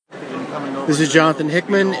This is Jonathan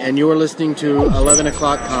Hickman, and you are listening to 11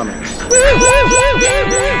 O'Clock Comics.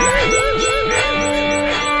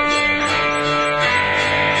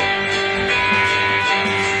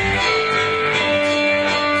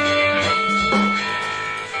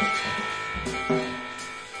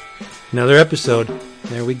 Another episode.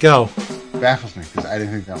 There we go. Baffles me because I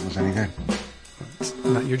didn't think that was any good. It's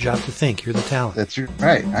not your job to think. You're the talent. That's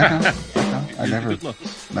right. I know. I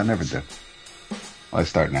never did. Well, I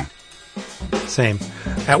start now. Same.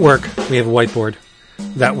 At work, we have a whiteboard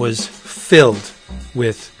that was filled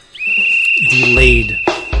with delayed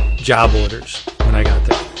job orders when I got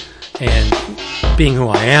there. And being who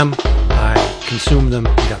I am, I consumed them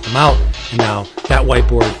and got them out. And now that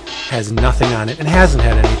whiteboard has nothing on it and hasn't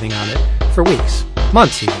had anything on it for weeks,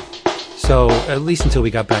 months even. So at least until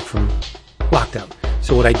we got back from lockdown.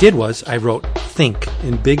 So what I did was I wrote think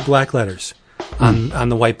in big black letters on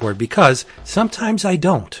the whiteboard because sometimes I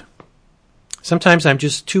don't. Sometimes I'm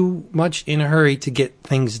just too much in a hurry to get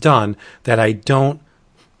things done that I don't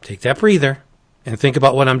take that breather and think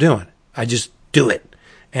about what I'm doing. I just do it.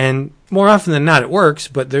 And more often than not it works,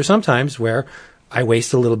 but there's sometimes where I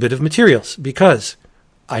waste a little bit of materials because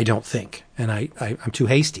I don't think, and I'm too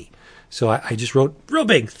hasty. So I just wrote real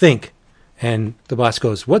big, think. And the boss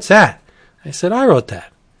goes, "What's that?" I said, "I wrote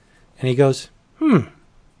that." And he goes,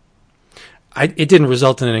 It didn't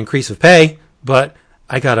result in an increase of pay, but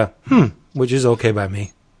I got a which is okay by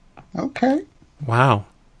me. Okay. Wow.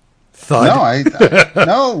 Thud.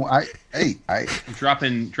 No, I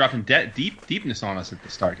dropping deepness on us at the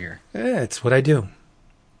start here. Yeah, it's what I do.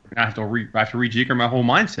 I have to rejigger my whole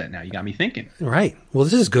mindset now. You got me thinking. Right. Well,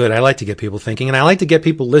 this is good. I like to get people thinking, and I like to get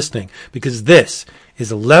people listening, because this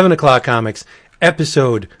is 11 O'Clock Comics,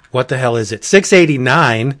 episode, what the hell is it?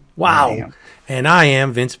 689. Wow. Damn. And I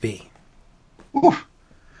am Vince B. Oof.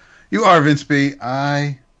 You are Vince B.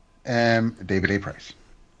 I am David A. Price.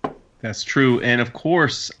 That's true. And, of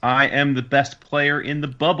course, I am the best player in the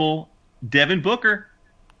bubble, Devin Booker.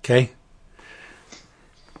 Okay.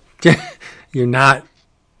 You're not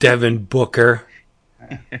Devin Booker.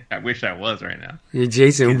 I wish I was right now. You're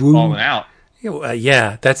Jason He's Wu. falling out.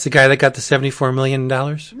 Yeah, that's the guy that got the $74 million?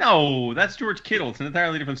 No, that's George Kittle. It's an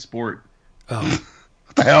entirely different sport. Oh.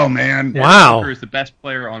 What the hell, man? Wow. Booker is the best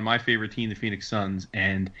player on my favorite team, the Phoenix Suns.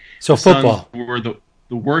 And so the football. Suns were the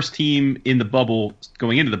worst team in the bubble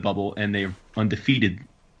going into the bubble, and they're undefeated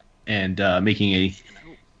and making a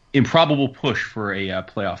improbable push for a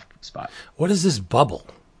playoff spot. What is this bubble?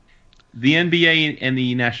 The NBA and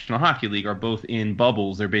the National Hockey League are both in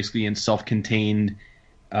bubbles. They're basically in self-contained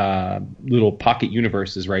little pocket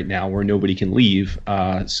universes right now where nobody can leave,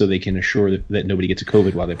 so they can assure that nobody gets a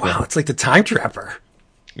COVID while they play. Wow, it's like the Time Trapper.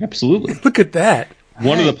 Absolutely. Look at that.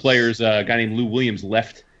 One of the players, a guy named Lou Williams,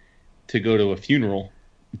 left to go to a funeral,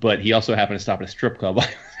 but he also happened to stop at a strip club.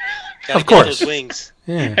 Of course. Those wings.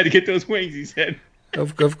 Yeah. Had to get those wings, he said.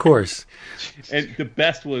 Of course. And the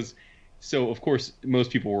best was, so of course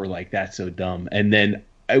most people were like, "That's so dumb." And then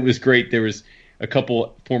it was great. There was a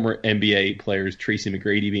couple former NBA players, Tracy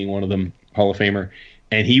McGrady being one of them, Hall of Famer,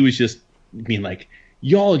 and he was just being like,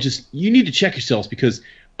 you need to check yourselves because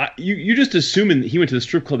you're just assuming he went to the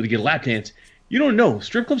strip club to get a lap dance. You don't know.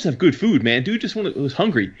 Strip clubs have good food, man. Dude just was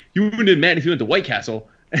hungry. You wouldn't have been mad if you went to White Castle.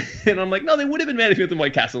 And I'm like, no, they would have been mad if you went to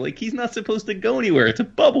White Castle. Like, he's not supposed to go anywhere. It's a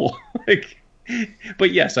bubble.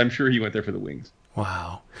 But yes, I'm sure he went there for the wings.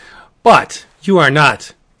 Wow. But you are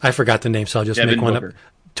not. I forgot the name, so I'll just Devin make one Booker. up.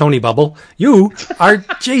 Tony Bubble. You are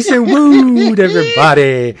Jason Wood,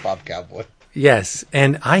 everybody. Bob Cowboy. Yes,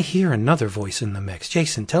 and I hear another voice in the mix.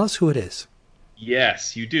 Jason, tell us who it is.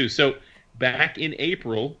 Yes, you do. So back in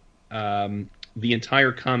April, the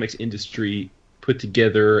entire comics industry put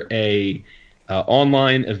together a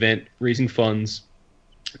online event raising funds,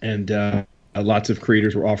 and lots of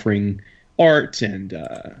creators were offering art and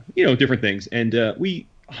different things. And we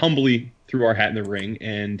humbly threw our hat in the ring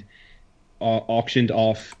and auctioned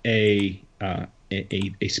off a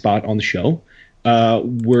spot on the show,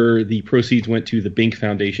 where the proceeds went to the Bink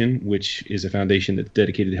Foundation, which is a foundation that's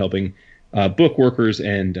dedicated to helping book workers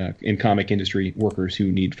and comic industry workers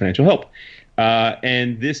who need financial help.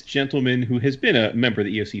 And this gentleman, who has been a member of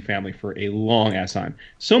the EOC family for a long ass time,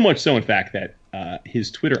 so much so, in fact, that his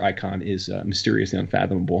Twitter icon is mysteriously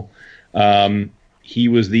unfathomable. He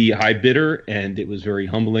was the high bidder, and it was very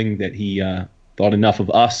humbling that he thought enough of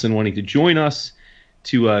us and wanting to join us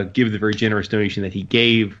to give the very generous donation that he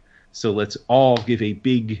gave. So let's all give a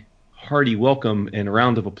big, hearty welcome and a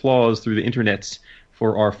round of applause through the internets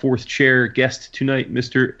for our fourth chair guest tonight,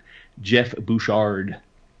 Mr. Jeff Bouchard.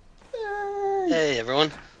 Hey,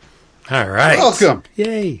 everyone. All right. Welcome.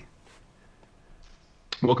 Yay.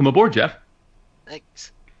 Welcome aboard, Jeff.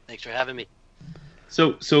 Thanks for having me.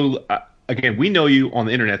 So again, we know you on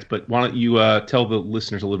the internet, but why don't you tell the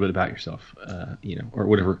listeners a little bit about yourself, or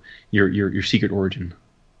whatever your secret origin.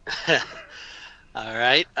 All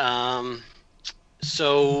right.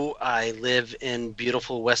 So I live in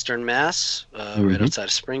beautiful Western Mass, right outside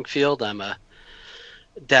of Springfield. I'm a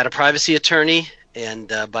data privacy attorney,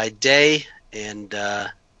 and by day, and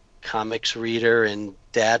comics reader and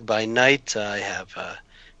dad by night. I have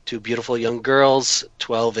two beautiful young girls,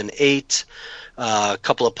 12 and 8, a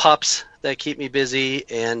couple of pups that keep me busy,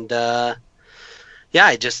 and I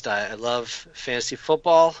love fantasy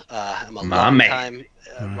football. I'm a long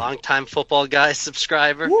time football guy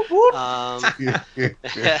subscriber.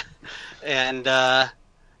 And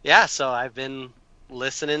so I've been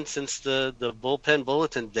listening since the bullpen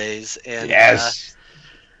bulletin days, and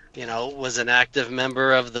was an active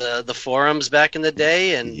member of the forums back in the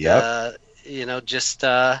day, and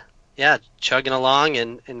chugging along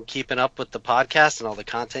and keeping up with the podcast and all the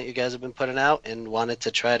content you guys have been putting out, and wanted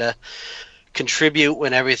to try to contribute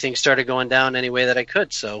when everything started going down any way that I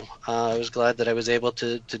could. So I was glad that I was able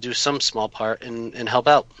to do some small part and help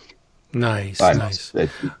out. Nice.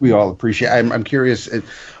 We all appreciate. I'm curious.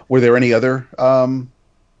 Were there any other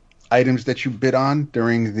items that you bid on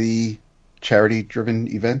during the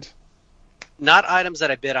charity-driven event? Not items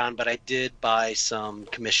that I bid on, but I did buy some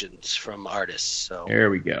commissions from artists. So there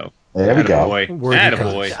we go.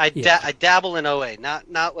 Attaboy. I dabble in OA,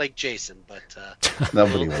 not like Jason, but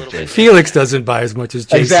nobody like Jason. Felix doesn't buy as much as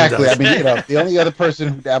Jason exactly. does. I mean, the only other person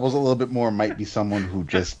who dabbles a little bit more might be someone who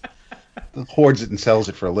just hoards it and sells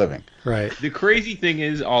it for a living. Right. The crazy thing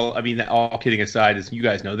is, all kidding aside, is you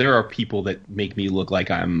guys know there are people that make me look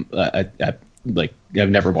like I'm like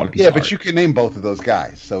I've never bought a piece of art. But you can name both of those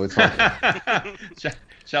guys, so it's okay.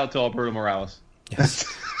 Shout out to Alberto Morales. Yes.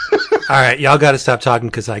 All right, y'all got to stop talking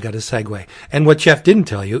because I got a segue. And what Jeff didn't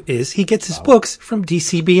tell you is he gets his books from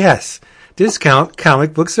DCBS. Discount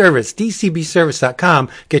Comic Book Service. DCBService.com.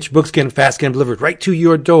 Get your books getting fast, getting delivered right to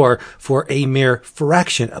your door for a mere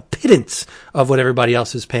fraction, a pittance of what everybody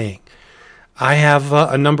else is paying. I have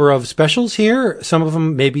a number of specials here. Some of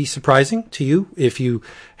them may be surprising to you if you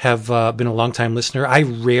have been a longtime listener. I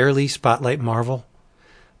rarely spotlight Marvel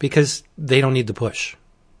because they don't need the push.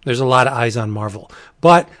 There's a lot of eyes on Marvel.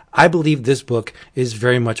 But I believe this book is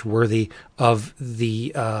very much worthy of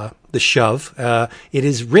the shove. It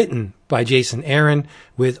is written by Jason Aaron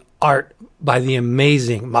with art by the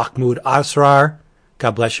amazing Mahmoud Asrar.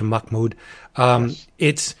 God bless you, Mahmoud. Yes.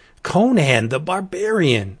 It's Conan the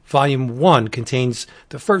Barbarian. Volume 1 contains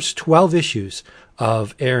the first 12 issues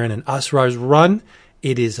of Aaron and Asrar's run.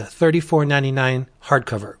 It is a $34.99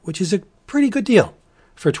 hardcover, which is a pretty good deal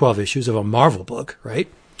for 12 issues of a Marvel book, right?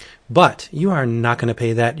 But you are not going to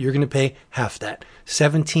pay that. You're going to pay half that,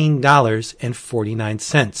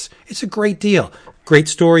 $17.49. It's a great deal. Great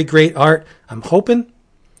story, great art. I'm hoping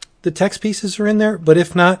the text pieces are in there, but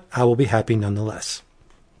if not, I will be happy nonetheless.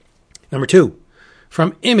 Number 2,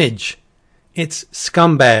 from Image, it's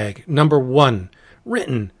Scumbag, number 1,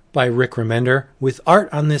 written by Rick Remender, with art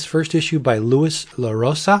on this first issue by Luis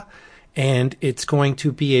LaRosa, and it's going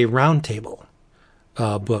to be a roundtable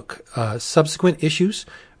book. Subsequent issues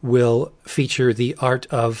will feature the art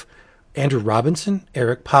of Andrew Robinson,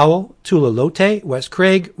 Eric Powell, Tula Lote, Wes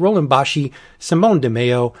Craig, Roland Bashi, Simone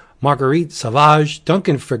DeMeo, Marguerite Savage,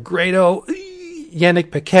 Duncan Fegredo, Yannick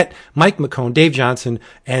Paquette, Mike McCone, Dave Johnson,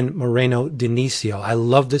 and Moreno Dinicio. I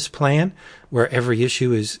love this plan where every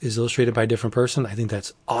issue is illustrated by a different person. I think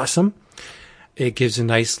that's awesome. It gives a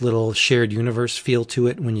nice little shared universe feel to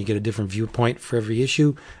it when you get a different viewpoint for every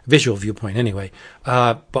issue. Visual viewpoint, anyway.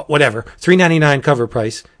 But whatever. $3.99 cover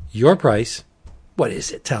price. Your price. What is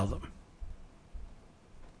it? Tell them.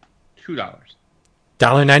 $2.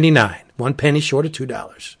 $1.99. 1 penny short of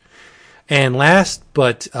 $2. And last,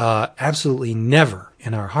 but absolutely never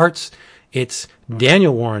in our hearts, it's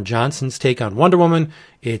Daniel Warren Johnson's take on Wonder Woman.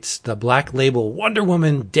 It's the Black Label Wonder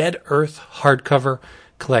Woman Dead Earth hardcover.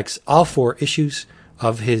 Collects all 4 issues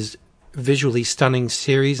of his visually stunning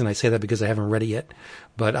series, and I say that because I haven't read it yet,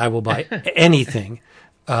 but I will buy anything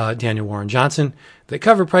Daniel Warren Johnson. The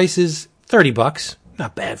cover price is $30.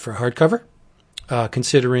 Not bad for a hardcover,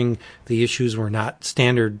 considering the issues were not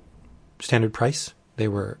standard price. They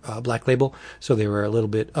were Black Label, so they were a little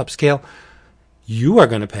bit upscale. You are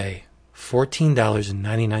going to pay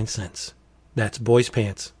 $14.99. That's boys'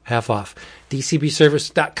 pants, half off.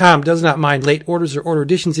 DCBService.com does not mind late orders or order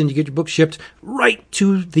additions, and you get your book shipped right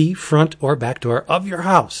to the front or back door of your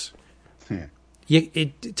house.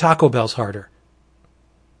 Taco Bell's harder.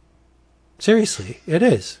 Seriously, it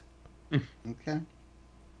is. Okay.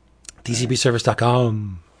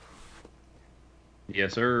 DCBService.com.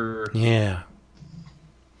 Yes, sir. Yeah.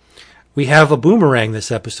 We have a boomerang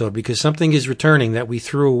this episode because something is returning that we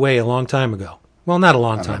threw away a long time ago. Well, not a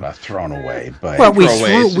long I don't know time. about thrown away, but Well, we Throw away.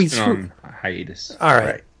 threw. It's We just been threw. on hiatus. All right.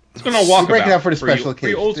 right. It's been on walkabout. break it out for the special you,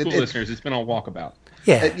 occasion. For you old school It- listeners, it's been on walkabout.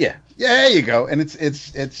 Yeah. Yeah, there you go. And it's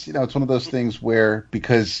you know, it's one of those things where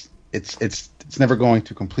because it's never going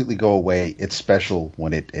to completely go away. It's special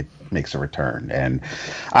when it makes a return, and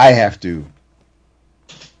I have to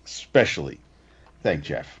especially thank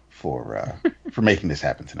Jeff for making this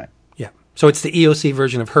happen tonight. Yeah. So it's the EOC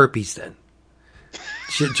version of herpes then.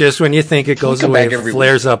 Just when you think it goes Come away, back it every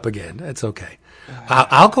flares up again. That's okay.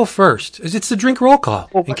 I'll go first. It's the drink roll call,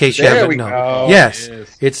 in case you there haven't we known. go. Yes,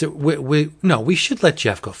 Yes. it's we should let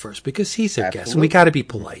Jeff go first because he's our guest, and we Absolutely. got to be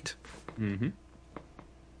polite.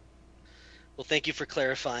 Well, thank you for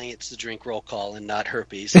clarifying. It's the drink roll call and not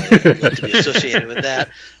herpes. I'd love to be associated with that.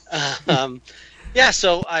 Yeah,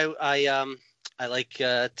 so I like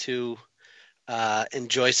to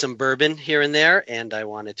enjoy some bourbon here and there, and I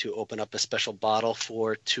wanted to open up a special bottle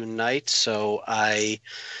for tonight. So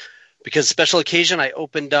because special occasion, I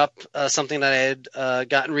opened up something that I had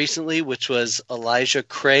gotten recently, which was Elijah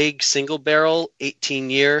Craig Single Barrel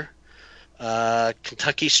 18-year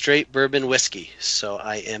Kentucky Straight Bourbon Whiskey. So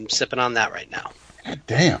I am sipping on that right now.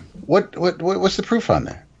 Damn. What's the proof on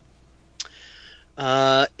that?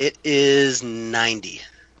 It is 90.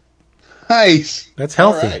 Nice. That's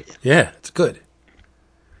healthy. All right. Yeah, it's good.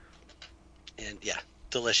 And yeah,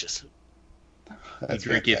 delicious. That's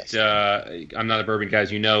You drink fantastic. it. I'm not a bourbon guy,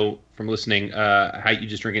 as you know from listening. How you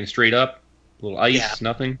just drinking it straight up? A little ice, Yeah.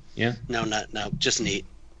 nothing. Yeah, No, just neat.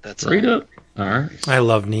 That's straight all. up. All right. I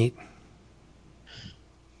love neat.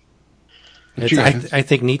 What you got, Vince? I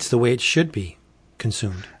think neat's the way it should be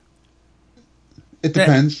consumed. It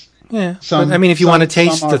depends. Yeah, Some- but, I mean, if you want to some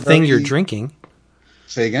taste are the thing you're very- drinking,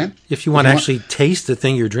 Say again. if you want to actually taste the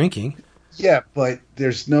thing you're drinking, Yeah, but there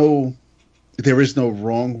is no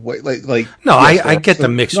wrong way. Like No, yes, I get the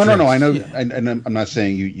mixed No, I drinks. know, Yeah. and I'm not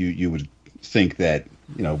saying you would think that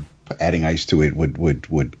adding ice to it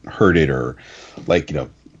would hurt it, or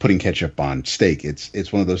putting ketchup on steak.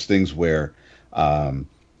 It's one of those things where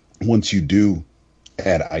once you do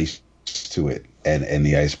add ice to it and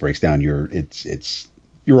the ice breaks down, you're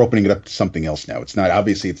opening it up to something else now. It's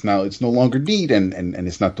no longer neat, and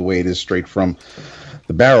it's not the way it is straight from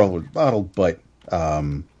the barrel or the bottle, but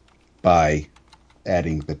by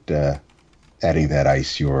adding that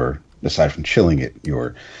ice, you're, aside from chilling it,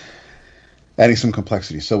 you're adding some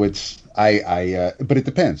complexity. So but it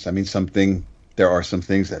depends. I mean, there are some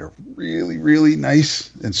things that are really, really nice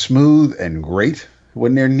and smooth and great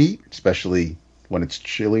when they're neat, especially when it's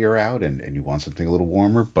chillier out and you want something a little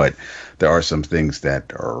warmer. But there are some things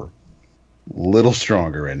that are a little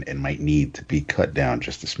stronger and might need to be cut down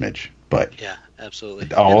just a smidge. But Yeah, absolutely.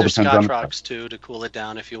 It all and there's depends Scotch on- rocks too to cool it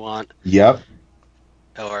down if you want. yep,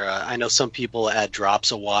 Or I know some people add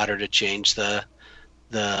drops of water to change the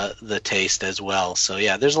taste as well. So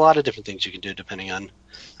yeah, there's a lot of different things you can do depending on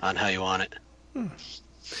how you want it.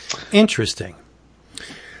 Interesting.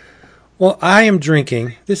 Well, I am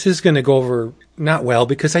drinking. This is going to go over not well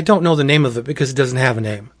because I don't know the name of it because it doesn't have a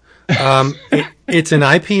name. It's an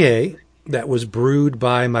IPA that was brewed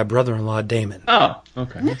by my brother-in-law, Damon. Oh,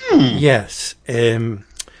 okay. Yes.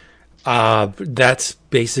 That's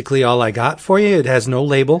basically all I got for you. It has no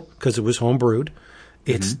label because it was home brewed.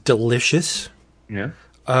 It's delicious. Yeah.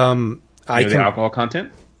 I You know the can alcohol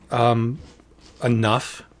content?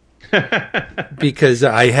 enough because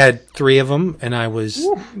I had 3 of them and I was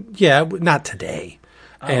not today,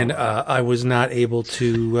 and I was not able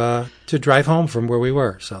to drive home from where we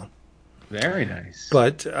were. So, Very nice.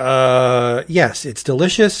 but yes, it's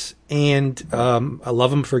delicious, and I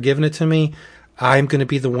love him for giving it to me. I'm going to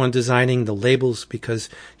be the one designing the labels because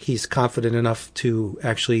he's confident enough to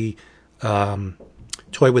actually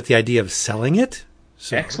toy with the idea of selling it.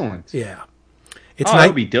 So, Excellent. yeah, it's That nice.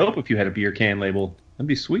 would be dope if you had a beer can label. That'd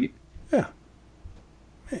be sweet. Yeah,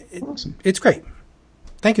 Awesome. it's great.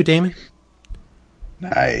 Thank you, Damon.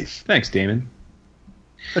 nice. Thanks, Damon.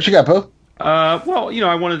 What you got, Poe? Well,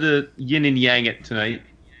 I wanted to yin and yang it tonight,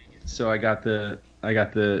 so I got the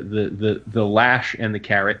lash and the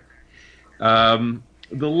carrot. The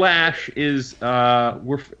lash is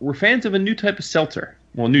we're fans of a new type of seltzer.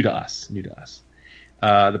 Well, new to us.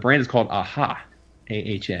 The brand is called AHA,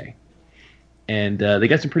 AHA, and they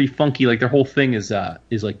got some pretty funky. Like their whole thing is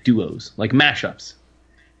like duos, like mashups.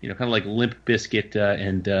 Kind of like Limp Bizkit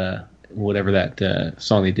and whatever that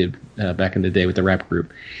song they did back in the day with the rap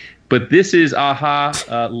group. But this is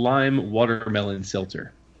AHA Lime Watermelon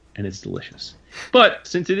Seltzer. and it's delicious. But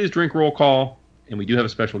since it is Drink Roll Call, and we do have a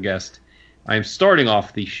special guest, I am starting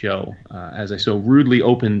off the show, as I so rudely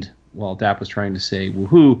opened while Dap was trying to say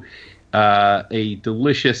woohoo, a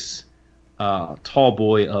delicious tall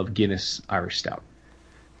boy of Guinness Irish Stout.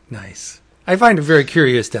 Nice. I find it very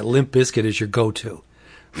curious that Limp Bizkit is your go-to.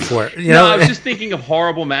 For I was just thinking of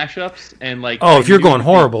horrible mashups, and like. Oh, if you're going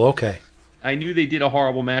horrible, okay. I knew they did a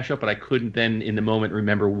horrible mashup, but I couldn't then, in the moment,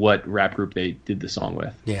 remember what rap group they did the song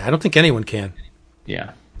with. Yeah, I don't think anyone can.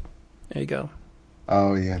 Yeah. There you go.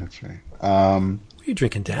 Oh yeah, that's right. What are you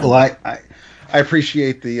drinking, Dan? Well, I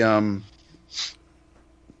appreciate the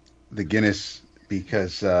Guinness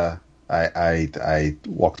because I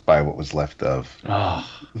walked by what was left of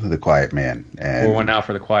The Quiet Man, and Pour one out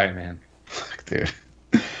for The Quiet Man. Dude,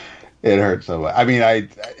 it hurts so much. I mean,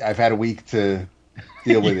 I've had a week to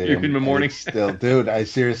deal with it. You're in the morning still, dude. I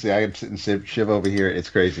am sitting shiv over here. It's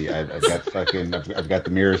crazy. I've got I've got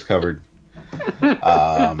the mirrors covered.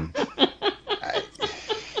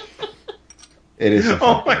 It is.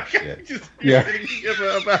 Oh my god! Shit. Just Yeah.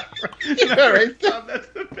 about Yeah, right. That's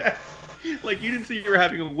the best. Like you didn't say you were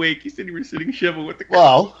having a wake. You said you were sitting shiva with the.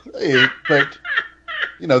 Well, but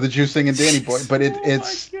the juicing and Danny Boy. But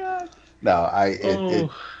it's my god. no.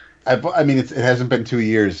 I mean, it hasn't been 2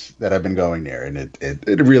 years that I've been going there, and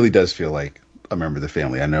it really does feel like a member of the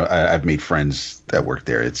family. I know I've made friends that work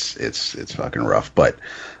there. It's fucking rough, but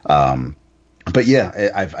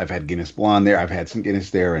yeah, I've had Guinness Blonde there. I've had some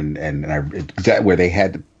Guinness there, and where they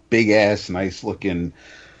had the big ass, nice looking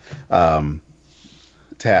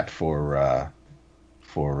tap for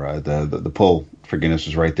the pull for Guinness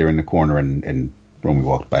was right there in the corner, and when we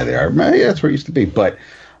walked by there, yeah, that's where it used to be. But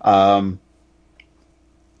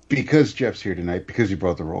because Jeff's here tonight, because he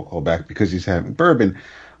brought the roll call back, because he's having bourbon,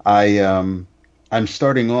 I'm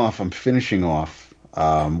finishing off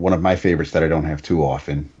one of my favorites that I don't have too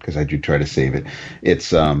often because I do try to save it.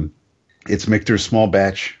 It's Michter's Small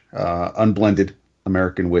Batch Unblended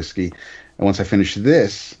American Whiskey. And once I finish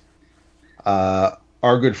this, our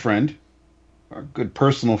good friend, our good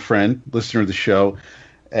personal friend, listener of the show,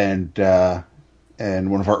 and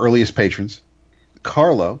one of our earliest patrons,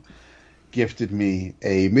 Carlo, gifted me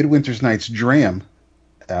a Midwinter's Nights Dram,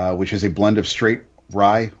 which is a blend of straight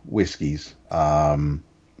rye whiskeys,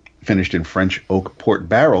 finished in French oak port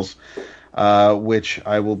barrels, which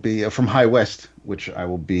I will be from High West, which I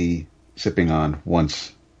will be sipping on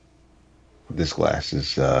once this glass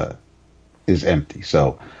is empty.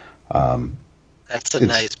 So that's a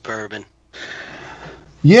nice bourbon.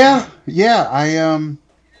 Yeah.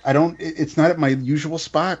 I don't. It's not at my usual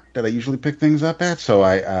spot that I usually pick things up at. So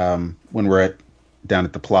when we're down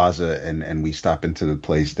at the plaza and we stop into the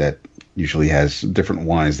place that usually has different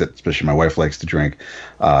wines that especially my wife likes to drink,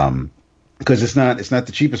 because it's not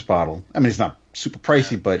the cheapest bottle. I mean, it's not super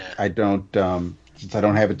pricey, but I don't since I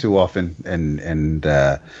don't have it too often and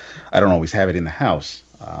I don't always have it in the house.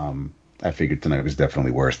 I figured tonight was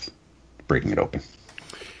definitely worth breaking it open.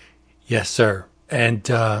 Yes, sir. And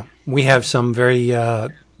we have some very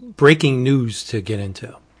breaking news to get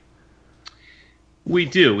into. We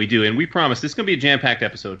do, and we promise this is going to be a jam-packed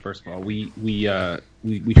episode. First of all, we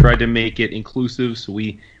tried to make it inclusive, so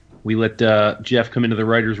we let Jeff come into the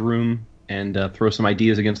writer's room and throw some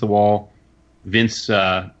ideas against the wall. Vince,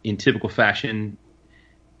 in typical fashion,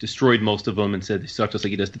 destroyed most of them and said they sucked just like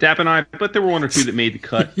he does to Dap and I. But there were one or two that made the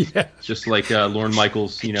cut, yeah. Just like Lorne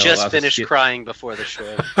Michaels. Just finished crying before the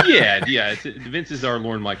show. yeah. Vince is our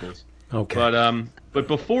Lorne Michaels. Okay, but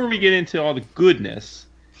before we get into all the goodness.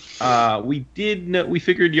 We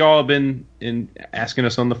figured y'all have been asking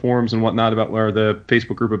us on the forums and whatnot about or the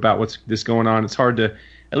Facebook group about what's this going on. It's hard to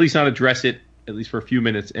at least not address it at least for a few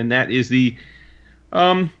minutes, and that is the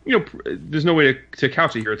there's no way to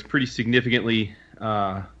couch it here. It's pretty significantly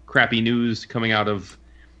crappy news coming out of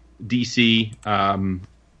DC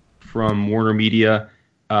from Warner Media.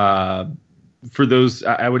 For those,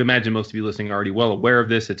 I would imagine most of you listening are already well aware of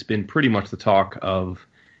this. It's been pretty much the talk of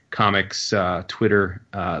comics Twitter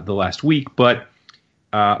the last week, but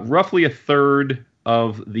roughly a third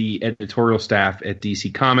of the editorial staff at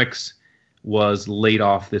DC Comics was laid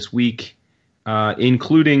off this week,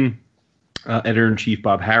 including editor-in-chief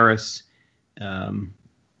Bob Harris,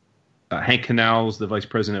 Hank Canals, the vice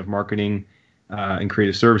president of marketing and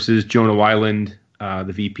creative services, Jonah Weiland,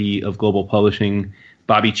 the VP of global publishing,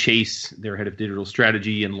 Bobby Chase, their head of digital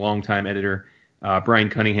strategy and longtime editor, Brian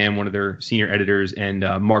Cunningham, one of their senior editors, and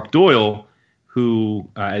Mark Doyle, who,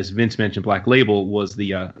 as Vince mentioned, Black Label was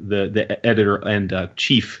the editor and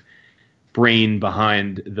chief brain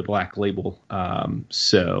behind the Black Label. And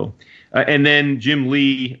then Jim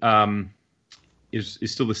Lee, is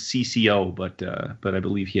still the CCO, but I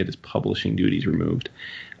believe he had his publishing duties removed.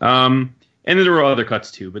 And then there were other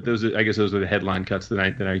cuts too, but those were the headline cuts that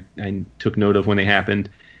I took note of when they happened.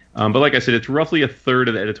 But like I said, it's roughly a third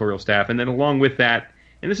of the editorial staff, and then along with that,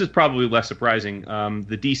 and this is probably less surprising,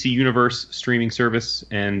 the DC Universe streaming service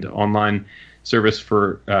and online service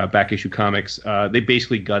for back issue comics, they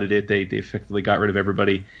basically gutted it. They effectively got rid of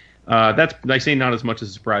everybody. That's, I say, not as much as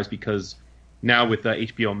a surprise, because now with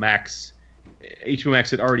HBO Max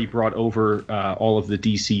had already brought over all of the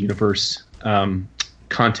DC Universe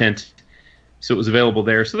content, so it was available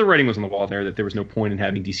there. So the writing was on the wall there that there was no point in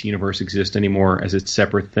having DC Universe exist anymore as its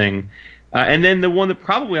separate thing. And then the one that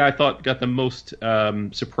probably I thought got the most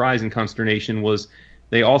surprise and consternation was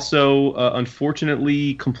they also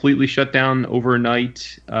unfortunately completely shut down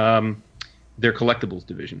overnight their collectibles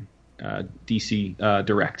division, DC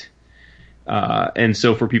Direct. And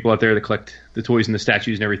so for people out there that collect the toys and the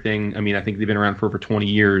statues and everything, I mean, I think they've been around for over 20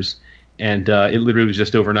 years. And it literally was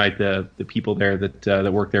just overnight. The people there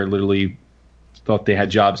that work there literally thought they had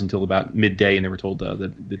jobs until about midday, and they were told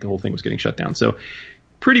that the whole thing was getting shut down. So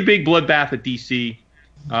pretty big bloodbath at DC.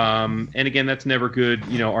 And again, that's never good.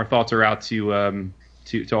 You know, our thoughts are out to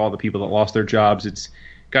all the people that lost their jobs. It's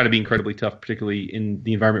got to be incredibly tough, particularly in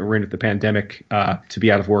the environment we're in with the pandemic, to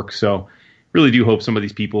be out of work. So really do hope some of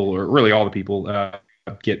these people, or really all the people,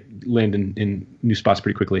 land in new spots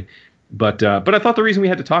pretty quickly. But I thought the reason we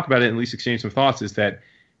had to talk about it and at least exchange some thoughts is that,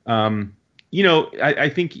 I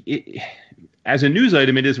think as a news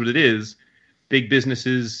item, it is what it is. Big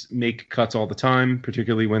businesses make cuts all the time,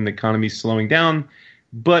 particularly when the economy's slowing down.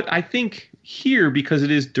 But I think here, because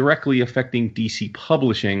it is directly affecting DC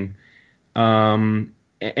publishing, and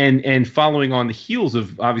following on the heels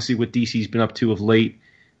of obviously what DC's been up to of late,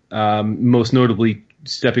 most notably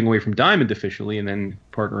stepping away from Diamond officially and then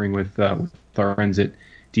partnering with our friends at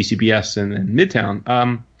DCBS and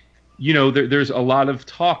Midtown. There's a lot of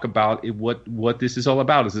talk about what this is all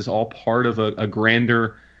about. Is this all part of a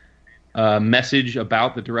grander message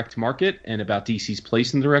about the direct market and about DC's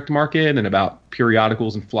place in the direct market and about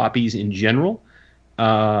periodicals and floppies in general?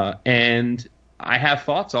 And I have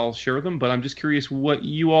thoughts. I'll share them, but I'm just curious what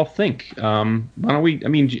you all think. Why don't we? I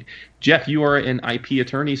mean, Jeff, you are an IP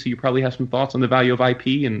attorney, so you probably have some thoughts on the value of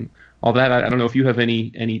IP and all that. I don't know if you have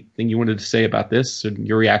anything you wanted to say about this and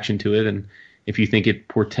your reaction to it, and if you think it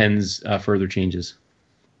portends further changes.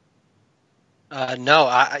 No,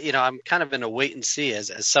 I'm kind of in a wait and see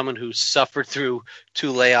as someone who suffered through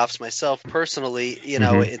 2 layoffs myself personally.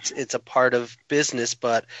 It's a part of business,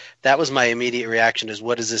 but that was my immediate reaction: is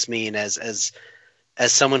what does this mean as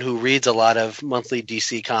someone who reads a lot of monthly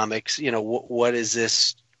DC comics? What is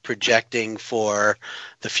this projecting for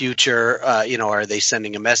the future? Are they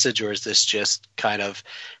sending a message, or is this just kind of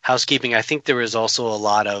housekeeping? I think there is also a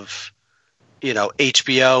lot of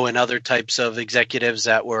HBO and other types of executives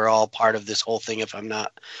that were all part of this whole thing, if I'm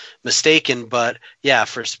not mistaken. But yeah,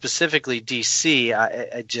 for specifically DC,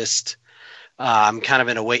 I'm kind of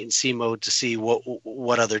in a wait and see mode to see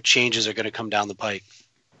what other changes are going to come down the pike.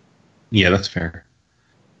 Yeah, that's fair.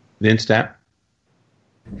 Vince, Stat?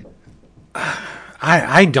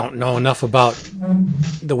 I don't know enough about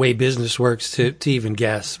the way business works to even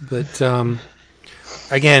guess, but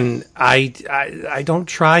again, I don't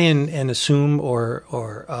try and assume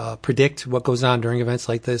or predict what goes on during events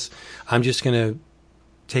like this. I'm just going to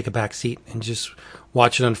take a back seat and just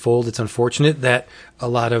watch it unfold. It's unfortunate that a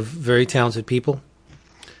lot of very talented people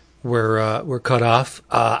were cut off.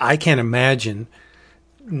 I can't imagine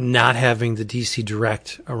not having the DC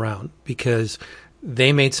Direct around, because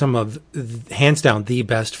they made some of, hands down, the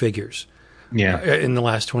best figures in the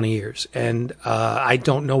last 20 years. And I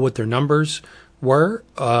don't know what their numbers were.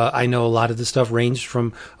 I know a lot of the stuff ranged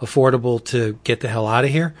from affordable to get the hell out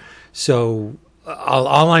of here. So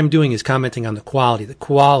all I'm doing is commenting on the quality. The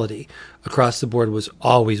quality across the board was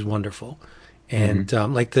always wonderful. And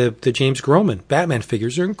like the James Groman Batman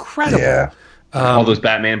figures are incredible. Yeah. All those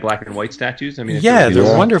Batman black and white statues. I mean,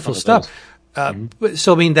 they're wonderful stuff.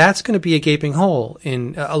 So, I mean, that's going to be a gaping hole.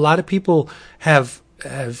 And a lot of people have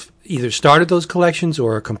either started those collections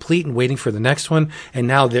or are complete and waiting for the next one, and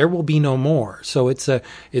now there will be no more. So it's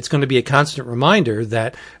going to be a constant reminder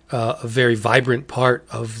that a very vibrant part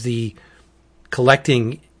of the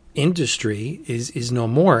collecting industry is no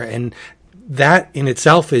more, and that in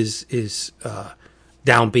itself is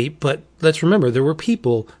downbeat. But let's remember, there were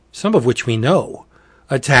people, some of which we know,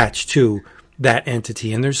 attached to that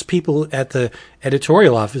entity, and there's people at the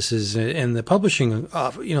editorial offices and the publishing,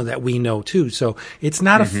 that we know too. So it's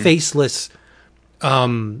not a faceless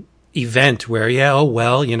event where,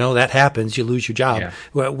 that happens, you lose your job. Yeah.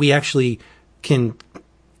 Well, we actually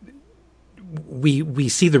we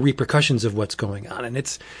see the repercussions of what's going on, and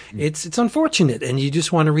it's unfortunate, and you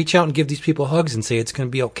just want to reach out and give these people hugs and say it's going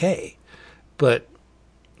to be okay. But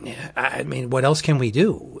yeah, I mean, what else can we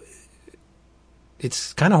do?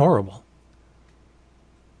 It's kind of horrible.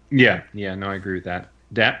 Yeah, no, I agree with that.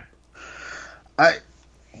 Dap? I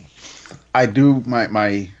do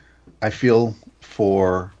I feel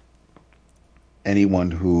for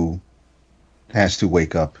anyone who has to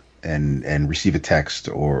wake up and receive a text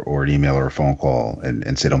or an email or a phone call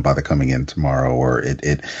and say don't bother coming in tomorrow, or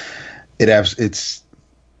it's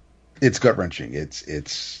gut wrenching.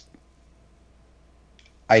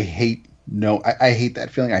 I hate that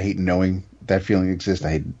feeling. I hate knowing that feeling exists.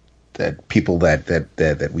 I hate that people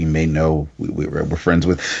that we may know, we're friends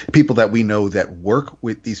with, people that we know that work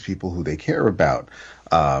with these people who they care about,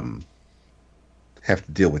 have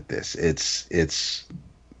to deal with this.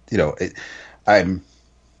 I'm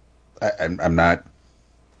not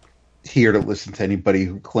here to listen to anybody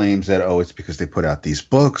who claims that, it's because they put out these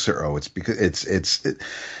books, or it's because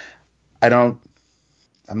I'm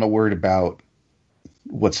not worried about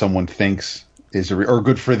what someone thinks is or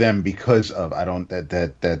good for them because of,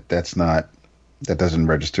 that doesn't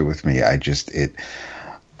register with me. I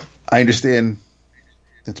understand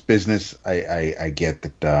it's business. I get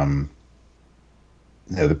that,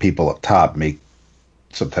 the people up top make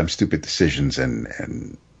sometimes stupid decisions,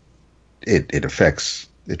 and it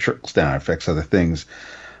trickles down, it affects other things.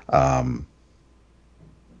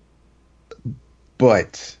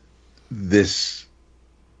 But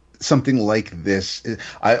something like this,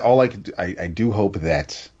 I do hope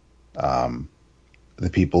that the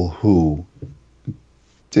people who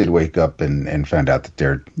did wake up and found out that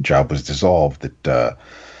their job was dissolved, that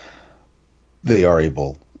they are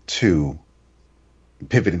able to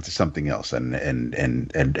pivot into something else and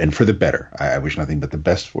for the better. I wish nothing but the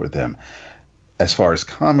best for them. As far as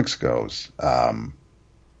comics goes,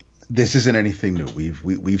 this isn't anything new.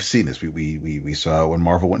 We've seen this. We saw it when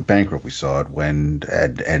Marvel went bankrupt. We saw it when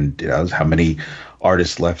and how many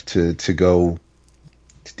artists left to go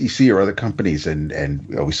to DC or other companies, and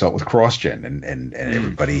we saw it with CrossGen and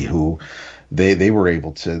everybody who they were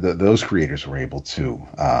able to, those creators were able to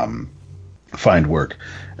find work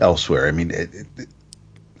elsewhere. I mean,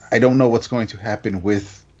 I don't know what's going to happen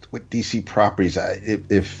with DC properties,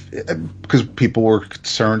 because people were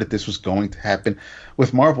concerned that this was going to happen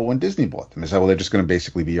with Marvel when Disney bought them. They said, well, they're just going to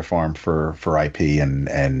basically be a farm for IP, and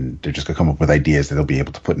they're just going to come up with ideas that they'll be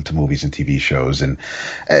able to put into movies and TV shows, and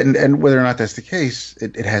whether or not that's the case,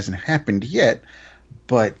 it hasn't happened yet.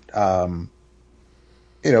 But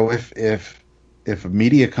if a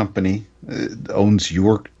media company owns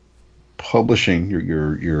your publishing,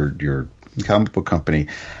 your comic book company,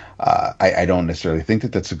 I don't necessarily think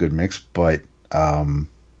that that's a good mix, but I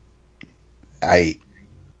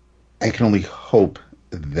can only hope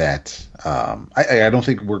that I don't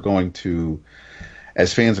think we're going to,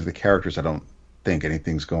 as fans of the characters, I don't think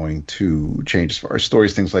anything's going to change as far as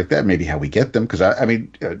stories, things like that. Maybe how we get them, because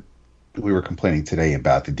we were complaining today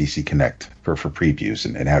about the DC Connect for previews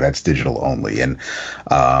and how that's digital only, and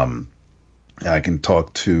I can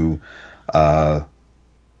talk to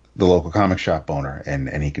the local comic shop owner,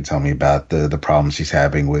 and he can tell me about the problems he's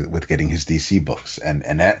having with getting his DC books,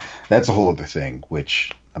 and that's a whole other thing,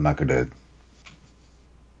 which I'm not going to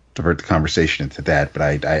divert the conversation into that.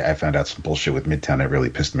 But I found out some bullshit with Midtown that really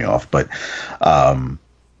pissed me off. But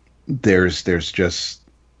there's just,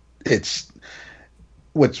 it's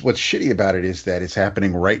what's shitty about it is that it's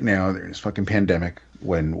happening right now. There's fucking pandemic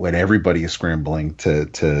when everybody is scrambling to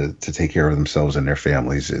take care of themselves and their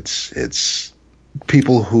families. It's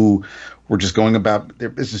people who were just going about their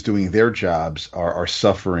business, doing their jobs, are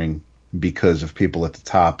suffering because of people at the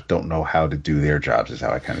top don't know how to do their jobs, is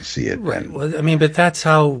how I kind of see it. Right. Well, I mean, but that's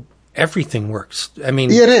how everything works. I mean,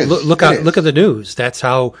 yeah, it is. Look at the news. That's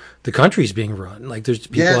how the country's being run. Like, there's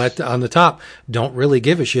people on the top don't really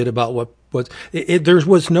give a shit about what there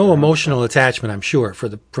was no emotional attachment, I'm sure,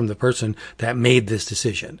 from the person that made this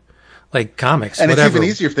decision. Like comics, and whatever. It's even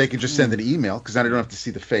easier if they could just send an email, because now they don't have to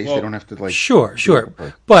see the face. They don't have to Sure.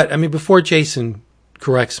 But I mean, before Jason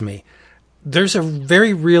corrects me, there's a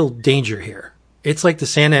very real danger here. It's like the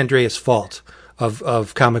San Andreas fault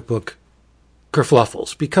of comic book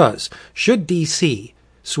kerfluffles, because should DC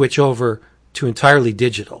switch over to entirely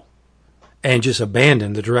digital and just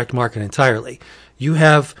abandon the direct market entirely, you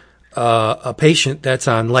have a patient that's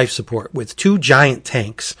on life support with 2 giant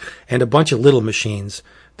tanks and a bunch of little machines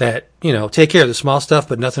that, take care of the small stuff,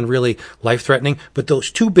 but nothing really life-threatening. But those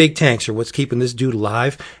 2 big tanks are what's keeping this dude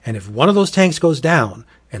alive. And if one of those tanks goes down,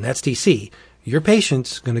 and that's DC, your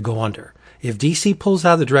patient's going to go under. If DC pulls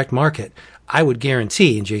out of the direct market, I would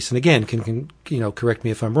guarantee, and Jason again can correct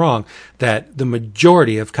me if I'm wrong, that the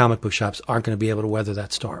majority of comic book shops aren't going to be able to weather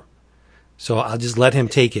that storm. So I'll just let him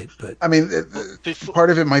take it. But I mean, part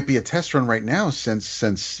of it might be a test run right now, since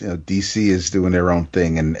DC is doing their own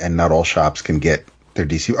thing, and not all shops can get their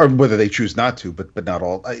DC, or whether they choose not to, but not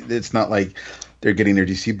all. It's not like they're getting their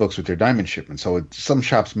DC books with their Diamond shipment. So some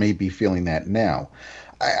shops may be feeling that now.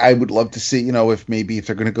 I would love to see, if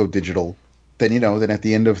they're going to go digital, then then at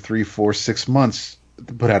the end of 3, 4, 6 months,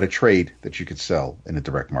 put out a trade that you could sell in a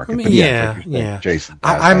direct market. I mean, but yeah. Jason,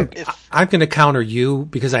 I'm going to counter you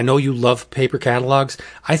because I know you love paper catalogs.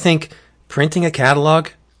 I think printing a catalog,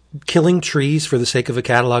 killing trees for the sake of a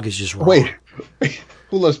catalog is just wrong. Wait,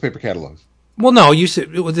 who loves paper catalogs? Well, no, you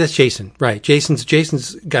said that's Jason, right?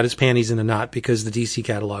 Jason's got his panties in a knot because the DC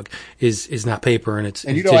catalog is not paper and it's.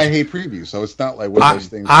 And I hate previews, so it's not like one of those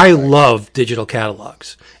things. I love digital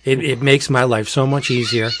catalogs. It makes my life so much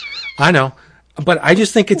easier. I know, but I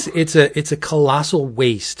just think it's a colossal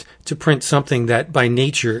waste to print something that by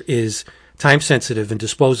nature is time sensitive and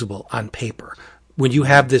disposable on paper when you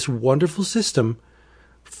have this wonderful system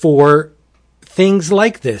for things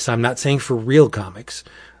like this. I'm not saying for real comics,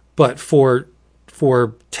 but for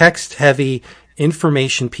text-heavy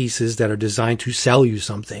information pieces that are designed to sell you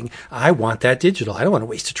something, I want that digital. I don't want to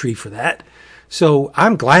waste a tree for that. So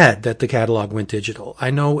I'm glad that the catalog went digital.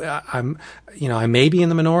 I know I may be in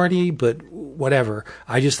the minority, but whatever.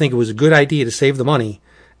 I just think it was a good idea to save the money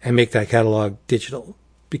and make that catalog digital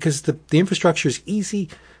because the infrastructure is easy.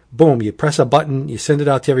 Boom, you press a button, you send it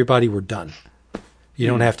out to everybody, we're done. You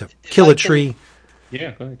don't have to kill a tree.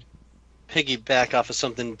 Yeah, go ahead. Piggyback off of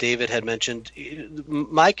something David had mentioned.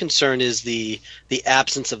 My concern is the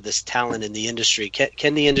absence of this talent in the industry.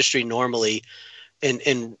 Can the industry normally,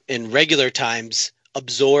 in regular times,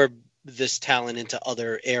 absorb this talent into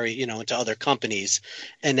other into other companies?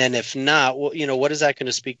 And then if not, what is that going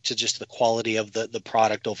to speak to just the quality of the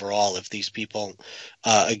product overall? If these people,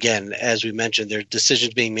 again, as we mentioned, there are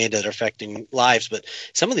decisions being made that are affecting lives, but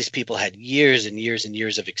some of these people had years and years and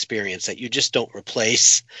years of experience that you just don't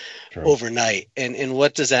replace overnight. And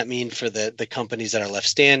what does that mean for the companies that are left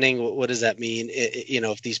standing? What does that mean,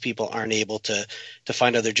 if these people aren't able to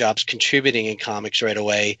find other jobs contributing in comics right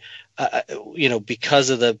away? Because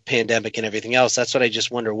of the pandemic and everything else, that's what I just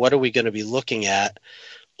wonder. What are we going to be looking at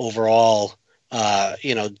overall,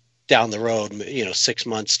 down the road, 6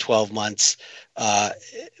 months, 12 months,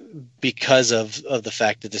 because of the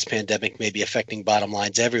fact that this pandemic may be affecting bottom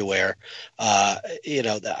lines everywhere.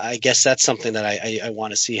 I guess that's something that I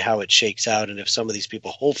want to see how it shakes out. And if some of these people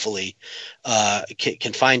hopefully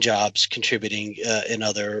can find jobs contributing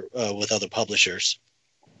with other publishers.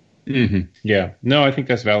 Mm-hmm. Yeah, no, I think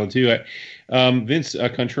that's valid too. Vince,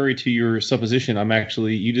 contrary to your supposition, I'm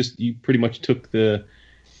actually you pretty much took the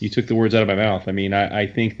words out of my mouth. I mean, I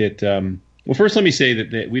think that well, first let me say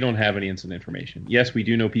that we don't have any instant information. Yes, we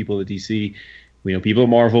do know people at DC, we know people at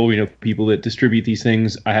Marvel, we know people that distribute these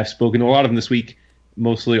things. I have spoken to a lot of them this week,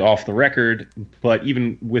 mostly off the record. But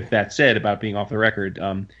even with that said, about being off the record,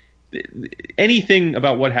 anything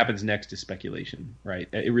about what happens next is speculation, right?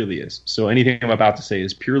 It really is. So anything I'm about to say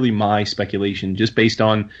is purely my speculation, just based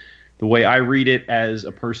on the way I read it as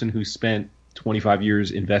a person who spent 25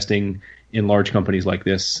 years investing in large companies like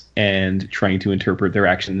this and trying to interpret their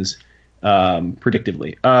actions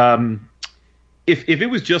predictively. If it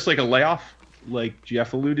was just like a layoff, like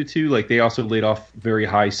Jeff alluded to, like they also laid off very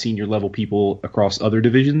high senior level people across other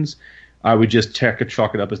divisions, I would just chalk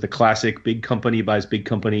it up as the classic big company buys big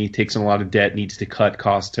company, takes on a lot of debt, needs to cut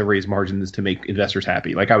costs to raise margins to make investors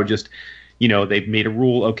happy. Like I would just, they've made a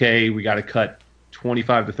rule, okay, we got to cut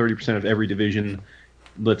 25 to 30% of every division.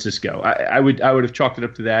 Let's just go. I would have chalked it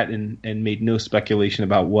up to that and made no speculation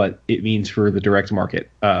about what it means for the direct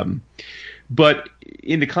market. But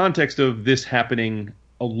in the context of this happening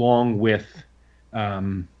along with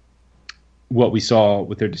what we saw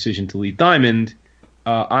with their decision to leave Diamond,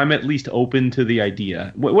 I'm at least open to the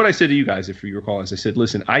idea. What I said to you guys, if you recall, is I said,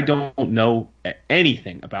 listen, I don't know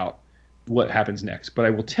anything about what happens next, but I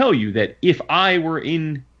will tell you that if I were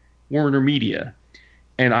in Warner Media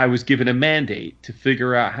and I was given a mandate to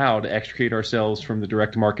figure out how to extricate ourselves from the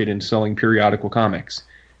direct market and selling periodical comics,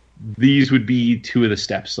 these would be two of the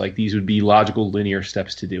steps. Like these would be logical, linear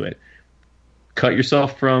steps to do it. Cut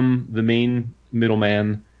yourself from the main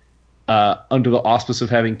middleman, under the auspice of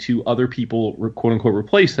having two other people, quote unquote,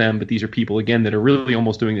 replace them. But these are people, again, that are really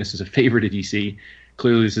almost doing this as a favor to DC.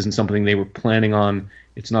 Clearly, this isn't something they were planning on.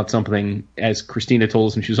 It's not something, as Christina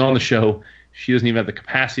told us when she was on the show, she doesn't even have the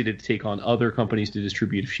capacity to take on other companies to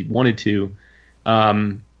distribute if she wanted to.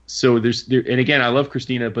 and again, I love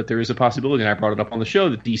Christina, but there is a possibility, and I brought it up on the show,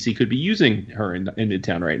 that DC could be using her in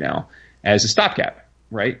Midtown right now as a stopgap,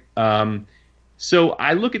 right? So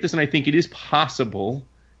I look at this and I think it is possible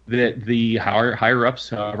that the higher ups,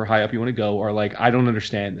 however high up you want to go, are like, I don't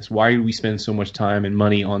understand this. Why do we spend so much time and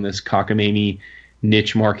money on this cockamamie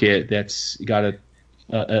niche market that's got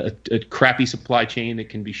a crappy supply chain that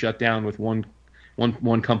can be shut down with one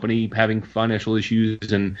company having financial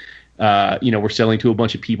issues, and we're selling to a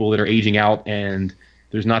bunch of people that are aging out, and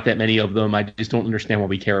there's not that many of them. I just don't understand why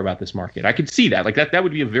we care about this market. I could see that. Like that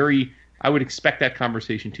would be I would expect that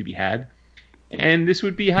conversation to be had. And this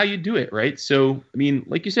would be how you do it, right? So, I mean,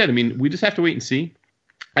 like you said, we just have to wait and see.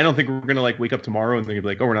 I don't think we're going to like wake up tomorrow and think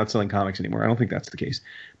like, oh, we're not selling comics anymore. I don't think that's the case.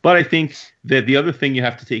 But I think that the other thing you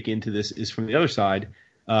have to take into this is from the other side.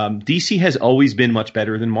 DC has always been much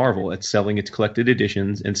better than Marvel at selling its collected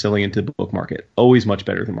editions and selling into the book market. Always much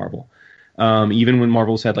better than Marvel. Even when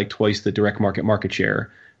Marvel's had like twice the direct market share,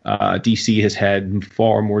 DC has had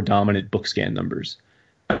far more dominant book scan numbers.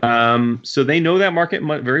 So they know that market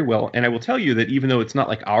very well. And I will tell you that even though it's not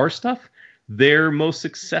like our stuff, their most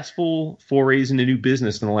successful forays into new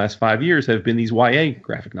business in the last 5 years have been these YA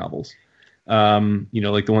graphic novels.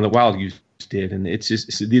 Like the one that Wild Goose did. And it's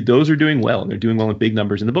just, those are doing well. They're doing well in big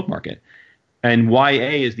numbers in the book market. And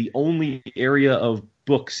YA is the only area of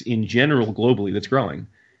books in general globally that's growing.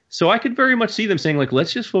 So I could very much see them saying, like,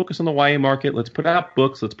 let's just focus on the YA market. Let's put out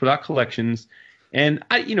books. Let's put out collections. And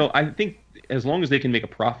I think as long as they can make a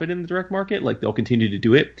profit in the direct market, like they'll continue to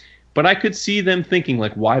do it. But I could see them thinking,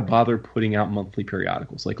 like, why bother putting out monthly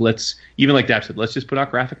periodicals? Like, even like Dap said, let's just put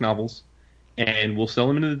out graphic novels and we'll sell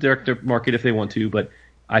them into the direct market if they want to. But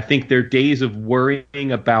I think their days of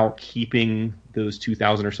worrying about keeping those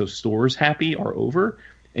 2,000 or so stores happy are over.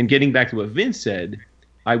 And getting back to what Vince said,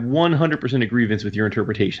 I 100% agree, Vince, with your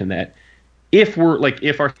interpretation that if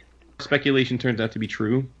our speculation turns out to be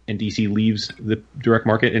true and DC leaves the direct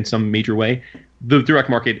market in some major way, the direct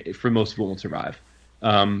market for most of it won't survive.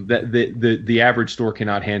 That the average store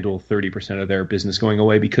cannot handle 30% of their business going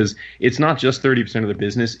away, because it's not just 30% of the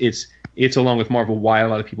business. It's along with Marvel why a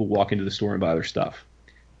lot of people walk into the store and buy their stuff.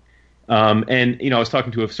 I was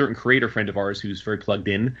talking to a certain creator friend of ours who's very plugged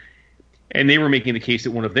in, and they were making the case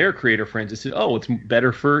that one of their creator friends said, "Oh, it's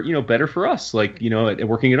better for us. Like,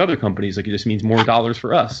 working at other companies, like it just means more dollars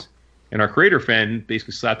for us." And our creator friend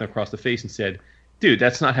basically slapped them across the face and said, "Dude,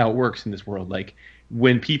 that's not how it works in this world. Like,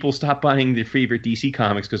 when people stop buying their favorite DC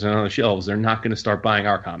comics because they're on the shelves, they're not going to start buying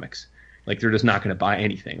our comics. Like, they're just not going to buy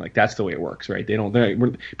anything. Like, that's the way it works, right? People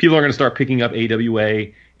are going to start picking up AWA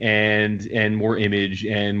and more Image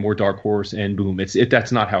and more Dark Horse, and boom,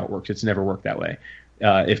 that's not how it works. It's never worked that way.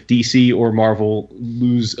 If DC or Marvel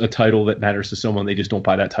lose a title that matters to someone, they just don't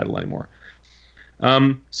buy that title anymore."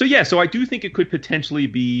 So I do think it could potentially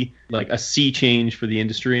be like a sea change for the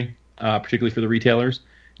industry, particularly for the retailers.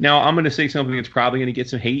 Now, I'm going to say something that's probably going to get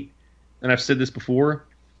some hate, and I've said this before.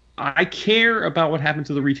 I care about what happens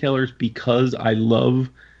to the retailers because I love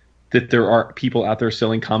that there are people out there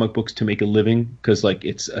selling comic books to make a living, because like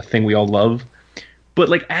it's a thing we all love. But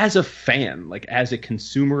like as a fan, like as a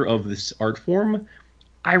consumer of this art form,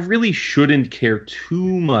 I really shouldn't care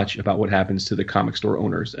too much about what happens to the comic store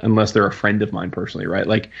owners unless they're a friend of mine personally, right?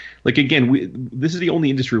 Like again, this is the only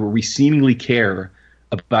industry where we seemingly care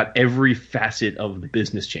about every facet of the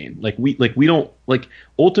business chain. We don't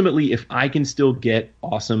ultimately, if I can still get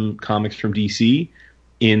awesome comics from DC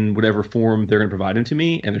in whatever form they're going to provide them to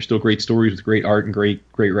me, and they're still great stories with great art and great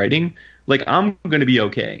writing, like I'm going to be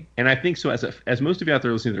okay. And I think so. As most of you out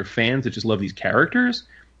there listening, that are fans that just love these characters,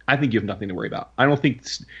 I think you have nothing to worry about. I don't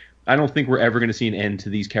think we're ever going to see an end to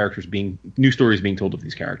these characters new stories being told of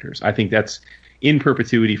these characters. I think that's in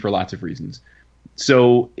perpetuity for lots of reasons.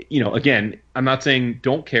 So, again, I'm not saying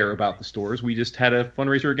don't care about the stores. We just had a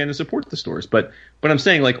fundraiser again to support the stores. But I'm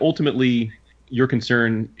saying, like, ultimately, your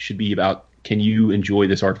concern should be about, can you enjoy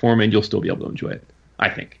this art form, and you'll still be able to enjoy it, I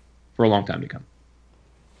think, for a long time to come.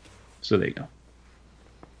 So there you go.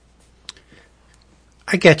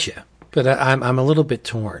 I get you, but I'm a little bit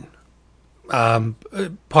torn.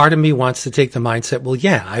 Part of me wants to take the mindset, well,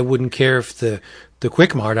 yeah, I wouldn't care if the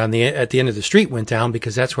Quick Mart at the end of the street went down,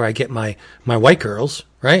 because that's where I get my white girls,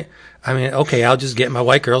 right? I mean, okay, I'll just get my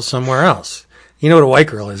white girls somewhere else. You know what a white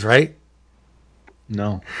girl is, right?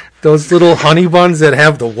 No. Those little honey buns that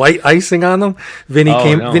have the white icing on them. Vinny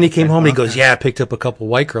came home and he goes, "Yeah, I picked up a couple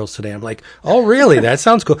white girls today." I'm like, "Oh, really? That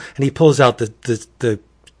sounds cool." And he pulls out the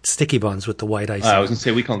sticky buns with the white icing. I was going to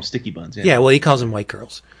say, we call them sticky buns. Yeah, well, he calls them white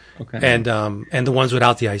girls. Okay. And the ones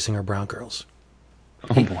without the icing are brown girls.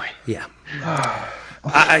 Oh boy. Yeah.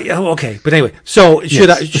 Okay, but anyway, so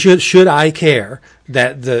should I care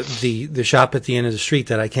that the shop at the end of the street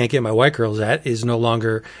that I can't get my White Girls at is no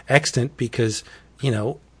longer extant because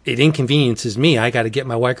it inconveniences me. I got to get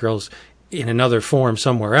my White Girls in another form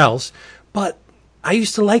somewhere else. But I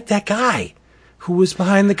used to like that guy who was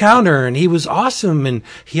behind the counter, and he was awesome, and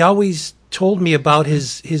he always told me about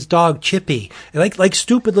his dog Chippy, like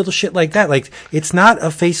stupid little shit like that. Like, it's not a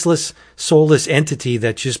faceless, soulless entity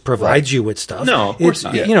that just provides you with stuff. No, of course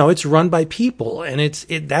not. It's run by people, and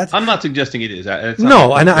that's. I'm not suggesting it is.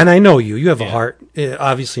 No, and I know you have a heart,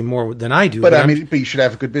 obviously more than I do. But but you should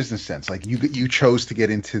have a good business sense. Like, you chose to get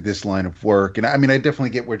into this line of work, and I mean, I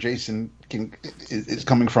definitely get where Jason is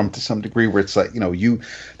coming from to some degree, where it's like,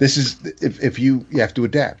 if you have to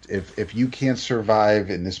adapt. If you can't survive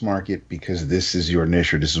in this market because this is your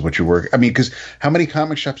niche or this is what you work. I mean, because how many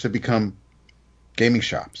comic shops have become gaming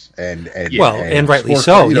shops and rightly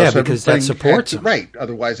so, because that supports them. Right.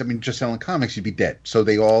 Otherwise, I mean, just selling comics, you'd be dead. So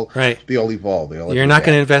they all evolve. You're not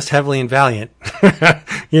going to invest heavily in Valiant.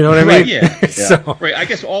 You know what I mean? Yeah. So. Right. I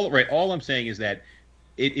guess all I'm saying is that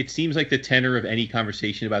it seems like the tenor of any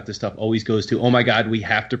conversation about this stuff always goes to, oh my God, we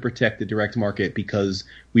have to protect the direct market because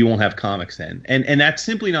we won't have comics then. And that's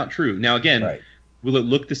simply not true. Now, again, will it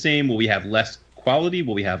look the same? Will we have less quality?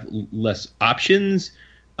 Will we have less options?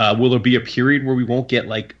 Will there be a period where we won't get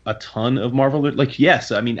like a ton of Marvel? Like,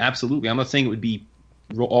 yes, I mean, absolutely. I'm not saying it would be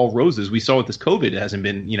all roses. We saw with this COVID, it hasn't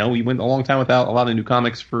been, we went a long time without a lot of new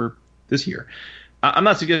comics for this year. I'm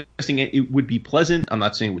not suggesting it would be pleasant. I'm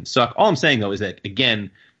not saying it would suck. All I'm saying, though, is that,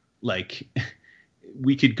 again, like,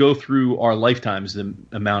 we could go through our lifetimes the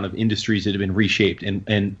amount of industries that have been reshaped.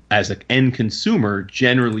 And as an end consumer,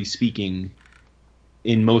 generally speaking,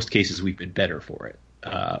 in most cases, we've been better for it.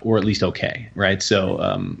 Or at least okay, right? So,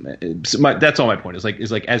 that's all my point is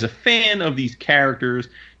like as a fan of these characters,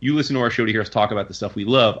 you listen to our show to hear us talk about the stuff we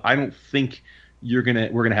love. I don't think we're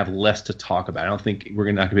gonna have less to talk about. I don't think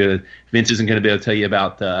Vince isn't gonna be able to tell you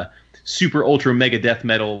about the Super Ultra Mega Death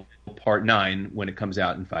Metal Part 9 when it comes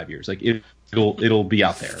out in 5 years. Like, it'll be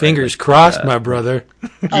out there. Fingers crossed, my brother.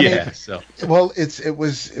 So well, it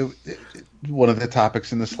was one of the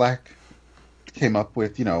topics in the Slack came up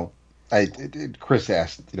with Chris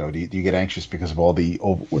asked, do you get anxious because of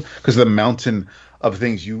because of the mountain of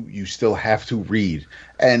things you still have to read,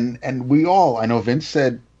 and we all, I know Vince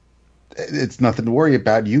said it's nothing to worry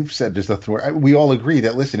about. You've said there's nothing to worry. We all agree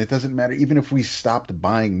that, listen, it doesn't matter. Even if we stopped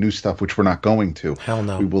buying new stuff, which we're not going to, hell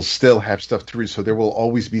no, we will still have stuff to read. So there will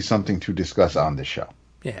always be something to discuss on this show.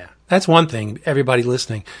 Yeah, that's one thing. Everybody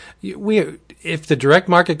listening, if the direct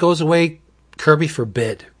market goes away, Kirby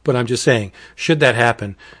forbid. But I'm just saying, should that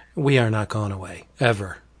happen, we are not going away,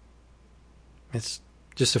 ever. It's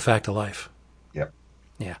just a fact of life. Yep.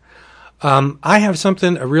 Yeah. I have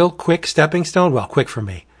something, a real quick stepping stone. Well, quick for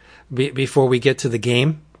me. Before we get to the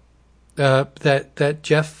game that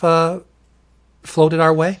Jeff floated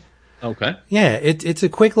our way. Okay. Yeah, it's a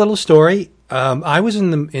quick little story. I was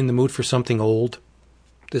in the mood for something old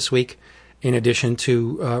this week, in addition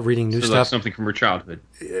to reading new stuff. Like something from your childhood.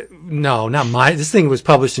 No, not mine. This thing was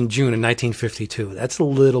published in June of 1952. That's a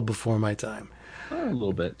little before my time. A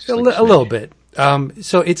little bit. A little bit.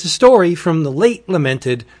 So it's a story from the late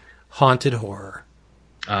lamented Haunted Horror.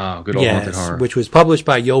 Oh, good old Haunted Horror. Which was published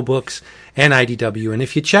by Yo Books and IDW. And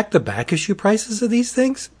if you check the back issue prices of these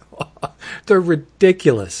things, they're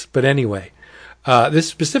ridiculous. But anyway, this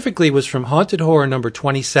specifically was from Haunted Horror number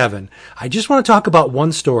 27. I just want to talk about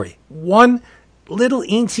one story. One little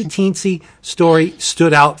eensy-teensy story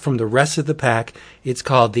stood out from the rest of the pack. It's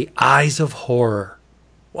called The Eyes of Horror.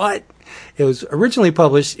 What? It was originally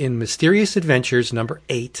published in Mysterious Adventures number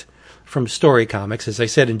 8 from Story Comics, as I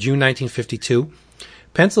said, in June 1952.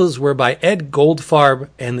 Pencils were by Ed Goldfarb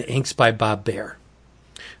and the inks by Bob Baer.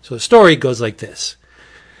 So the story goes like this.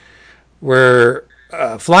 We're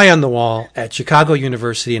fly on the wall at Chicago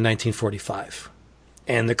University in 1945,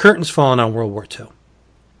 and the curtain's fallen on World War II.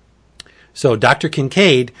 So Dr.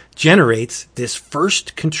 Kincaid generates this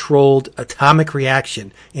first controlled atomic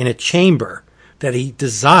reaction in a chamber that he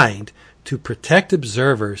designed to protect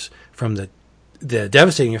observers from the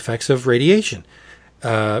devastating effects of radiation.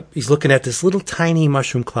 He's looking at this little tiny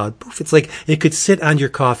mushroom cloud. Poof, it's like it could sit on your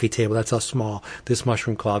coffee table. That's how small this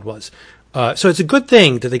mushroom cloud was. So it's a good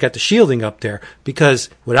thing that they got the shielding up there, because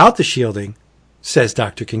without the shielding, says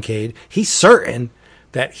Dr. Kincaid, he's certain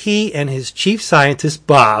that he and his chief scientist,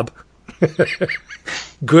 Bob,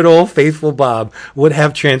 good old faithful Bob, would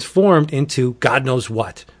have transformed into God knows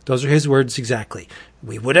what. Those are his words exactly.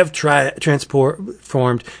 We would have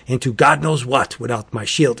transformed into God knows what without my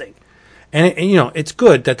shielding. And it's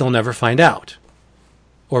good that they'll never find out.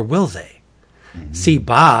 Or will they? See,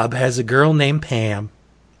 Bob has a girl named Pam,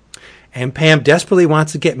 and Pam desperately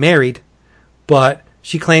wants to get married, but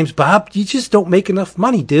she claims, Bob, you just don't make enough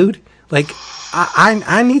money, dude. Like,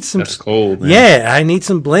 I need some. That's cold, man. Yeah, I need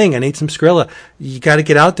some bling. I need some Skrilla. You got to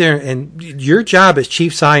get out there, and your job as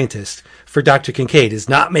chief scientist for Dr. Kincaid is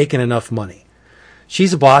not making enough money.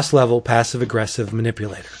 She's a boss level, passive aggressive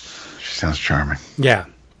manipulator. She sounds charming. Yeah.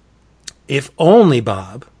 If only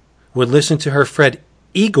Bob would listen to her friend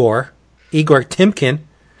Igor Timkin.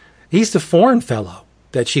 He's the foreign fellow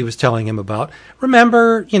that she was telling him about.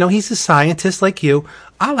 Remember, he's a scientist like you.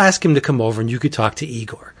 I'll ask him to come over and you could talk to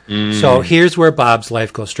Igor. So here's where Bob's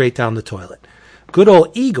life goes straight down the toilet. Good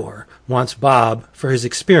old Igor wants Bob for his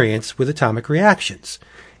experience with atomic reactions.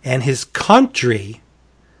 And his country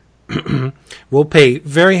will pay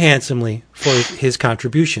very handsomely for his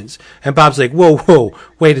contributions. And Bob's like, whoa,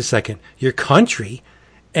 wait a second. Your country?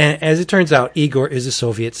 And as it turns out, Igor is a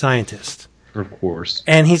Soviet scientist. Of course.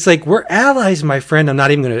 And he's like, we're allies, my friend. I'm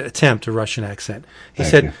not even going to attempt a Russian accent. He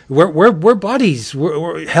said, we're buddies.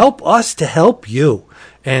 We're help us to help you.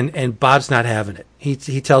 And Bob's not having it. He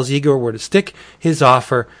tells Igor where to stick his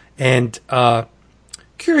offer. And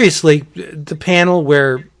curiously, the panel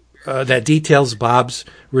where that details Bob's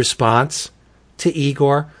response to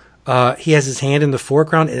Igor, he has his hand in the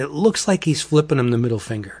foreground, and it looks like he's flipping him the middle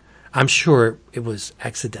finger. I'm sure it was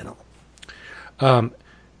accidental.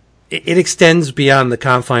 It extends beyond the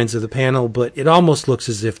confines of the panel, but it almost looks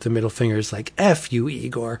as if the middle finger is like, F you,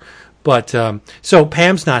 Igor. But so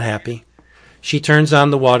Pam's not happy. She turns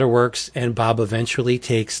on the waterworks, and Bob eventually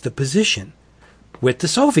takes the position with the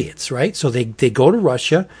Soviets, right? So they go to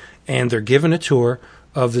Russia, and they're given a tour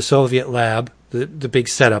of the Soviet lab, the big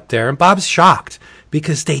setup there. And Bob's shocked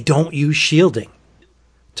because they don't use shielding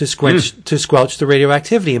to squelch the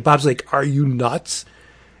radioactivity. And Bob's like, are you nuts?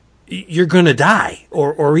 You're going to die,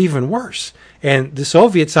 or even worse. And the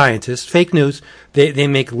Soviet scientists, fake news, they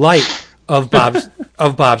make light of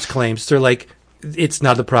Bob's claims. They're like, it's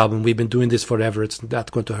not a problem. We've been doing this forever. It's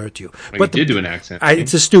not going to hurt you. But you did do an accent.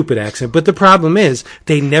 It's a stupid accent. But the problem is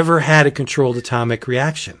they never had a controlled atomic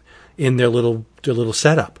reaction in their little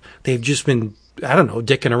setup. They've just been, I don't know,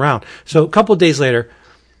 dicking around. So a couple of days later,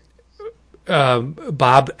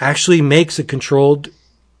 Bob actually makes a controlled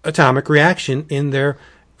atomic reaction in their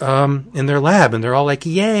lab, and they're all like,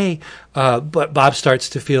 yay. But Bob starts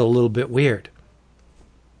to feel a little bit weird.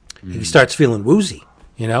 He starts feeling woozy,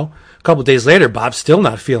 A couple of days later, Bob's still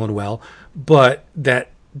not feeling well, but that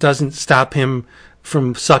doesn't stop him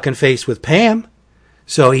from sucking face with Pam.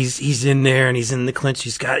 So he's in there, and he's in the clinch.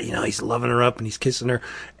 He's got, he's loving her up, and he's kissing her.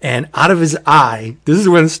 And out of his eye, this is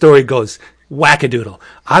when the story goes wackadoodle.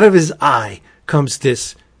 Out of his eye comes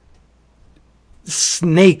this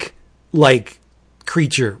snake-like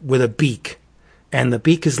creature with a beak, and the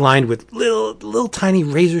beak is lined with little tiny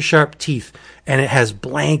razor sharp teeth, and it has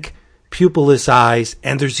blank pupilless eyes,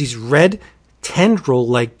 and there's these red tendril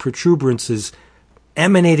like protuberances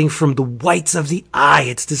emanating from the whites of the eye.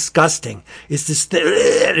 It's disgusting. It's this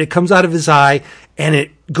it comes out of his eye, and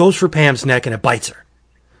it goes for Pam's neck, and it bites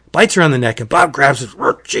her on the neck, and Bob grabs it,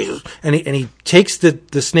 Jesus, and he takes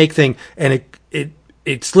the snake thing, and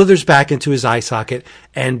it slithers back into his eye socket,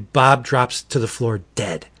 and Bob drops to the floor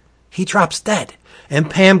dead. He drops dead. And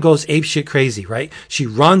Pam goes apeshit crazy, right? She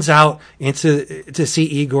runs out to see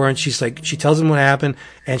Igor, and she tells him what happened,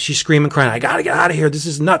 and she's screaming, crying, I gotta get out of here. This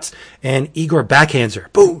is nuts. And Igor backhands her.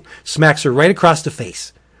 Boom! Smacks her right across the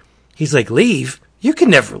face. He's like, leave? You can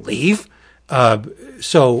never leave.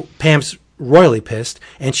 So Pam's royally pissed,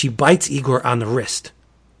 and she bites Igor on the wrist.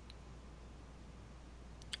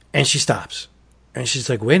 And she stops. And she's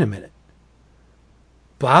like, wait a minute.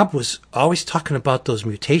 Bob was always talking about those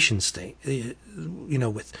mutations thing,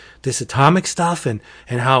 with this atomic stuff and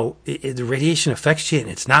how the radiation affects you and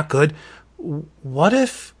it's not good. What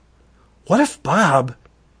if Bob,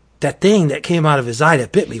 that thing that came out of his eye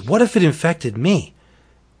that bit me, what if it infected me?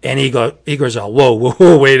 And Igor's all,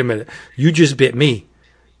 whoa, wait a minute. You just bit me.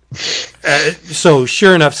 So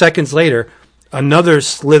sure enough, seconds later, another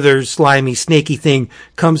slimy, snaky thing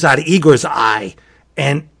comes out of Igor's eye,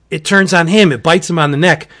 and it turns on him. It bites him on the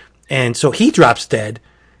neck, and so he drops dead,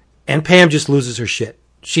 and Pam just loses her shit.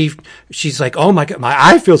 She's like, oh my God, my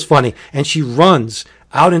eye feels funny, and she runs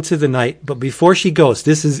out into the night. But before she goes,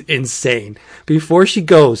 this is insane. Before she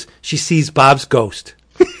goes, she sees Bob's ghost.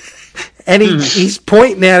 And he's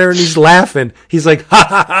pointing at her and he's laughing. He's like, ha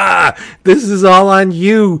ha ha, this is all on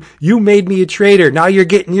you. You made me a traitor. Now you're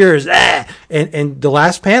getting yours. Ah! And the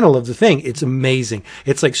last panel of the thing, it's amazing.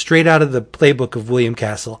 It's like straight out of the playbook of William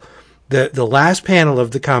Castle. The last panel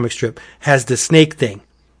of the comic strip has the snake thing.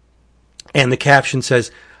 And the caption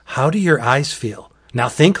says, how do your eyes feel? Now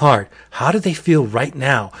think hard. How do they feel right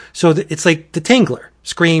now? So it's like the Tingler.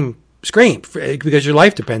 Scream, because your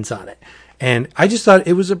life depends on it. And I just thought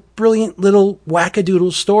it was a brilliant little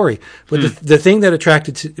wackadoodle story. But the thing that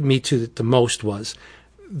attracted me to it the most was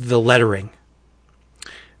the lettering.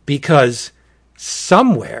 Because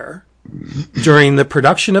somewhere during the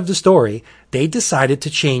production of the story, they decided to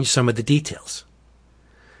change some of the details.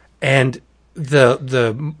 And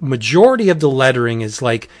the majority of the lettering is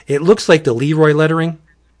like, it looks like the Leroy lettering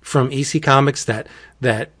from EC Comics, that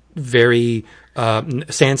very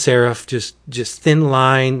sans serif, just thin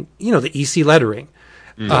line, the EC lettering.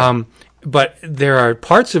 But there are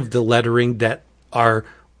parts of the lettering that are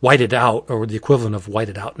whited out, or the equivalent of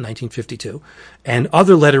whited out in 1952, and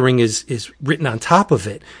other lettering is written on top of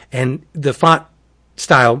it, and the font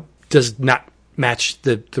style does not match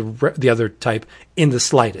the other type in the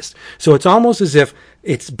slightest. So it's almost as if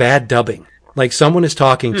it's bad dubbing. Like someone is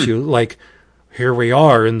talking to you, like, here we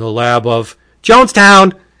are in the lab of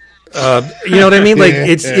Jonestown. You know what I mean? Like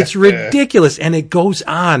it's ridiculous. And it goes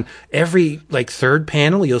on every like third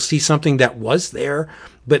panel. You'll see something that was there,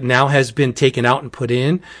 but now has been taken out and put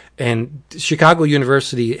in. And Chicago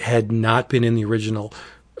University had not been in the original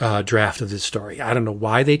draft of this story. I don't know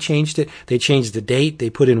why they changed it. They changed the date. They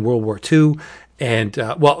put in World War II. And,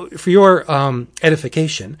 well, for your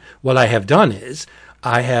edification, what I have done is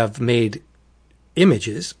I have made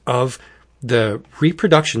images of the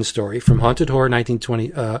reproduction story from Haunted Horror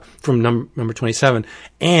 1920, from number 27,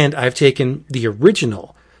 and I've taken the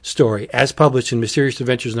original story as published in Mysterious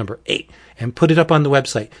Adventures number 8 and put it up on the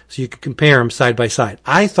website so you can compare them side by side.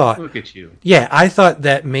 I thought, look at you. Yeah, I thought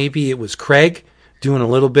that maybe it was Craig doing a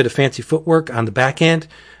little bit of fancy footwork on the back end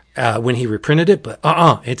when he reprinted it, but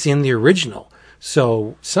it's in the original.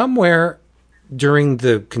 So somewhere during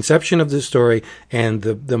the conception of this story and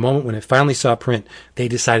the moment when it finally saw print, they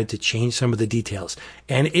decided to change some of the details.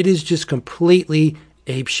 And it is just completely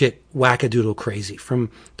apeshit wackadoodle crazy from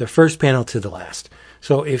the first panel to the last.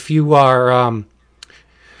 So if you are,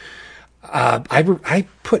 I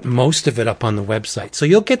put most of it up on the website, so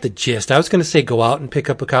you'll get the gist. I was going to say go out and pick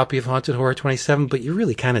up a copy of Haunted Horror 27, but you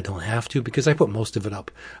really kind of don't have to because I put most of it up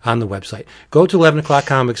on the website. Go to 11 O'Clock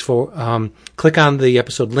Comics click on the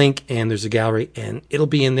episode link, and there's a gallery, and it'll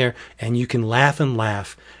be in there, and you can laugh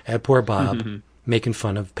at poor Bob making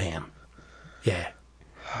fun of Pam. Yeah.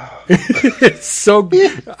 It's so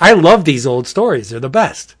good. I love these old stories. They're the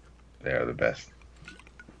best. They're the best.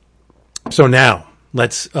 So now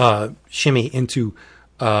let's shimmy into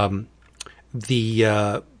we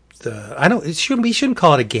shouldn't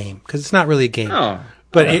call it a game because it's not really a game. No,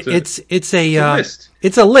 but it's a list.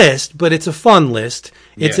 It's a list, but it's a fun list.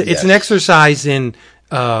 It's Yes. an exercise in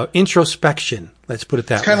introspection. Let's put it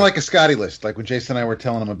that way. It's kind of like a Scotty list. Like when Jason and I were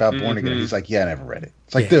telling him about Born Again, he's like, "Yeah, I never read it."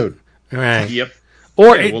 It's like, dude, All right. Yep.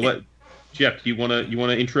 Or Okay, well, Jeff, do you want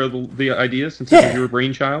to intro the idea since Yeah. this is your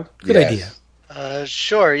brainchild? Good Yes. idea.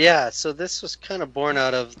 Sure, yeah. So this was kind of born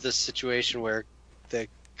out of this situation where the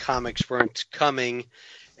comics weren't coming,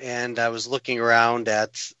 and I was looking around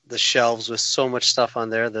at the shelves with so much stuff on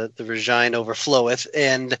there, the vagina overfloweth,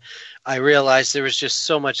 and I realized there was just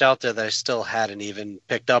so much out there that I still hadn't even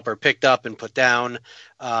picked up and put down.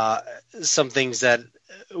 Some things that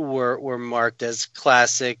were marked as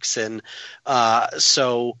classics, and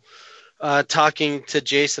so talking to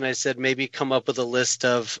Jason, I said maybe come up with a list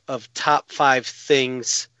of top 5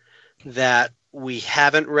 things that we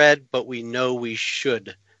haven't read, but we know we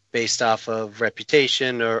should, based off of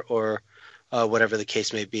reputation or whatever the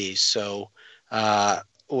case may be. So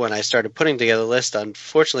when I started putting together the list,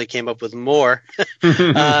 unfortunately came up with more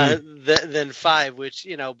than 5, which,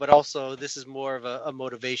 but also this is more of a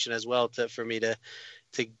motivation as well for me to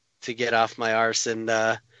get off my arse and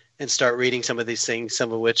start reading some of these things,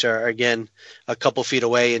 some of which are, again, a couple feet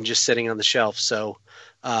away and just sitting on the shelf. So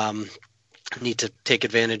need to take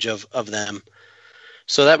advantage of them.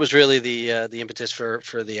 So that was really the impetus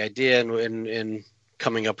for the idea and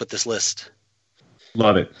coming up with this list.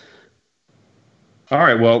 Love it. All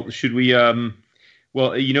right. Well, should we?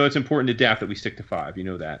 Well, it's important to Daft that we stick to 5. You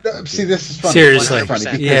know that. See, this is funny. Seriously. It's funny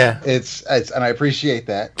because Yeah. it's and I appreciate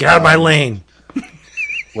that. Get out of my lane.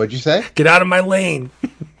 What'd you say? Get out of my lane.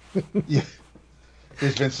 Yeah.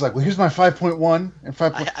 Vince like, well, here's my 5.1 and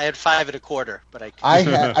 5. I had 5 1/4, but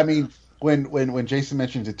I mean, when Jason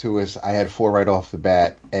mentioned it to us, I had 4 right off the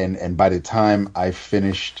bat, and by the time I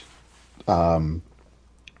finished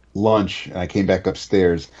lunch and I came back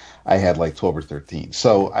upstairs, I had like 12 or 13.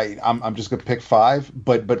 So I'm just gonna pick 5.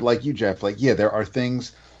 But like you, Jeff, like there are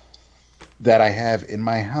things that I have in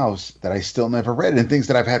my house that I still never read, and things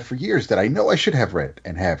that I've had for years that I know I should have read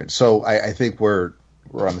and haven't. So I think we're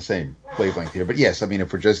we're on the same wavelength here. But yes, I mean,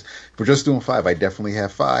 if we're just doing 5, I definitely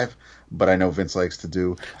have 5. But I know Vince likes to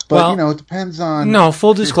do. But Well, it depends on. No,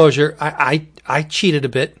 full disclosure, I cheated a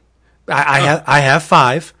bit. I have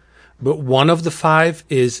 5, but one of the 5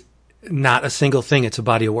 is not a single thing. It's a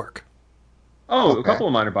body of work. Oh, Okay. a couple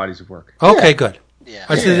of minor bodies of work. Okay, Yeah. good. Yeah.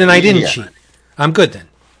 I said, then I didn't Yeah. cheat. I'm good then.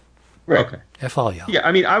 Right. Okay. F all y'all. Yeah,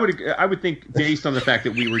 I mean, I would think based on the fact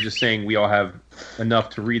that we were just saying we all have enough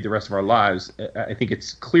to read the rest of our lives, I think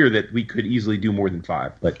it's clear that we could easily do more than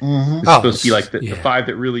 5. But it's supposed to be like the 5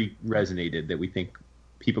 that really resonated that we think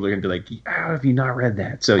people are going to be like, how have you not read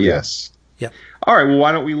that? So yeah. Yes. Yep. All right. Well,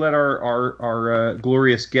 why don't we let our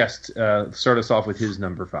glorious guest start us off with his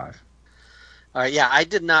number 5? All right, yeah, I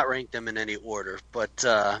did not rank them in any order, but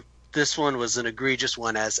this one was an egregious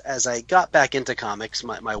one. As I got back into comics,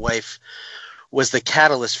 my wife was the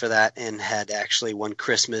catalyst for that and had actually one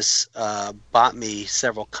Christmas bought me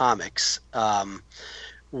several comics.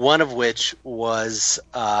 One of which was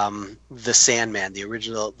The Sandman, the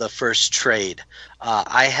original, the first trade.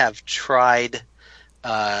 I have tried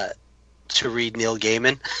to read Neil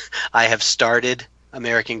Gaiman. I have started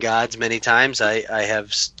American Gods many times. I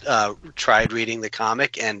have tried reading the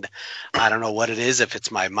comic, and I don't know what it is, if it's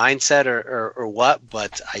my mindset or what,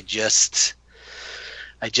 but I just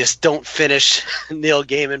don't finish Neil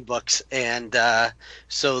Gaiman books. And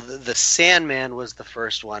so the Sandman was the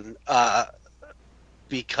first one,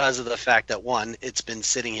 because of the fact that, one, it's been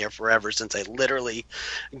sitting here forever since I literally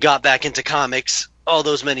got back into comics all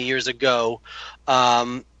those many years ago.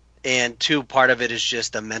 And 2, part of it is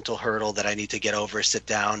just a mental hurdle that I need to get over, sit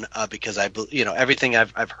down, because everything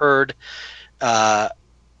I've heard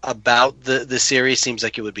about the series seems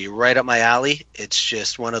like it would be right up my alley. It's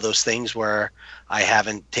just one of those things where I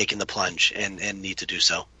haven't taken the plunge and need to do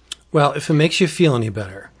so. Well, if it makes you feel any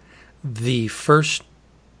better, the first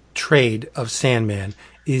trade of Sandman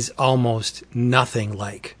is almost nothing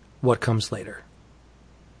like what comes later.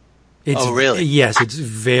 Oh, really? Yes, it's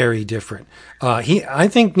very different. I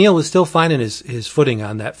think Neil is still finding his footing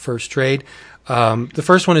on that first trade. The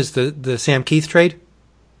first one is the Sam Keith trade.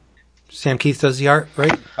 Sam Keith does the art,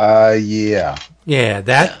 right? Yeah. Yeah,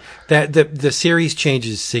 the series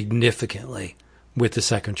changes significantly with the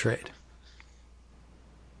second trade.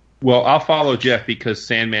 Well, I'll follow Jeff because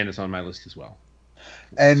Sandman is on my list as well.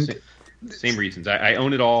 And Same reasons. I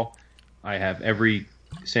own it all. I have every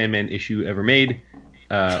Sandman issue ever made.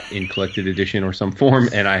 In collected edition or some form,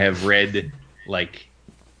 and I have read the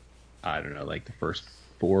first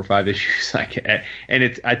 4 or 5 issues. And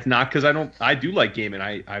it's not because I do like Gaiman.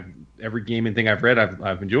 I've every Gaiman thing I've read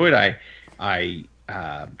I've enjoyed. I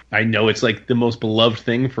know it's like the most beloved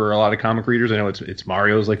thing for a lot of comic readers. I know it's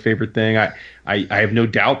Mario's favorite thing. I have no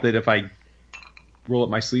doubt that if I roll up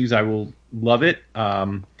my sleeves, I will love it.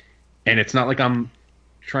 And it's not like I'm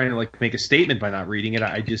trying to make a statement by not reading it.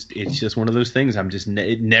 It's just one of those things.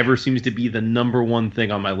 It never seems to be the number one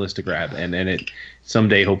thing on my list to grab, and it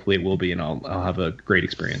someday hopefully it will be, and I'll have a great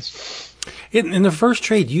experience. In the first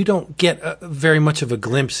trade, you don't get very much of a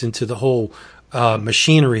glimpse into the whole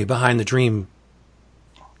machinery behind the Dream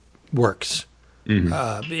works.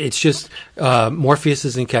 Mm-hmm. It's just Morpheus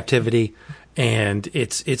is in captivity, and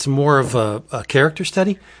it's more of a character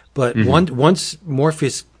study. But once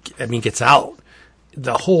Morpheus, gets out,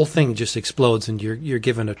 the whole thing just explodes, and you're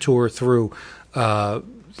given a tour through,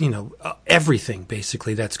 everything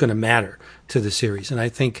basically that's going to matter to the series. And I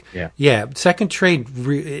think, second trade,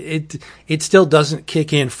 it still doesn't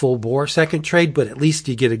kick in full bore second trade, but at least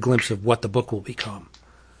you get a glimpse of what the book will become.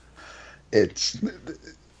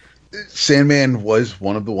 Sandman was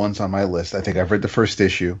one of the ones on my list. I think I've read the first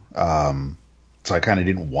issue, so I kind of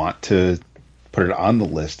didn't want to put it on the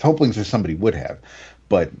list, hoping that somebody would have,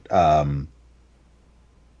 but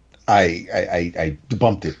I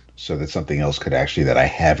bumped it so that something else could actually, that I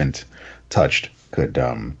haven't touched, could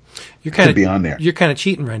be on there. You're kind of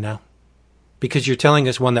cheating right now because you're telling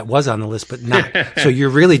us one that was on the list but not. So you're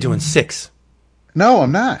really doing 6. No,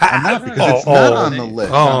 I'm not. I'm not, because it's not on the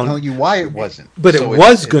list. I'm telling you why it wasn't. But so it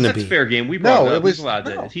was going to That's be. fair game. We brought it up. It was Allowed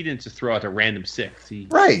to, he didn't just throw out a random 6.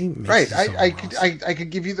 Right. I could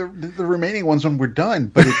give you the remaining ones when we're done,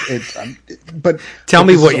 but but tell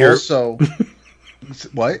me what your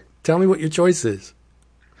what? Tell me what your choice is.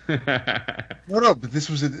 No, but this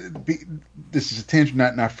is a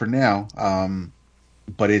tangent, not for now.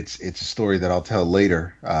 But it's a story that I'll tell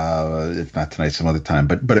later, if not tonight, some other time.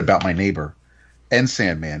 But about my neighbor, and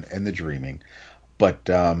Sandman, and the Dreaming. But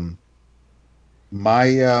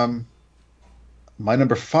my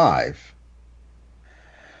number 5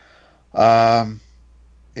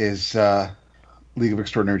 is League of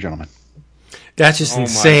Extraordinary Gentlemen. That's just Oh my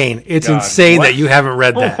insane. It's God. insane What? that you haven't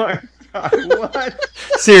read that. Oh my God, what?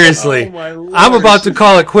 Seriously. Oh my Lord. I'm about to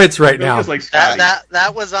call it quits right now. Goku's like Scotty.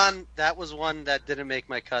 That was one that didn't make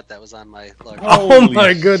my cut. That was on my large. Oh Holy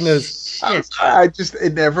my goodness. shit.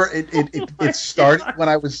 It started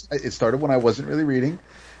when I wasn't really reading,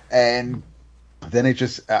 and then it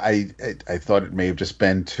just I thought it may have just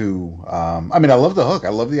been too. I mean, I love the hook. I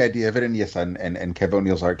love the idea of it, and yes, and Kev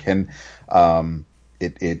O'Neill's art can.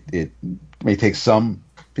 It may take some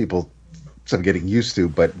people some getting used to,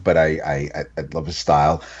 but I love his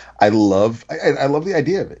style. I love the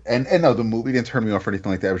idea of it, and no, the movie didn't turn me off or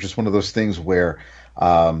anything like that. It was just one of those things where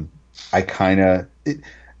I kind of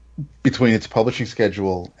between its publishing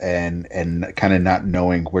schedule and kind of not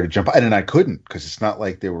knowing where to jump, and I couldn't because it's not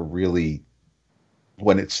like they were really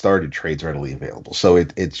when it started trades readily available. So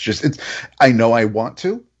it's I know I want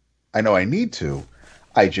to, I know I need to.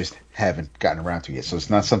 I just haven't gotten around to it yet. So it's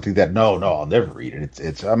not something that no, I'll never read it.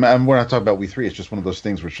 We're not talking about We Three. It's just one of those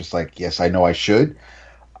things where it's just like, yes, I know I should.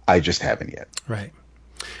 I just haven't yet. Right.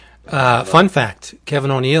 Fun fact,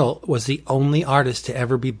 Kevin O'Neill was the only artist to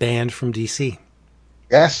ever be banned from DC.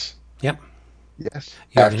 Yes. Yep. Yes.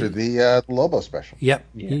 You After the Lobo special. Yep.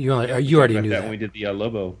 Yeah. You already About knew that. when we did the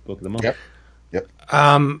Lobo Book of the Month. Yep.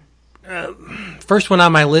 First one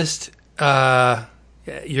on my list,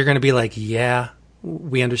 you're going to be like, yeah,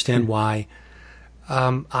 we understand why.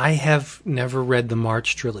 I have never read the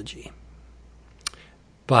March trilogy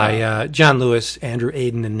by John Lewis, Andrew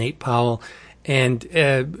Aiden, and Nate Powell. And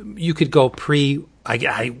you could go you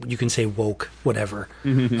can say woke, whatever.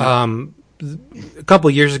 A couple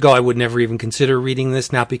of years ago, I would never even consider reading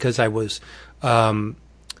this, not because I was,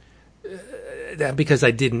 because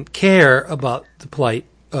I didn't care about the plight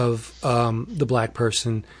of the black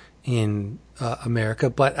person in America,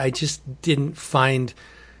 but I just didn't find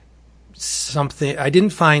I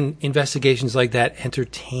didn't find investigations like that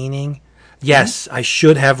entertaining. Yes, I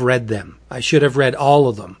should have read them. I should have read all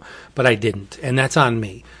of them, but I didn't, and that's on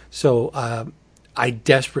me. So I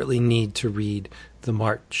desperately need to read the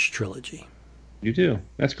March trilogy. You do.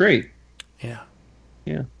 That's great. Yeah.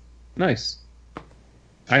 Yeah. Nice.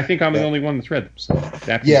 I think I'm the only one that's read them. So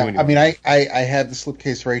I mean, I have the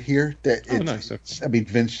slipcase right here. Nice. Okay. I mean,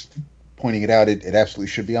 Vince pointing it out, it absolutely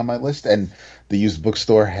should be on my list. And the used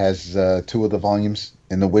bookstore has 2 of the volumes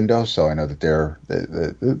in the window, so I know that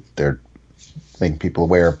they're making people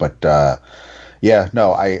aware. But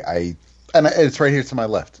and it's right here to my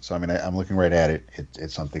left. So I mean, I'm looking right at it.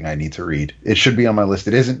 It's something I need to read. It should be on my list.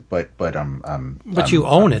 It isn't, but But you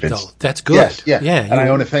own it though. That's good. Yes, yeah. And I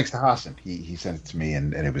you own it thanks to Hassan. He sent it to me,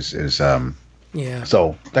 and it was yeah.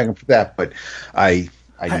 So thank him for that. But I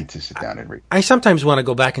need to sit down and read. I sometimes want to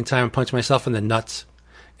go back in time and punch myself in the nuts,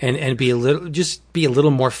 and be a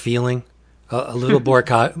little more feeling, a little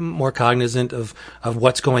more cognizant of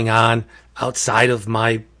what's going on outside of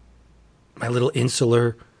my little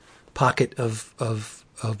insular pocket of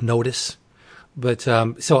notice. But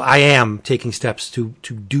so I am taking steps to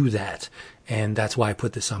do that, and that's why I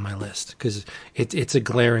put this on my list, because it's a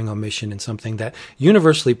glaring omission and something that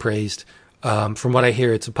universally praised. From what I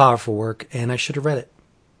hear, it's a powerful work, and I should have read it.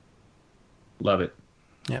 Love it.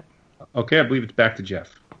 Yep. Okay, I believe it's back to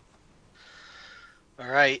Jeff. All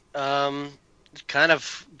right. Kind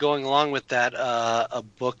of going along with that, a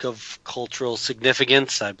book of cultural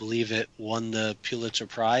significance. I believe it won the Pulitzer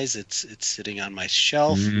Prize. It's sitting on my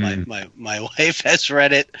shelf. My wife has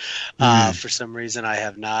read it. For some reason, I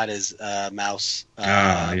have not. Is Mouse by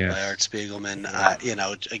Art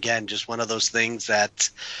Spiegelman. Again, just one of those things that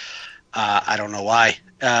I don't know why.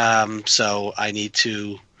 So I need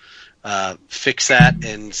to fix that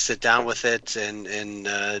and sit down with it and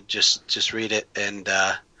just read it. And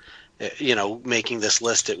making this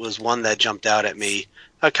list, it was one that jumped out at me.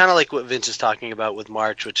 Kind of like what Vince is talking about with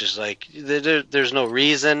March, which is like there's no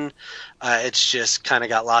reason. It's just kind of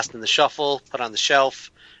got lost in the shuffle, put on the shelf,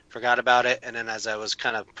 forgot about it. And then as I was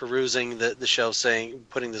kind of perusing the show,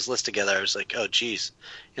 putting this list together, I was like, oh, geez,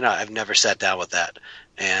 I've never sat down with that.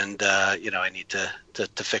 And, I need to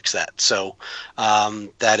fix that. So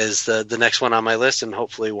that is the next one on my list, and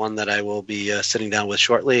hopefully one that I will be sitting down with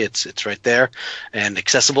shortly. It's right there and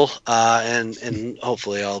accessible, and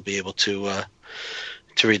hopefully I'll be able to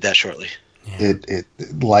read that shortly. Yeah. It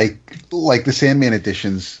like the Sandman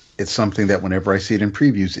editions, it's something that whenever I see it in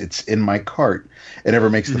previews, it's in my cart. It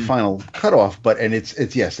never makes the final cutoff, but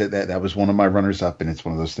it's yes, that was one of my runners up, and it's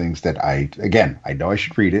one of those things that I know I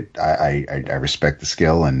should read it. I respect the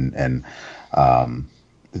skill and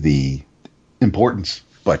the importance,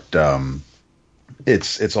 but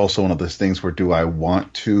it's also one of those things where, do I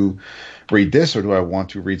want to read this, or do I want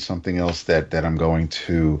to read something else that I'm going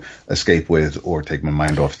to escape with or take my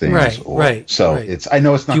mind off things? Right. So right. I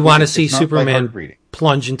know it's not. Do you want to see it's not Superman reading.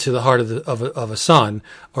 plunge into the heart of a sun,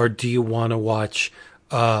 or do you want to watch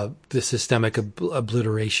the systemic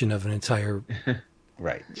obliteration of an entire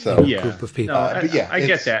right? So group of people? No, I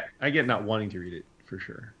get that. I get not wanting to read it for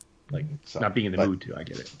sure. Like not being in the mood to. I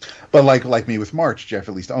get it. But like me with March, Jeff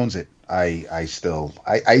at least owns it. I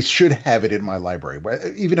should have it in my library. But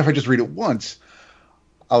even if I just read it once,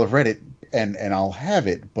 I'll have read it and I'll have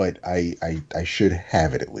it. But I should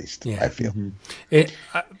have it at least. Yeah. I feel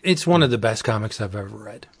it's one of the best comics I've ever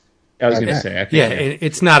read. I was going to say, I think,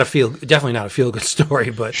 it's not definitely not a feel good story,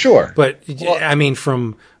 but sure. But I mean,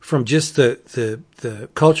 from just the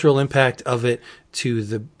cultural impact of it to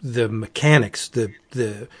the mechanics, the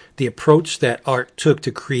approach that Art took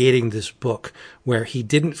to creating this book, where he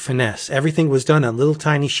didn't finesse. Everything was done on little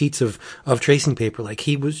tiny sheets of tracing paper, like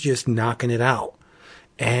he was just knocking it out.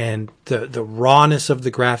 And the rawness of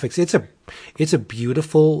the graphics, it's a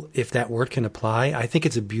beautiful, if that word can apply, I think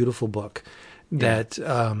it's a beautiful book. That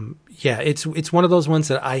it's one of those ones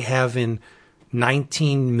that I have in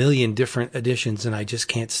 19 million different editions, and I just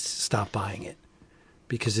can't stop buying it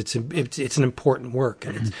because it's an important work,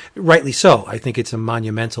 and it's rightly so. I think it's a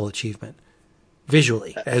monumental achievement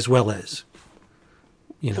visually as well as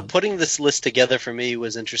Putting this list together for me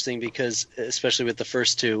was interesting because, especially with the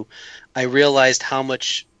first two, I realized how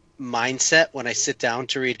much mindset when I sit down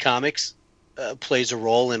to read comics plays a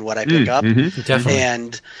role in what I pick up. Definitely.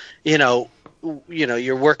 And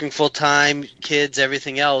you're working full time, kids,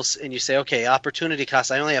 everything else, and you say, okay, opportunity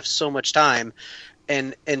cost. I only have so much time,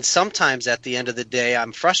 and sometimes at the end of the day,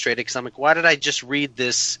 I'm frustrated because I'm like, why did I just read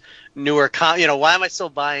this newer why am I still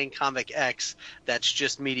buying comic X that's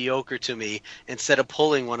just mediocre to me instead of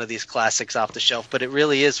pulling one of these classics off the shelf? But it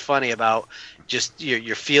really is funny about just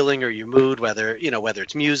your feeling or your mood, whether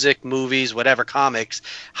it's music, movies, whatever, comics,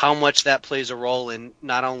 how much that plays a role in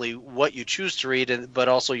not only what you choose to read, but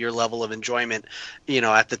also your level of enjoyment,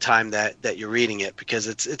 at the time that you're reading it. Because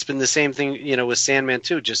it's been the same thing, with Sandman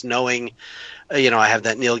too. Just knowing, I have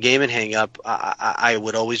that Neil Gaiman hang up. I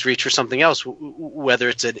would always reach for something else, whether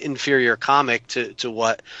it's an inferior comic to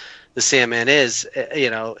what the Sandman is,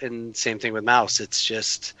 and same thing with Mouse. It's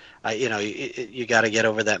just, you got to get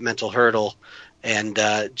over that mental hurdle and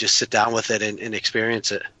just sit down with it and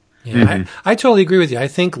experience it. Yeah, I totally agree with you. I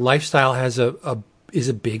think lifestyle is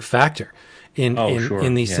a big factor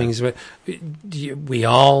in these things. But we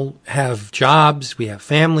all have jobs, we have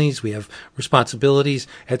families, we have responsibilities.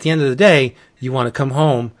 At the end of the day, you want to come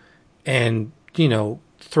home and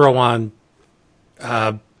throw on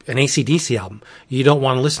an AC/DC album. You don't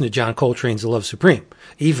want to listen to John Coltrane's "A Love Supreme,"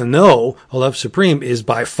 even though "A Love Supreme" is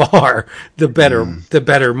by far the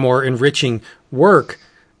better, more enriching work.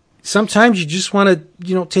 Sometimes you just want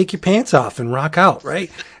to, take your pants off and rock out,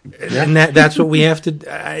 right? Yeah. And that's what we have to.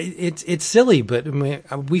 It's silly, but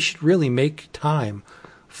we should really make time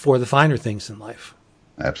for the finer things in life.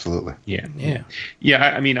 Absolutely. Yeah.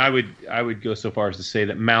 I mean, I would go so far as to say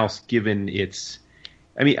that Mouse, given its,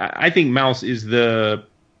 I think Mouse is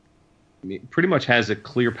pretty much has a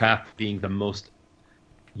clear path to being the most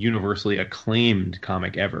universally acclaimed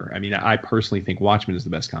comic ever. I personally think Watchmen is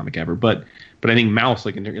the best comic ever, but I think Mouse,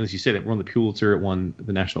 like as you said, it won the Pulitzer, it won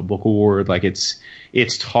the National Book Award. Like it's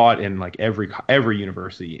taught in like every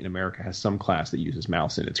university in America has some class that uses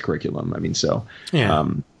Mouse in its curriculum. I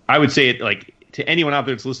would say it like to anyone out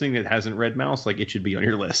there that's listening that hasn't read Mouse, like it should be on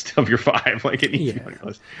your list of your 5. Like it needs to be on your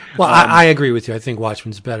list. Well, I agree with you. I think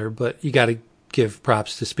Watchmen's better, but you got to give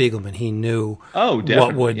props to Spiegelman. He knew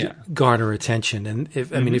what would garner attention. And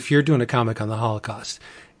if you're doing a comic on the Holocaust,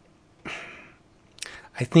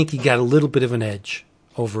 I think he got a little bit of an edge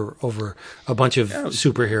over a bunch of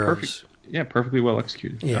superheroes. Perfectly well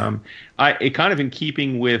executed. Yeah. It kind of in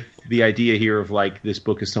keeping with the idea here of like this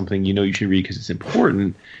book is something you should read because it's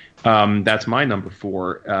important. That's my number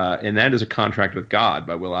 4, and that is A Contract with God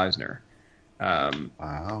by Will Eisner.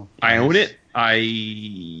 Wow. I own it.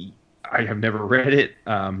 I have never read it.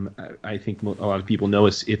 I think a lot of people know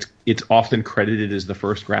it's often credited as the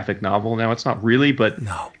first graphic novel. Now it's not really, but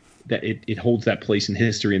no, that it holds that place in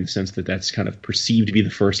history in the sense that that's kind of perceived to be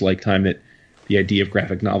the first time that the idea of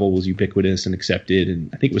graphic novel was ubiquitous and accepted. And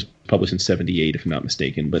I think it was published in 1978, if I'm not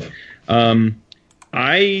mistaken. But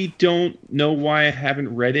I don't know why I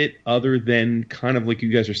haven't read it, other than kind of like you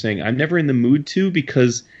guys are saying, I'm never in the mood to,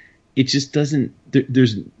 because it just doesn't.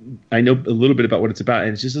 I know a little bit about what it's about,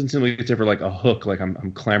 and it just doesn't seem like it's ever like a hook. Like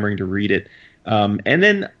I'm clamoring to read it. And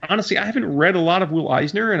then honestly, I haven't read a lot of Will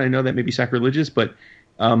Eisner, and I know that may be sacrilegious, but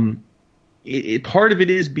part of it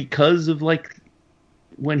is because of like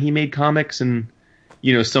when he made comics and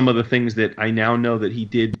some of the things that I now know that he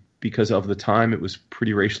did because of the time. It was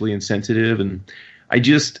pretty racially insensitive, and I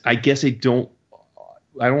guess I don't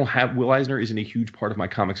have Will Eisner isn't a huge part of my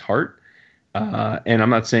comics heart, and I'm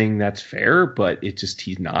not saying that's fair, but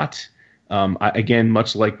he's not. Again,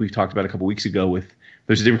 much like we've talked about a couple weeks ago,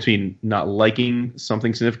 there's a difference between not liking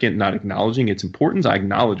something significant, not acknowledging its importance. I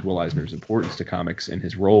acknowledge Will Eisner's importance to comics and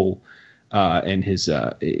his role and his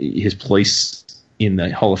place in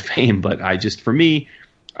the Hall of Fame, but for me,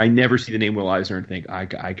 I never see the name Will Eisner and think I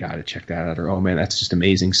gotta check that out, or oh man, that's just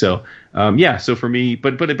amazing. So so for me,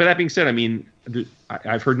 but that being said, I mean,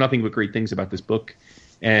 I've heard nothing but great things about this book,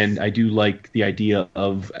 and I do like the idea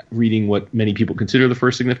of reading what many people consider the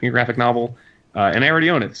first significant graphic novel, and I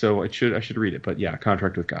already own it, so I should read it. But yeah,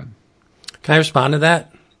 Contract with God. Can I respond to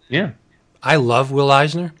that? Yeah, I love Will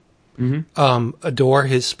Eisner. Adore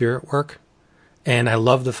his spirit work. And I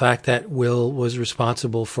love the fact that Will was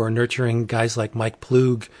responsible for nurturing guys like Mike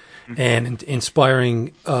Ploog and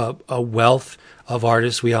inspiring a wealth of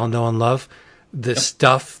artists we all know and love. The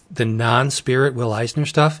stuff, the non-spirit Will Eisner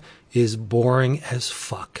stuff, is boring as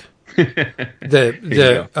fuck.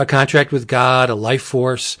 A Contract with God, A Life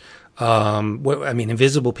Force,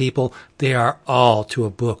 Invisible People, they are all, to a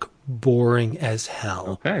book, boring as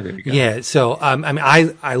hell. Okay, there you go. Yeah, so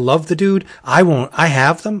I love the dude. I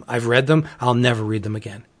have them. I've read them. I'll never read them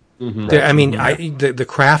again. The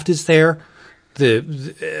craft is there.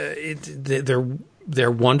 They're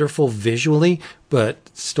wonderful visually, but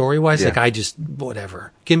story wise,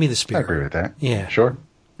 whatever. Give me the spirit. I agree with that. Yeah, sure.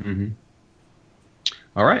 Mm-hmm.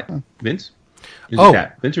 All right, Vince.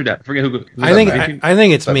 Vince or Dad? Forget who. I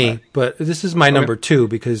think it's me, but this is my number 2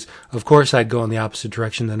 because, of course, I'd go in the opposite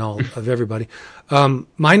direction than all of everybody.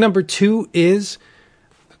 My number 2 is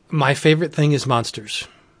my favorite thing is Monsters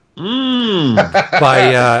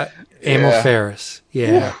by Emil Ferris.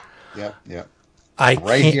 Yeah. Yep. I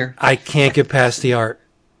can't get past the art.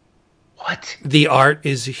 What? The art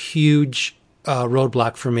is a huge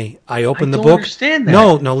roadblock for me. I open the book. I don't understand that.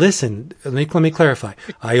 No, listen. Let me clarify.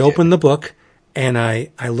 I open the book. And I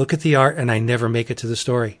look at the art, and I never make it to the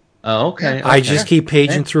story. Oh, okay. I just keep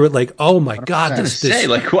paging through it like, oh my God, this.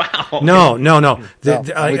 Wow. No. I'm with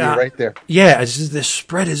you right there. Yeah, it's just, the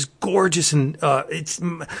spread is gorgeous, and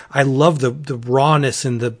I love the rawness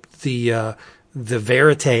and the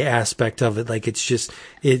verite aspect of it. Like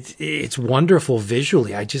it's wonderful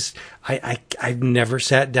visually. I've never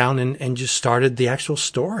sat down and just started the actual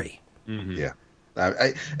story. Mm-hmm. Yeah.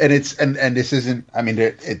 This isn't. I mean,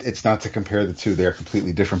 it's not to compare the two; they're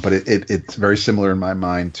completely different. But it's very similar in my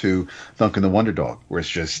mind to Duncan the Wonder Dog, where it's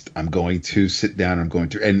just I'm going to sit down, I'm going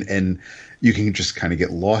to, and you can just kind of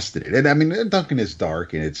get lost in it. And I mean, Duncan is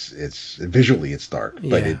dark, and it's visually it's dark,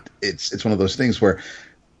 but it's one of those things where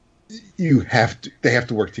they have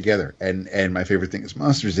to work together. And my favorite thing is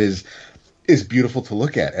Monsters is beautiful to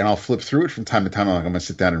look at, and I'll flip through it from time to time. I'm going to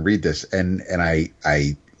sit down and read this, and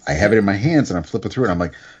I have it in my hands and I'm flipping through it. I'm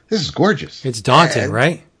like, this is gorgeous. It's daunting,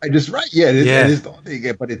 right? It is daunting.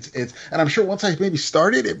 Yeah, but and I'm sure once I maybe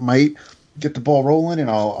start it might get the ball rolling, and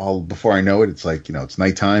I'll before I know it, it's like it's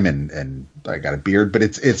nighttime and I got a beard. But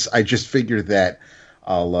I just figured that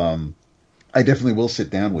I definitely will sit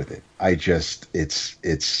down with it.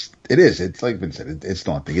 It's like Vince said, it's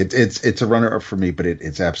daunting. It's a runner up for me, but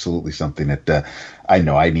it's absolutely something that I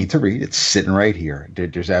know I need to read. It's sitting right here.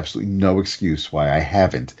 There's absolutely no excuse why I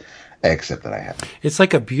haven't, except that I haven't. It's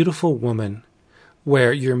like a beautiful woman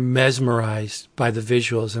where you're mesmerized by the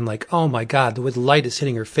visuals and like, oh my God, the way the light is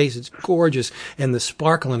hitting her face, it's gorgeous, and the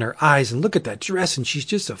sparkle in her eyes, and look at that dress, and she's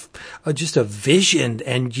just a vision,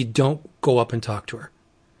 and you don't go up and talk to her,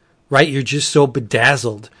 right? You're just so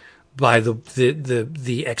bedazzled by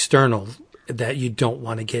the external that you don't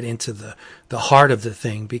want to get into the heart of the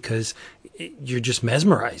thing because you're just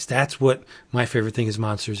mesmerized. That's what my favorite thing is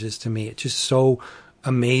Monsters is to me. It's just so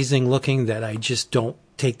amazing looking that I just don't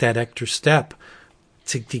take that extra step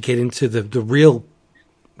to get into the real,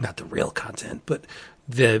 not the real content, but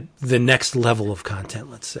the next level of content,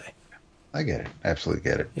 let's say. I get it. Absolutely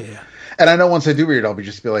get it. Yeah. And I know once I do read it, I'll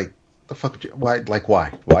just be like, the fuck would you, why? Like,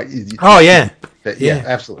 why? Oh, yeah. Yeah,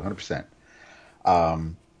 absolutely.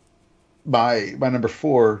 100%. My number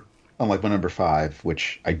 4, unlike my number 5,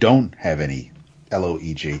 which I don't have any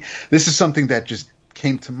LOEG, this is something that just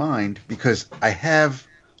came to mind because I have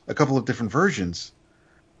a couple of different versions.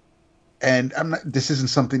 And this isn't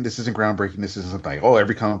groundbreaking. This isn't something like,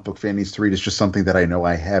 every comic book fan needs to read. It's just something that I know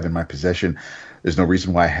I have in my possession. There's no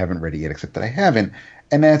reason why I haven't read it yet, except that I haven't.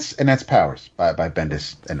 And that's Powers by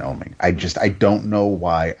Bendis and Oeming. I don't know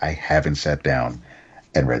why I haven't sat down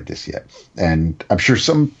read this yet. And I'm sure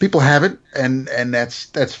some people haven't, and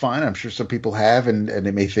that's fine. I'm sure some people have, and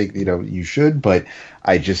they may think, you should, but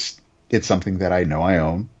it's something that I know I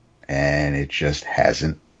own, and it just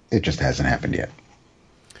hasn't happened yet.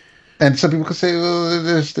 And some people could say, well,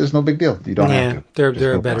 there's no big deal. You don't have to.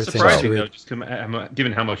 There are better things surprising, to though, read. just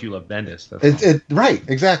given how much you love Bendis. That's Right,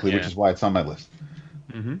 exactly, Yeah. which is why it's on my list.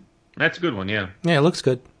 Mm-hmm. That's a good one, yeah. Yeah, it looks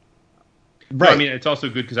good. Right. No, I mean, it's also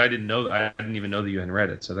good because I didn't even know that you hadn't read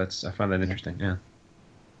it, so I found that interesting, yeah.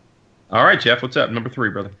 All right, Jeff, what's up? Number 3,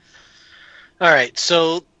 brother. All right,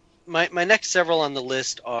 so my next several on the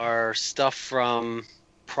list are stuff from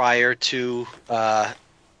prior to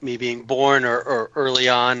me being born or early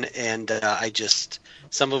on, and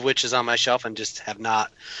some of which is on my shelf and just have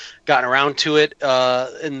not gotten around to it.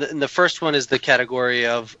 And the first one is the category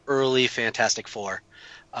of early Fantastic Four.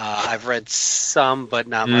 I've read some, but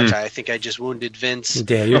not much. I think I just wounded Vince.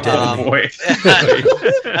 Yeah, you're dead. Boy.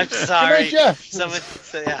 I'm sorry. Good night,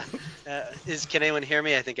 Jeff. Can anyone hear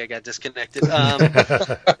me? I think I got disconnected.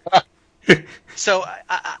 So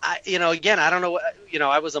again, I don't know.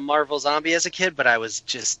 I was a Marvel zombie as a kid, but I was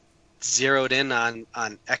just zeroed in on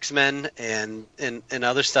X-Men and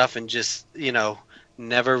other stuff, and just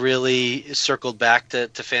never really circled back to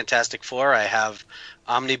Fantastic Four. I have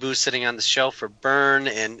Omnibus sitting on the shelf for Byrne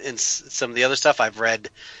and some of the other stuff. I've read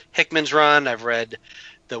Hickman's run. I've read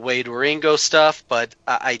the Wade Waringo stuff, but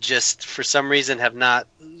I just, for some reason, have not,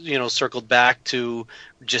 circled back to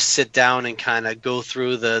just sit down and kind of go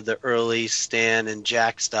through the early Stan and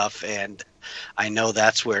Jack stuff. And I know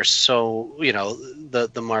that's where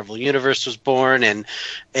the Marvel Universe was born, and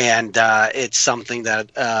it's something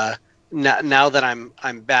that now that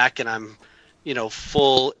I'm back and I'm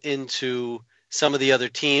full into some of the other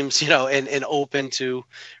teams, and open to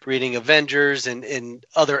reading Avengers and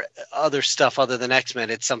other stuff other than X-Men,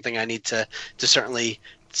 it's something I need to certainly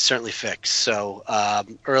fix. So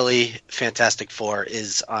early Fantastic Four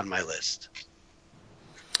is on my list.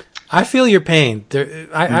 I feel your pain.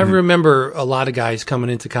 I remember a lot of guys coming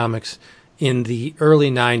into comics in the early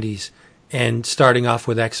 90s and starting off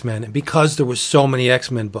with X-Men. And because there was so many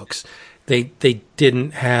X-Men books, they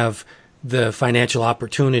didn't have the financial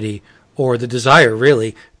opportunity or the desire,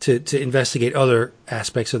 really, to investigate other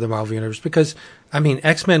aspects of the Marvel Universe. Because,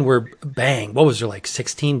 X-Men were bang. What was there, like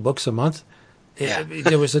 16 books a month? Yeah.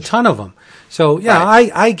 There was a ton of them. So, yeah,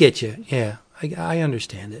 right. I get you. Yeah, I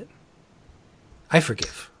understand it. I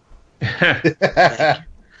forgive. I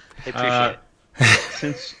appreciate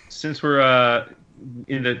it. Since we're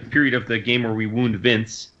in the period of the game where we wound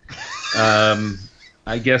Vince,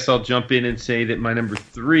 I guess I'll jump in and say that my number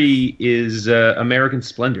 3 is American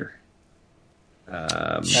Splendor.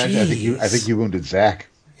 I think you wounded Zach.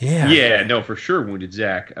 Yeah, no, for sure wounded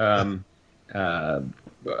Zach. Of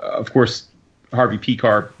course, Harvey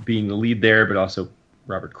Pekar being the lead there, but also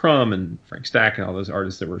Robert Crumb and Frank Stack and all those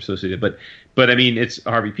artists that were associated. But it's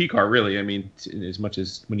Harvey Pekar, really. As much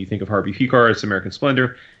as when you think of Harvey Pekar, it's American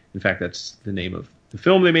Splendor. In fact, that's the name of the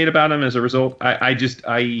film they made about him as a result.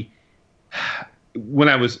 When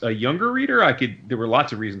I was a younger reader, there were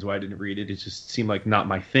lots of reasons why I didn't read it. It just seemed like not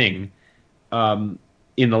my thing.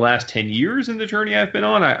 In the last 10 years in the journey I've been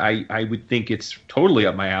on, I would think it's totally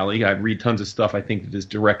up my alley. I read tons of stuff I think that is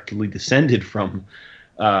directly descended from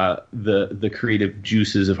the creative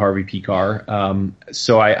juices of Harvey Pekar.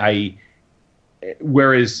 So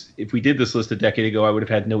whereas if we did this list a decade ago, I would have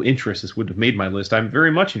had no interest. This wouldn't have made my list. I'm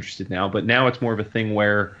very much interested now, but now it's more of a thing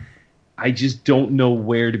where I just don't know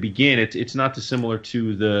where to begin. It's not dissimilar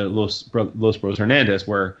to the Los Bros Hernandez,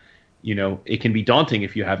 where it can be daunting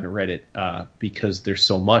if you haven't read it because there's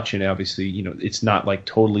so much, and obviously it's not like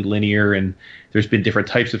totally linear, and there's been different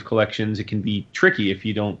types of collections. It can be tricky if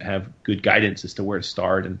you don't have good guidance as to where to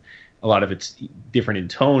start, and a lot of it's different in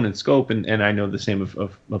tone and scope, and I know the same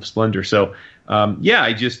of Splendor. So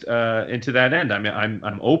I just and to that end,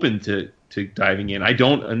 I'm open to diving in. I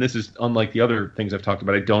don't, and this is unlike the other things I've talked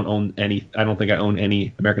about, I don't think I own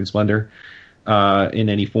any American Splendor in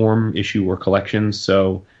any form, issue, or collection.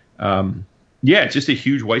 So it's just a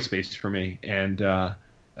huge white space for me, and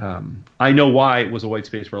I know why it was a white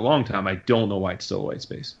space for a long time. I don't know why it's still a white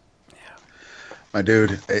space. Yeah, my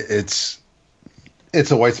dude, it's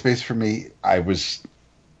a white space for me.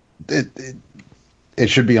 It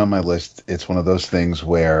should be on my list. It's one of those things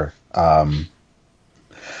where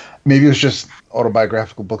maybe it was just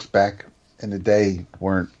autobiographical books back in the day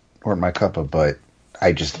weren't my cuppa, but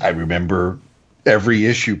I remember every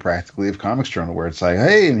issue practically of Comics Journal where it's like,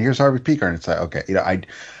 hey, and here's Harvey Pekar, and it's like, okay,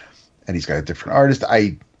 and he's got a different artist.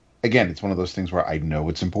 Again, it's one of those things where I know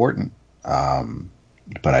it's important,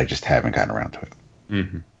 but I just haven't gotten around to it.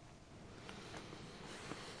 Mm-hmm.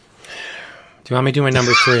 you want me to do my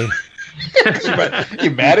number 3?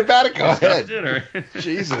 You mad about it? Go ahead. Dinner.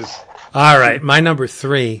 Jesus. All right, my number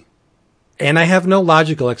 3, and I have no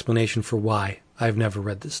logical explanation for why I've never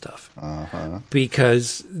read this stuff.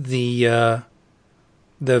 Because the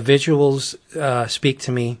visuals speak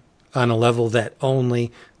to me on a level that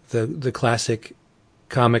only the classic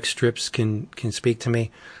comic strips can speak to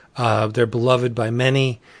me. They're beloved by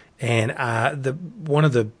many, and one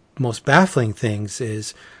of the most baffling things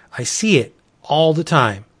is I see it all the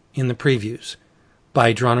time in the previews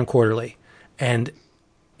by Drawn and Quarterly, and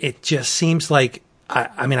it just seems like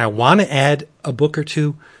I mean I want to add a book or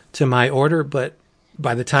two to my order, but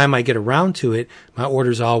by the time I get around to it, my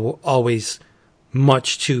order's always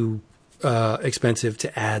much too expensive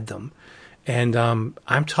to add them. And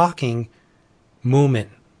I'm talking Moomin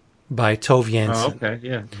by Tove Jansson. Oh, okay,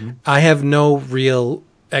 yeah. Mm-hmm. I have no real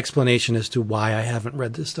explanation as to why I haven't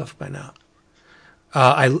read this stuff by now.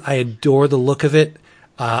 I adore the look of it.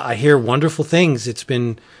 I hear wonderful things. It's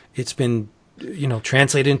been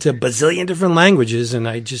translated into a bazillion different languages, and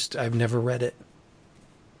I've never read it.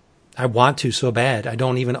 I want to so bad. I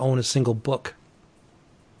don't even own a single book.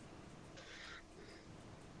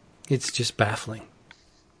 It's just baffling.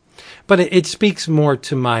 But it speaks more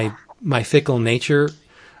to my fickle nature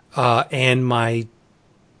and my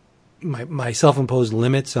self-imposed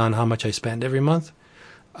limits on how much I spend every month.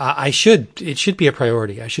 It should be a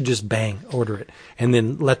priority. I should just order it, and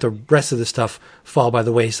then let the rest of the stuff fall by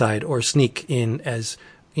the wayside or sneak in as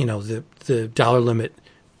the dollar limit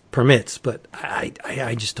permits. But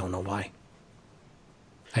I just don't know why.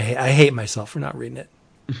 I hate myself for not reading it.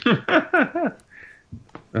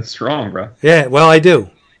 That's strong, bro. Yeah, well, I do.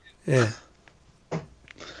 Yeah.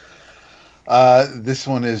 This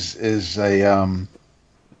one is a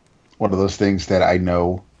one of those things that I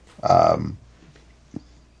know. I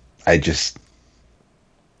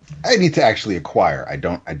need to actually acquire. I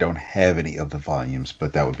don't have any of the volumes,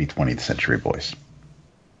 but that would be 20th Century Boys.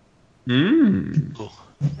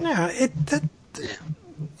 Yeah,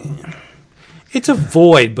 it's a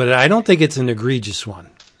void, but I don't think it's an egregious one.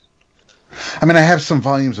 I mean, I have some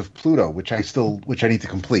volumes of Pluto, which I need to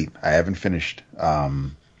complete. I haven't finished,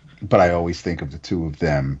 but I always think of the two of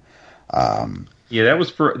them. Yeah, there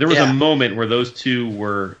was a moment where those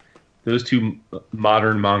two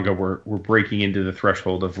modern manga were breaking into the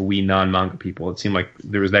threshold of we non-manga people. It seemed like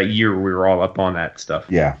there was that year where we were all up on that stuff.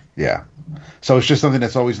 Yeah. So it's just something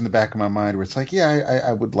that's always in the back of my mind where it's like,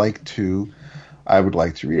 I would like to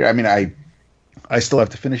read it. I mean, I still have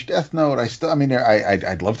to finish Death Note.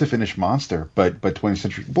 I'd love to finish Monster, but 20th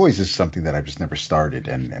Century Boys is something that I've just never started,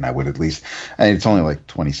 and I would at least. And it's only like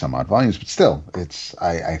 20 some odd volumes, but still, I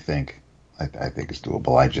think it's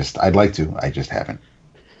doable. I'd like to. I just haven't.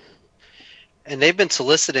 And they've been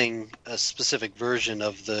soliciting a specific version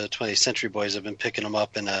of the 20th Century Boys. I've been picking them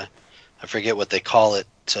up in I forget what they call it.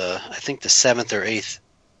 I think the 7th or 8th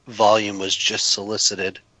volume was just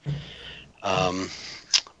solicited.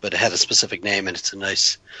 But it had a specific name, and it's a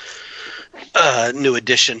nice new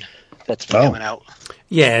edition that's been coming out.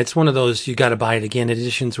 Yeah, it's one of those you got to buy it again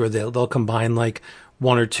editions where they'll combine like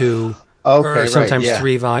one or two, or sometimes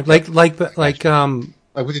three volumes, like what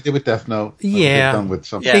they did with Death Note. Yeah, with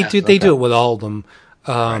some, they do it with all of them.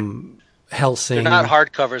 Hellsing. They're not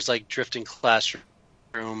hardcovers like Drifting Classroom.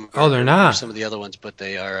 Oh, they're not. Or some of the other ones, but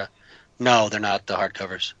they are. No, they're not the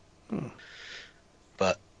hardcovers.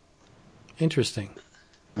 But interesting.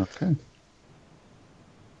 Okay.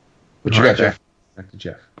 What you got, Jeff? Back to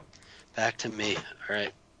Jeff. Back to me. All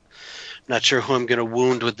right. Not sure who I'm going to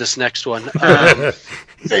wound with this next one.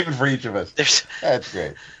 Save it for each of us. That's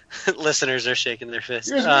great. Listeners are shaking their fists.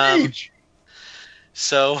 Here's rage.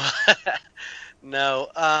 So, no.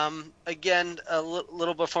 Again, a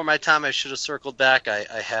little before my time, I should have circled back. I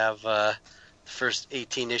have the first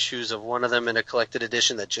 18 issues of one of them in a collected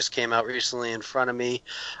edition that just came out recently in front of me.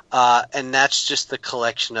 And that's just the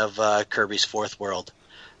collection of Kirby's Fourth World.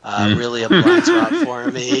 Really a blind spot for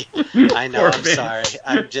me. I know, I'm sorry.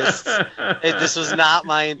 This was not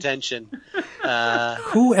my intention.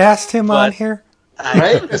 Who asked him on here?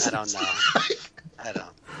 I don't know. I don't.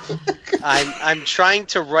 I'm trying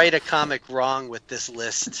to write a comic wrong with this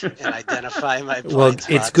list and identify my blind Well, spots.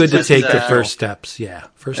 it's good to take the first steps. Yeah,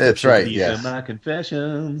 first steps. That's right. These Yeah. are my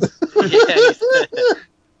confessions.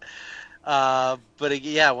 But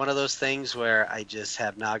yeah, one of those things where I just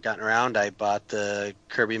have not gotten around. I bought the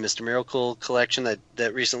Kirby Mr. Miracle collection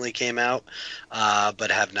that recently came out,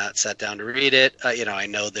 but have not sat down to read it. I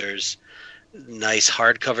know there's nice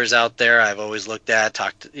hardcovers out there. I've always looked at,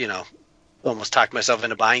 almost talked myself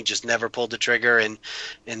into buying, just never pulled the trigger and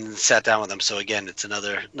sat down with them. So again, it's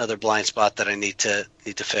another blind spot that I need to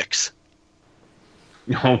fix.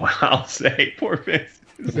 Oh, wow, I'll say, poor Vince.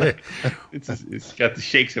 It's got the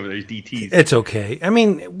shakes over there. His DTs. It's okay. I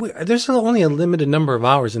mean, there's only a limited number of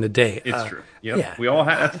hours in a day. It's true. Yep. Yeah. We all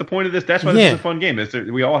have. That's the point of this. That's why this is a fun game.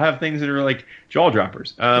 We all have things that are like jaw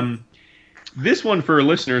droppers. This one for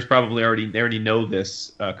listeners probably already know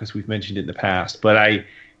this because we've mentioned it in the past. But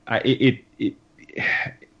it's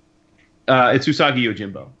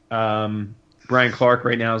Usagi Yojimbo. Brian Clark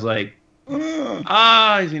right now is like,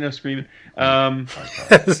 he's screaming.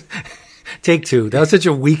 Take two. That was such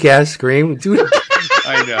a weak ass scream, dude.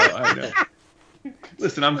 I know.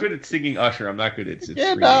 Listen, I'm good at singing Usher. I'm not good at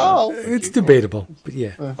screaming. No, it's debatable, but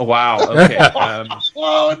yeah. Oh wow. Okay.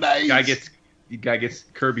 Oh, nice. Guy gets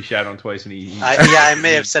Kirby shat on twice, and I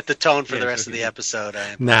may have set the tone for the rest of the episode.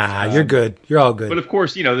 Nah, you're good. You're all good. But of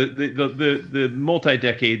course, the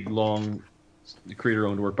multi-decade long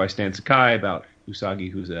creator-owned work by Stan Sakai about Usagi,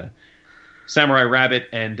 who's a samurai rabbit,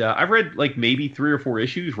 and I've read like maybe 3 or 4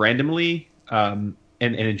 issues randomly, and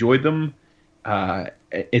enjoyed them.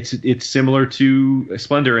 It's similar to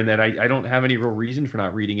Splendor in that I don't have any real reason for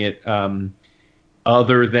not reading it,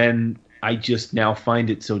 other than I just now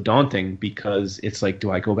find it so daunting because it's like,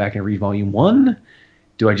 do I go back and read volume 1?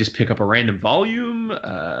 Do I just pick up a random volume?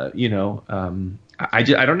 I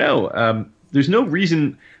don't know. There's no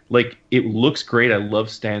reason. Like, it looks great. I love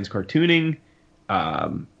Stan's cartooning.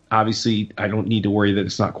 Obviously, I don't need to worry that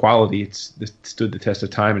it's not quality. It stood the test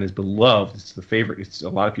of time and is beloved. It's the favorite. It's a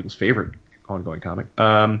lot of people's favorite ongoing comic.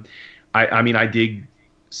 I dig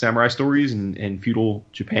samurai stories and feudal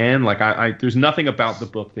Japan. Like, there's nothing about the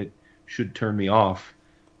book that should turn me off.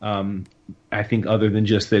 I think other than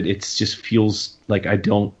just that it just feels like I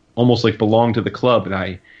don't almost like belong to the club,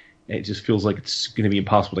 and it just feels like it's going to be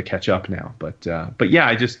impossible to catch up now. But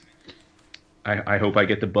yeah, I hope I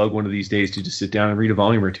get the bug one of these days to just sit down and read a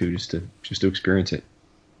volume or two just to experience it.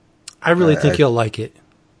 I really think you'll like it.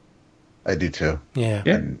 I do too. Yeah.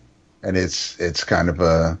 And it's kind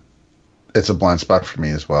of it's a blind spot for me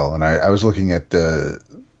as well. And I was looking at the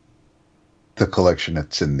collection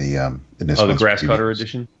that's in the in this the grass cutter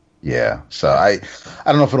edition. Yeah. So I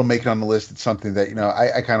don't know if it'll make it on the list. It's something that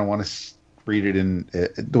I kind of want to read it in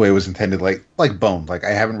the way it was intended, like Bone. Like,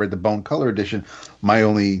 I haven't read the Bone color edition.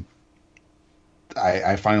 I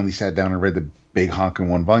finally sat down and read the big honkin'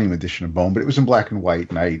 1-volume edition of Bone, but it was in black and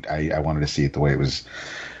white, and I wanted to see it the way it was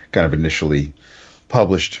kind of initially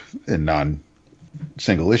published in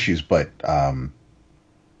non-single issues. But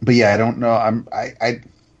yeah, I don't know. I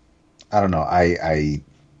don't know.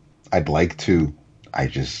 I'd like to.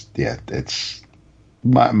 It's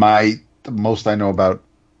the most I know about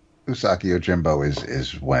Usagi Yojimbo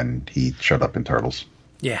is when he showed up in Turtles.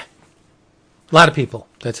 Yeah. A lot of people.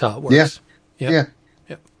 That's how it works. Yeah. Yep.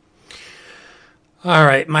 Yeah. All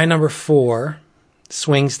right. My number 4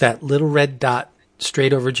 swings that little red dot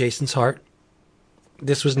straight over Jason's heart.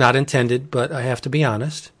 This was not intended, but I have to be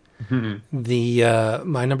honest. Mm-hmm.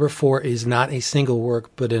 My number 4 is not a single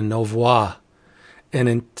work, but a nouveau.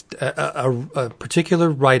 A particular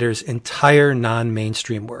writer's entire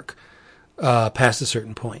non-mainstream work past a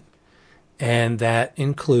certain point. And that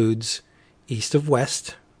includes East of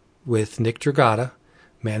West with Nick Dragotta,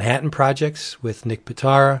 Manhattan Projects with Nick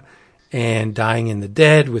Pitara, and Dying in the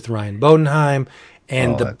Dead with Ryan Bodenheim,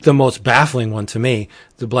 and the most baffling one to me,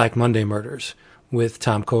 The Black Monday Murders with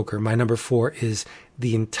Tom Coker. My number 4 is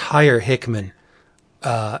the entire Hickman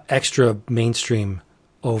extra mainstream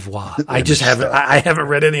oeuvre. I haven't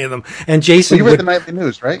read any of them. And Jason, you read the Nightly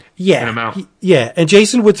News, right? Yeah, yeah. And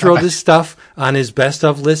Jason would throw this stuff on his best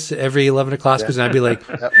of lists every 11 o'clock, and I'd be like,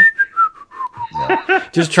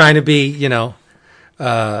 just trying to be,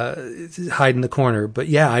 hide in the corner. But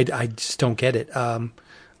yeah, I just don't get it. I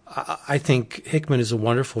think Hickman is a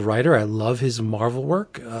wonderful writer. I love his Marvel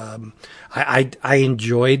work. I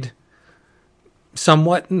enjoyed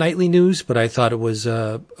somewhat Nightly News, but I thought it was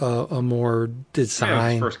a more design. Yeah, it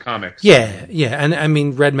was his first comics. Yeah. And I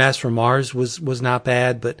mean, Red Mass from Mars was not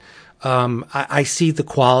bad, but I see the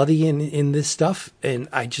quality in this stuff, and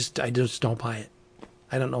I just don't buy it.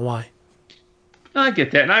 I don't know why. I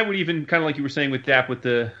get that, and I would even kind of like you were saying with Dap with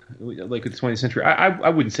the 20th century. I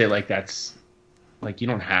wouldn't say like that's like you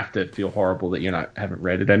don't have to feel horrible that haven't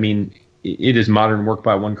read it. I mean, it is modern work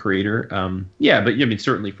by one creator. Yeah, but I mean,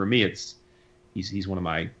 certainly for me, he's one of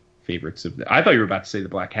my favorites. I thought you were about to say the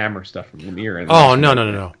Black Hammer stuff from Lemire. Oh no. And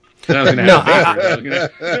I was going to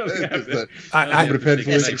have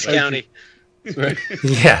Essex County.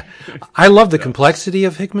 Yeah, I love the complexity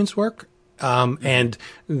of Hickman's work. And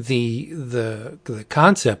the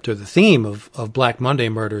concept or the theme of Black Monday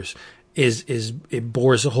Murders is it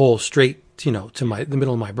bores a hole straight to the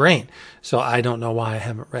middle of my brain. So I don't know why I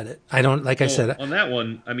haven't read it. I don't, like I said, on that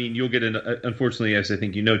one, I mean, you'll get unfortunately, as I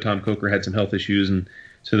think Tom Coker had some health issues, and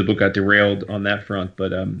so the book got derailed on that front.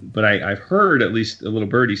 But I've heard, at least a little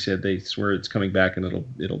birdie said, they swear it's coming back and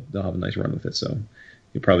they'll have a nice run with it. So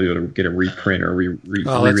you'll probably be able to get a reprint or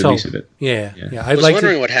re-release of it. Yeah. I was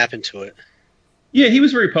wondering what happened to it. Yeah, he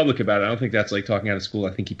was very public about it. I don't think that's like talking out of school.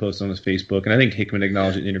 I think he posted on his Facebook, and I think Hickman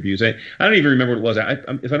acknowledged it in interviews. I don't even remember what it was.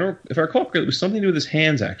 If I recall correctly, it was something to do with his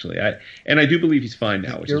hands, actually. And I do believe he's fine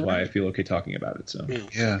now, which is why I feel okay talking about it. So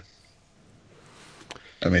yeah.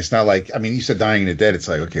 I mean, it's not like, I mean, you said Dying in the Dead. It's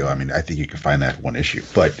like, okay, well, I mean, I think you can find that one issue,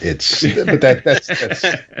 but that's damn,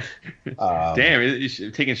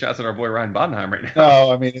 you're taking shots at our boy Ryan Bodenheim right now.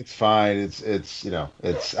 No, I mean, it's fine.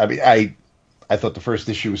 I mean, I thought the first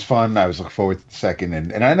issue was fun. I was looking forward to the second,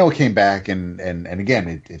 and I know it came back, and again,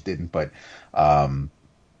 it didn't, but my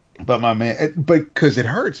man, but because it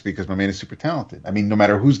hurts, because my man is super talented. I mean, no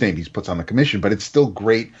matter whose name he puts on the commission, but it's still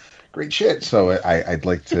great shit. So I'd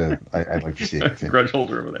like to see it. Grudge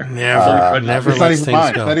holder over there. Never lets things go.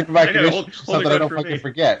 It's not even my commission. It's something I don't fucking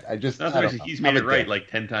forget. He's made it right like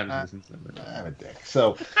 10 times since then. I'm a dick.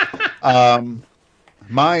 So,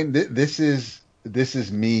 mine. This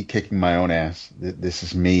is me kicking my own ass. This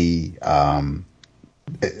is me. I'm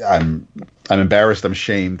embarrassed. I'm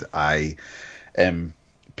ashamed. I am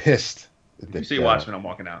pissed. If you see Watchmen, I'm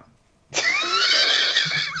walking out.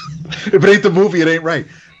 If it ain't the movie, it ain't right.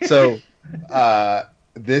 So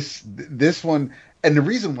this one, and the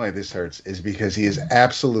reason why this hurts is because he is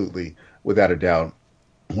absolutely, without a doubt,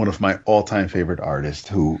 one of my all-time favorite artists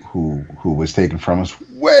who was taken from us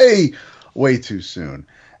way too soon.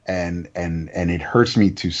 And it hurts me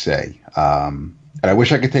to say, and I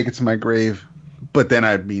wish I could take it to my grave, but then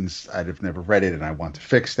it means I'd have never read it, and I want to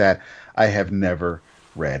fix that. I have never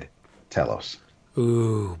read Telos.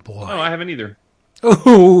 Ooh, boy. Oh, I haven't either.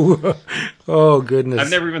 Ooh. Oh, goodness.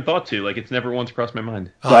 I've never even thought to. Like, it's never once crossed my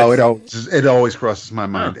mind. Oh, it always crosses my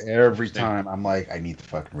mind. Every time I'm like, I need to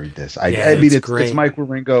fucking read this. I mean, it's Mike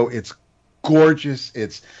Wieringo. It's gorgeous.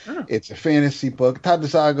 It's a fantasy book. Todd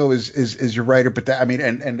DeSago is your writer, but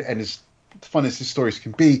and as fun as his stories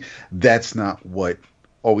can be, that's not what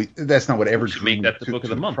ever should make that the book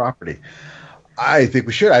of the month property. I think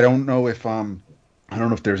we should. I don't know if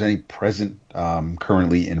there's any present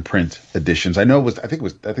currently in print editions. I think it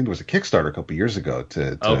was a Kickstarter a couple years ago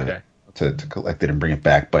to collect it and bring it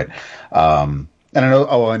back, but and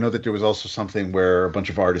I know that there was also something where a bunch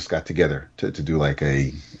of artists got together to do like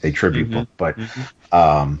a tribute book. But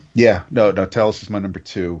Telos is my number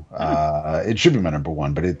 2. It should be my number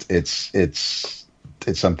 1, but it's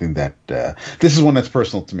something that this is one that's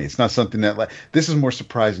personal to me. It's not something that this is more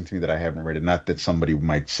surprising to me that I haven't read it. Not that somebody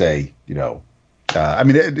might say, I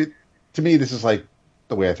mean, to me, this is like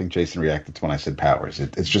the way I think Jason reacted to when I said Powers.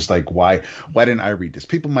 It's just like, why didn't I read this?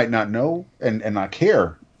 People might not know and not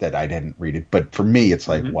care that I didn't read it, but for me, it's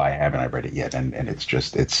like, why haven't I read it yet? And it's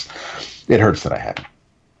just, it hurts that I haven't.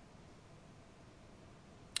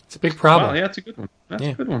 It's a big problem. Wow, yeah, it's a good one. That's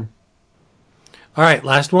a good one. All right,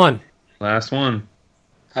 last one. All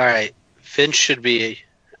right, Finch should be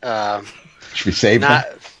saved.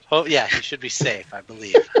 Oh yeah, he should be safe. I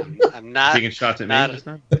believe. I'm not taking shots at me just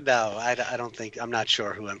now. No, I don't think. I'm not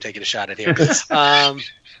sure who I'm taking a shot at here.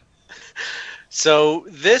 So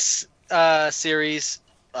this series.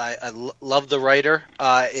 I love the writer.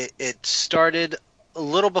 It started a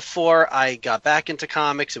little before I got back into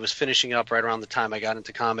comics. It was finishing up right around the time I got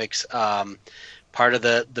into comics. Part of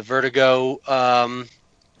the Vertigo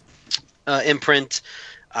imprint,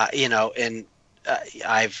 and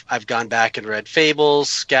I've gone back and read Fables,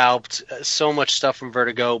 Scalped, so much stuff from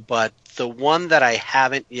Vertigo. But the one that I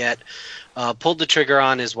haven't yet pulled the trigger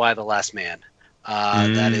on is Y: The Last Man.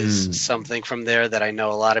 That is something from there that I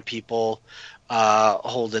know a lot of people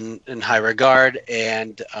hold in high regard,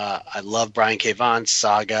 and I love Brian K. Vaughan's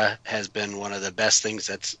Saga. Has been one of the best things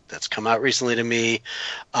that's come out recently to me.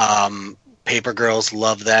 Paper Girls,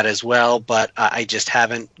 love that as well, but I just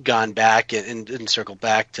haven't gone back and circled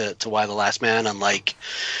back to Y: The Last Man, unlike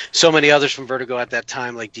so many others from Vertigo at that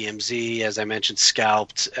time, like DMZ, as I mentioned,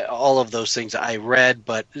 Scalped, all of those things I read,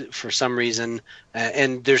 but for some reason,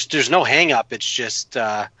 and there's no hang up, it's just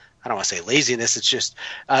I don't want to say laziness. It's just,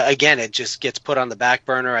 again, it just gets put on the back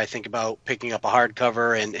burner. I think about picking up a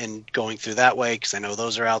hardcover and going through that way because I know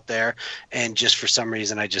those are out there. And just for some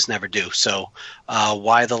reason, I just never do. So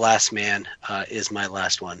Y: The Last Man is my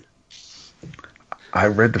last one. I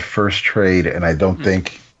read the first trade, and I don't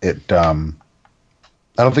think it I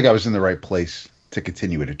don't think I was in the right place to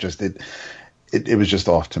continue it. It was just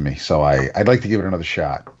off to me. So I'd like to give it another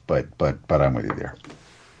shot, but I'm with you there.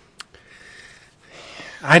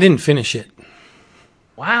 I didn't finish it.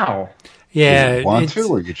 Wow. Yeah, Did you want to,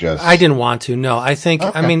 or you just? I didn't want to. No, I think.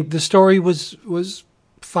 Okay. I mean, the story was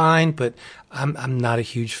fine, but I'm not a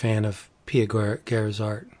huge fan of Pia Guerra's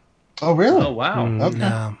art. Oh, really? Oh, wow. Okay.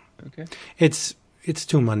 No, Okay. it's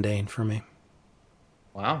too mundane for me.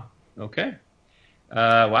 Wow. Okay.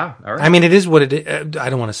 Wow. All right. I mean, it is what it is. I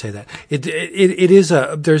don't want to say that. It is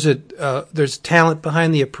there's talent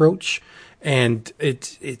behind the approach, and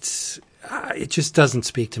it just doesn't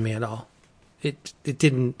speak to me at all. It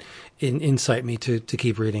didn't incite me to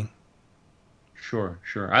keep reading. Sure.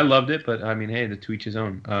 I loved it, but I mean, hey, to each his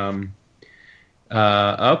own.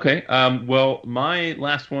 Okay. Well, my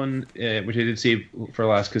last one, which I did save for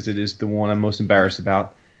last because it is the one I'm most embarrassed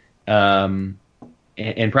about, and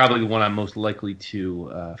probably the one I'm most likely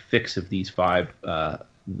to fix of these five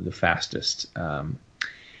the fastest.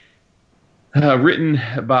 Written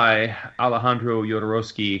by Alejandro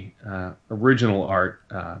Jodorowsky, original art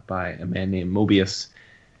by a man named Mobius.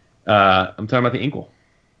 I'm talking about The Inkle.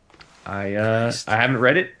 I haven't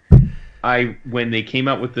read it. When they came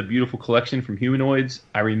out with the beautiful collection from Humanoids,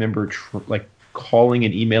 I remember calling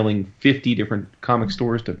and emailing 50 different comic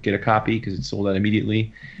stores to get a copy because it sold out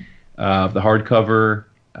immediately. The hardcover,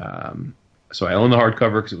 so I own the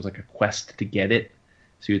hardcover because it was like a quest to get it.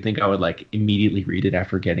 So you'd think I would immediately read it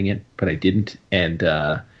after getting it, but I didn't. And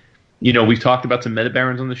we've talked about some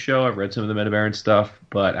Metabarons on the show. I've read some of the Metabaron stuff,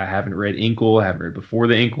 but I haven't read Inkle. I haven't read before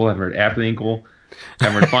the Inkle. I haven't read after the Inkle. I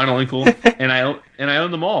haven't read Final Inkle, and I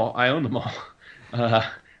own them all. I'm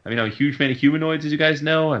a huge fan of Humanoids, as you guys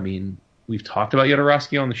know. I mean, we've talked about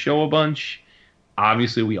Jodorowsky on the show a bunch.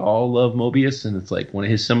 Obviously, we all love Mobius, and it's one of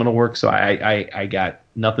his seminal works. So I got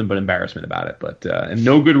nothing but embarrassment about it, but and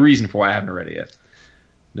no good reason for why I haven't read it yet.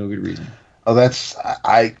 No good reason. Oh,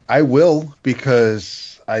 I will,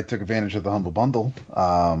 because I took advantage of the Humble Bundle.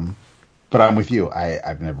 But I'm with you.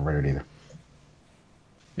 I've never read it either.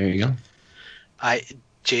 There you go.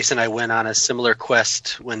 Jason, I went on a similar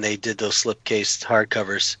quest when they did those slipcase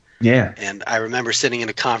hardcovers. Yeah. And I remember sitting in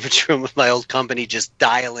a conference room with my old company just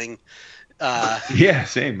dialing. Yeah,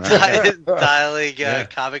 same. Dialing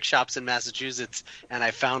comic shops in Massachusetts, and I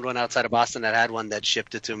found one outside of Boston that had one that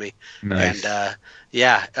shipped it to me. Nice.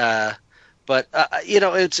 And but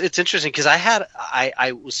it's interesting because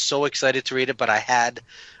I was so excited to read it, but I had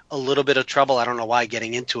a little bit of trouble. I don't know why,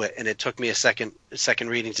 getting into it, and it took me a second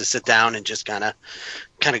reading to sit down and just kind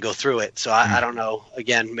of go through it. So I don't know.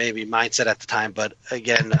 Again, maybe mindset at the time, but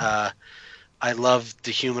again, I love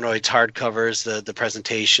the Humanoids hardcovers, the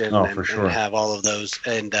presentation, and have all of those,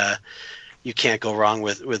 and you can't go wrong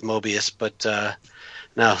with Mobius. But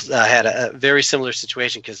no, I had a very similar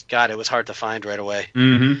situation because God, it was hard to find right away.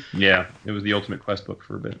 Mm-hmm. Yeah, it was the ultimate quest book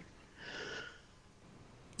for a bit.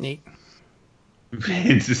 Neat.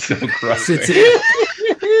 It's just so gross.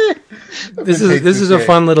 This is a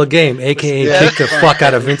fun little game, aka kick the fuck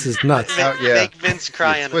out of Vince's nuts. Make Vince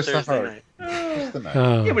cry on a Thursday night.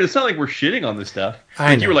 Yeah, but it's not like we're shitting on this stuff.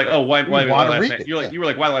 I know. You were like, oh, why Last Man? You were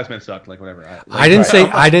like, why Last Man sucked? Like, whatever. I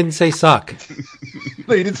didn't say suck.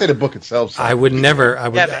 No, you didn't say the book itself. I would never.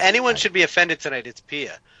 If anyone should be offended tonight, it's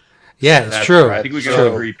Pia. Yeah, it's true. Right. I think we can all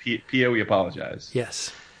agree. Pia, we apologize.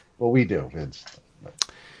 Yes. Well, we do, Vince.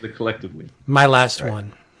 Collectively. My last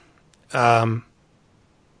one.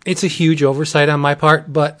 It's a huge oversight on my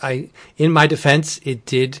part, but in my defense,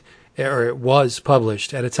 it was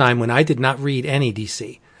published at a time when I did not read any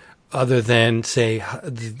DC, other than say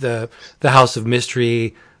the House of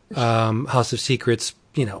Mystery, House of Secrets,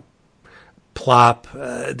 Plop.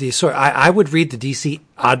 I would read the DC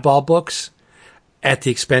oddball books at the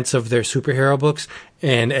expense of their superhero books.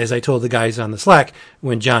 And as I told the guys on the Slack,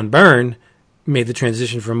 when John Byrne made the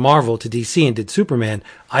transition from Marvel to DC and did Superman,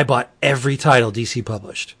 I bought every title DC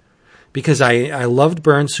published because I loved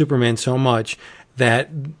Byrne's Superman so much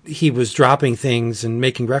that he was dropping things and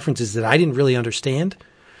making references that I didn't really understand.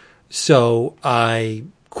 So I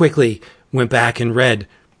quickly went back and read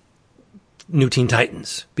New Teen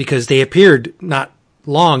Titans because they appeared not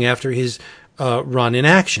long after his run in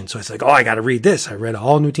Action. So it's like, I got to read this. I read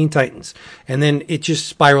all New Teen Titans. And then it just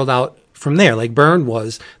spiraled out from there. Like Byrne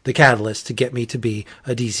was the catalyst to get me to be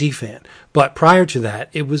a DC fan. But prior to that,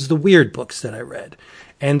 it was the weird books that I read.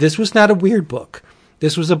 And this was not a weird book.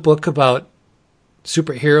 This was a book about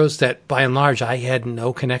superheroes that, by and large, I had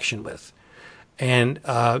no connection with. And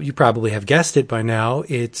you probably have guessed it by now.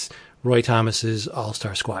 It's Roy Thomas's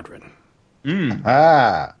All-Star Squadron.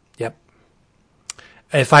 Yep.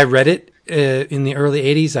 If I read it in the early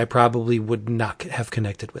 80s, I probably would not have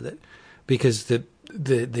connected with it because the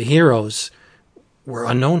heroes were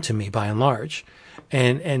unknown to me by and large.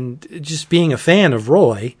 And just being a fan of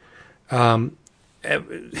Roy,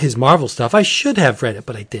 his Marvel stuff. I should have read it,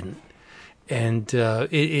 but I didn't. And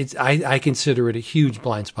I consider it a huge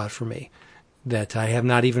blind spot for me that I have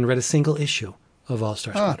not even read a single issue of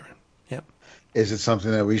All-Star Squadron. Yep. Is it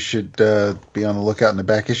something that we should be on the lookout in the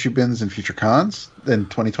back issue bins in future cons in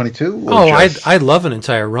 2022? I'd love an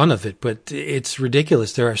entire run of it, but it's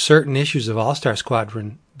ridiculous. There are certain issues of All-Star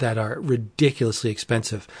Squadron that are ridiculously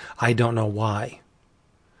expensive. I don't know why.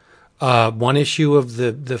 One issue of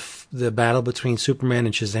the battle between Superman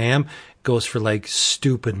and Shazam goes for like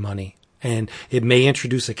stupid money, and it may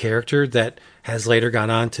introduce a character that has later gone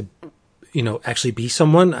on to, actually be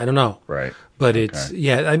someone. I don't know. Right. But it's,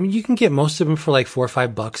 I mean, you can get most of them for like $4 or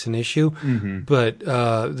 $5 an issue, but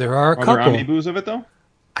there are a couple. Are there omnibus of it though?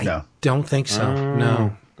 I don't think so.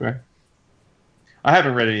 No. Okay. I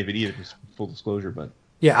haven't read any of it either, just full disclosure, but.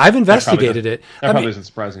 Yeah, I've investigated it. That probably doesn't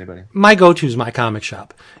surprise anybody. My go-to is My Comic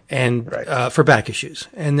Shop, and for back issues.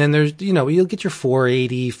 And then there's, you'll get your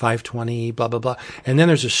 $4.80, $5.20, blah, blah, blah. And then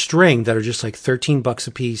there's a string that are just like $13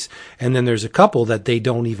 a piece. And then there's a couple that they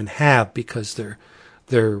don't even have because they're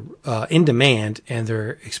in demand and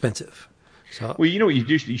they're expensive. So, well, you know what you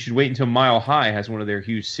do? You should wait until Mile High has one of their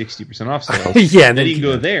huge 60% off sales. Yeah. Then you can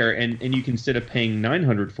go there, and you can, instead of paying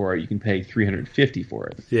 $900 for it, you can pay $350 for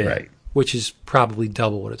it. Yeah. Right. Which is probably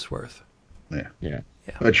double what it's worth. Yeah.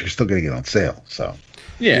 But you're still getting it on sale, so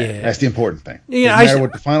that's the important thing. Yeah, no matter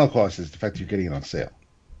what the final cost is, the fact that you're getting it on sale.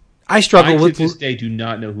 I struggle with to this day do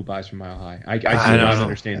not know who buys from Mile High. I do not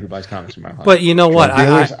understand who buys comics from Mile High. But you know what?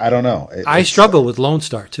 I don't know. I struggle with Lone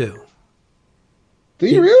Star too. Do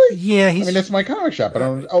you really? Yeah, I mean, that's My Comic Shop. I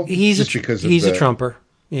don't. He's a trumper.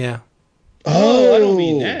 Yeah. Oh, I don't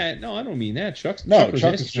mean that. No, I don't mean that. Chuck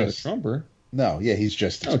is just a trumper. No, yeah, he's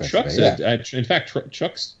just. No, Chuck's. In fact,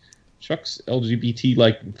 Chuck's LGBT,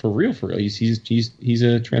 like for real. He's a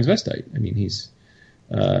transvestite. I mean, he's.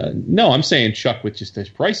 No, I'm saying Chuck with just his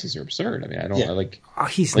prices are absurd. I mean, I don't like.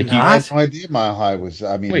 He's like. Not. I had no idea Mile High was.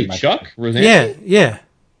 I mean, wait, Chuck Rosansky? Yeah.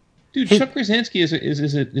 Dude, Chuck Rosansky is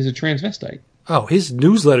a transvestite. Oh, his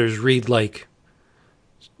newsletters read like.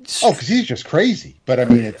 Oh, because he's just crazy. But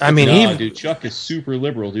I mean, dude, Chuck is super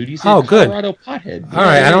liberal, dude. He's a good. Colorado pothead. All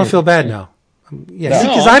right, I don't feel bad now. Yeah,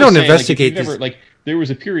 because I don't investigate this. There was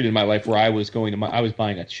a period in my life where I was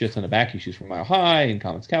buying a shit ton of back issues from Mile High and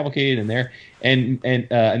Comics Cavalcade and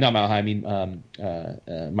not Mile High. I mean,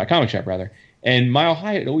 My Comic Shop rather. And Mile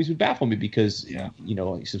High, it always would baffle me because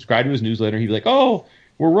he subscribed to his newsletter. He'd be like, "Oh,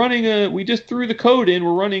 we're running we just threw the code in.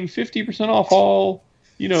 We're running 50% off all."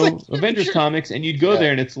 Avengers comics, and you'd go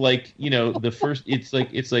there, and it's like, the first, it's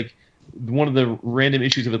like one of the random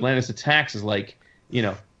issues of Atlantis Attacks is like,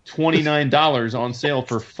 $29 on sale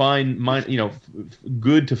for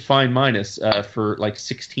good to fine minus for like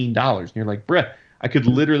 $16, and you're like, bruh, I could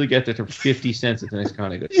literally get that for 50 cents at the next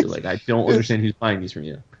con I go to. Like, I don't understand who's buying these from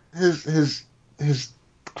you. His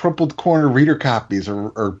crumpled corner reader copies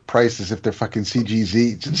are priced as if they're fucking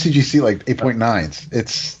CGC like 8.9s.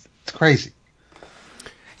 It's crazy.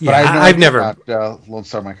 Yeah, but I've never about, Lone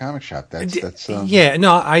Star My Comic Shop. That's I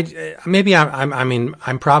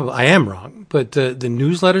am wrong, but the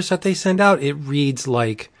newsletters that they send out, it reads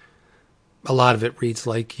like a lot of it reads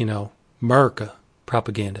like America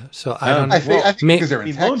propaganda. So I think because they're in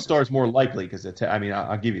Texas. Lone Star is more likely because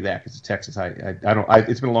I'll give you that because it's Texas.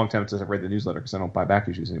 It's been a long time since I've read the newsletter because I don't buy back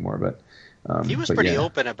issues anymore. But he was pretty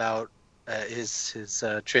open about his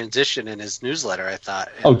transition in his newsletter, I thought.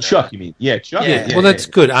 Chuck, you mean? Yeah, Chuck. Yeah. Well, that's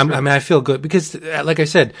good. I feel good because, like I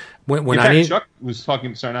said, when Chuck was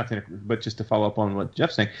talking. Sorry, not to, but just to follow up on what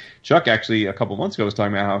Jeff's saying, Chuck actually a couple months ago was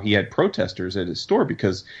talking about how he had protesters at his store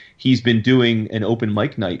because he's been doing an open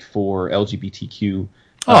mic night for LGBTQ.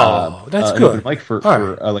 That's good. Open mic for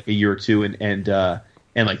like a year or two,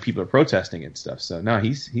 and like people are protesting and stuff. So no,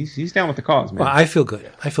 he's down with the cause, man. Well, I feel good.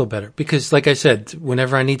 I feel better because, like I said,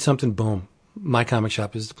 whenever I need something, boom, My Comic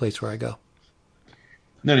Shop is the place where I go.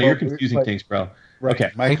 No, you're confusing things, bro. Right.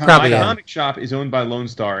 Okay, My Comic Shop is owned by Lone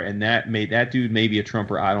Star, and that dude may be a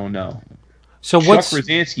Trumper. I don't know. So Chuck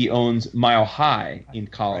Rosansky owns Mile High in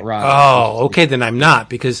Colorado. Oh, okay, then I'm not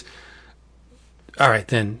because. All right,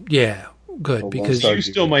 then good because you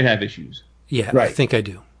still might have issues. Yeah, right. I think I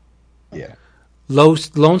do. Yeah.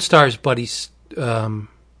 Lone Star's buddy,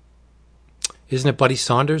 Isn't it Buddy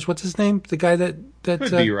Saunders? What's his name? The guy that Could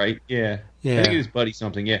be right. Yeah. Yeah. I think it is Buddy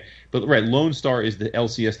something. Yeah. But right, Lone Star is the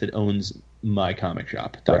LCS that owns My Comic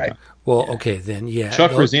Shop. Right. Well, okay then. Yeah. Chuck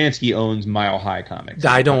Rosansky owns Mile High Comics.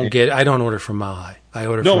 I don't order from Mile High. I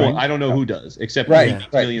order No, from. I don't know who does, except Right, he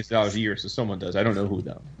makes millions of dollars a year, so someone does. I don't know who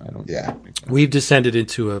though. I don't. Yeah. We've descended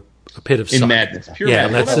into a pit of In suck. madness, pure Yeah,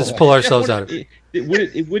 madness. let's just pull ourselves out of it.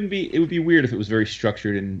 It would be weird if it was very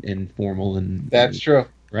structured and formal and That's true.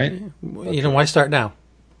 right. You know, why start now?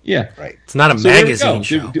 Yeah. Right. It's not a So there we magazine go.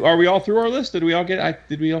 show. Are we all through our list? Did we all get?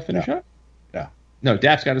 Did we all finish No. up? No. No.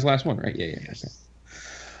 Dap's got his last one, right? Yeah. Okay.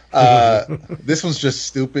 This one's just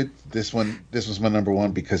stupid. This was my number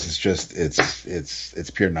one because it's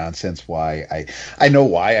pure nonsense. Why I know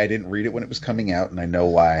why I didn't read it when it was coming out, and I know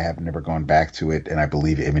why I have never gone back to it. And I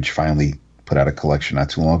believe Image finally put out a collection not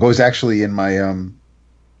too long ago. It was actually in my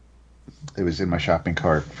it was in my shopping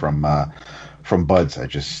cart from Buds. I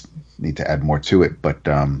just need to add more to it, but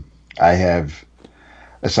I have,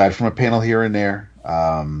 aside from a panel here and there,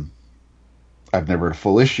 I've never read a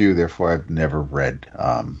full issue, therefore I've never read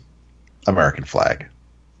American Flag.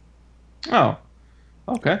 Oh.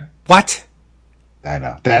 Okay. What? I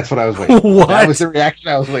know. That's what I was waiting for. What? That was the reaction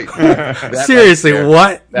I was waiting for. That Seriously, right there,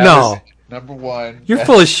 what? that No. was number one. You're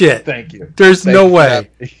full of shit. Thank you. There's Thank no you. way.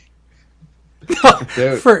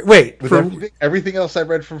 Dude, Wait. With everything else I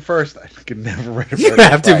read from first, I could never read You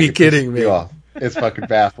American have to Flag. be It pisses kidding me. off. It's fucking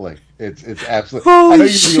baffling. It's absolutely. Holy I know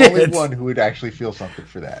you're shit. the only one who would actually feel something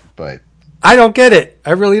for that, but I don't get it.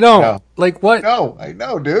 I really don't. No. Like what? no, I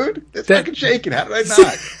know, dude. It's That- fucking shaking. How did I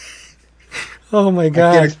not? Oh my I can't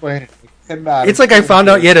god. explain it. I cannot. It's like I found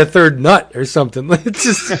out you had a third nut or something. It's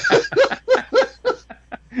just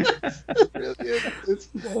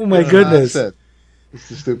Oh my goodness. Nonsense. It's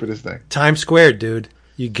the stupidest thing. Times Squared, dude.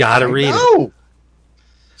 You gotta read it. No.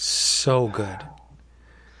 So good.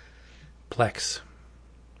 Plex.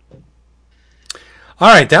 All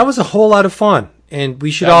right, that was a whole lot of fun, and we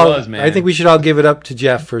should That all. was, man. I think we should all give it up to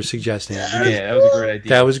Jeff for suggesting it. Yeah, that was a great idea.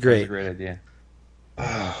 That was great. a great idea.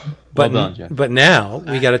 But Well done, Jeff. but now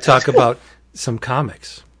we got to talk about some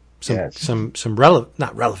comics, Yes. some relevant,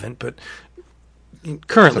 not relevant, but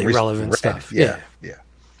currently relevant Read. stuff. Yeah.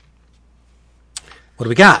 What do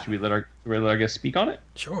we got? Should we let our guest speak on it?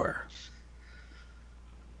 Sure.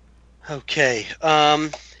 Okay.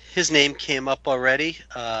 His name came up already.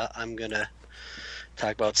 I'm going to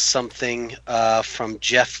talk about something from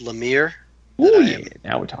Jeff Lemire. Oh I yeah, am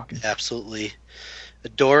now we're talking. absolutely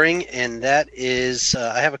adoring, and that is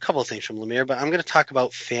I have a couple of things from Lemire, but I'm going to talk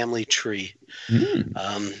about Family Tree.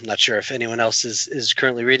 Not sure if anyone else is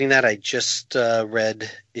currently reading that. I just read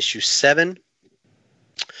issue 7.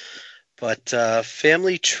 But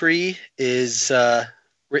Family Tree is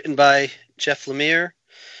written by Jeff Lemire,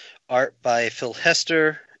 art by Phil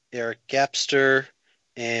Hester, Eric Gapster,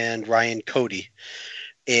 and Ryan Cody.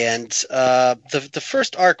 And the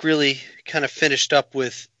first arc really kind of finished up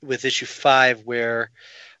with issue 5, where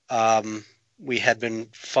we had been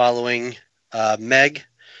following Meg,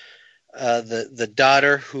 the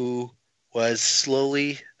daughter who was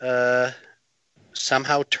slowly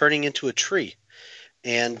somehow turning into a tree.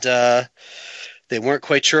 And they weren't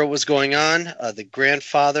quite sure what was going on. The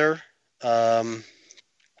grandfather, who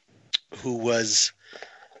was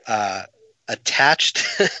attached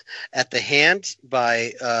at the hand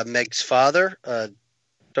by Meg's father,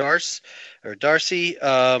 Darcy,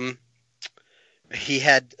 he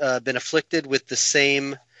had been afflicted with the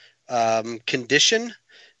same condition,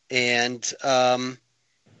 and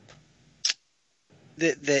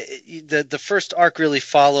the first arc really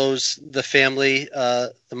follows the family,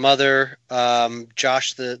 the mother,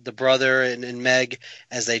 Josh, the brother, and Meg,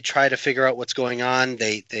 as they try to figure out what's going on.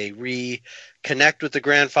 They reconnect with the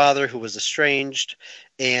grandfather who was estranged,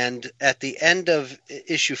 and at the end of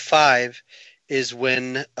issue 5 is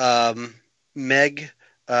when Meg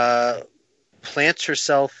plants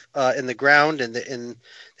herself in the ground, and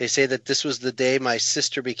they say that this was the day my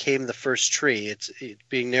sister became the first tree. It's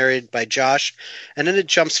being narrated by Josh, and then it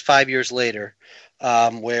jumps 5 years later,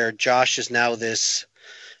 where Josh is now this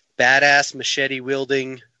badass machete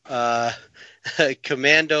wielding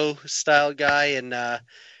commando style guy,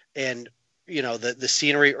 and you know the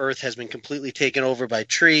scenery Earth has been completely taken over by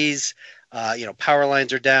trees. Power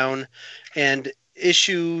lines are down, and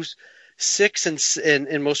issues 6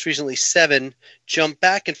 and most recently 7 jump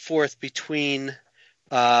back and forth between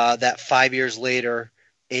that 5 years later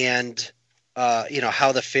and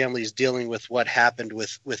how the family is dealing with what happened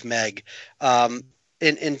with Meg.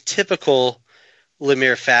 In typical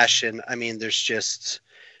Lemire fashion, I mean, there's just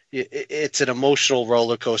it's an emotional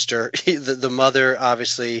roller coaster. The mother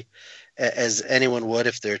obviously as anyone would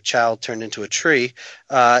if their child turned into a tree,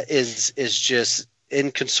 is just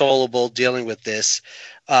inconsolable dealing with this.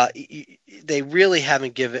 They really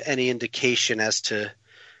haven't given any indication as to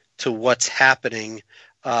what's happening.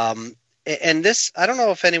 And this, I don't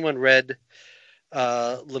know if anyone read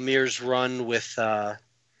Lemire's run with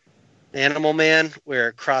Animal Man, where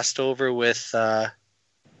it crossed over with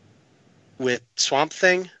Swamp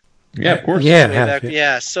Thing. Yeah, of course.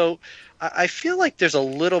 Yeah. So I feel like there's a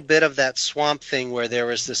little bit of that Swamp Thing where there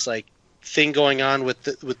was this like thing going on with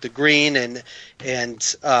the green and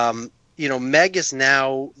Meg is,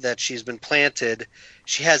 now that she's been planted,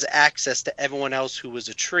 she has access to everyone else who was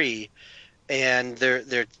a tree, and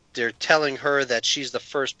they're telling her that she's the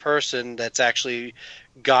first person that's actually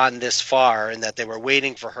gone this far, and that they were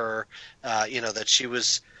waiting for her. That she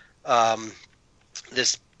was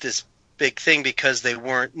this big thing because they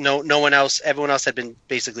weren't. No one else. Everyone else had been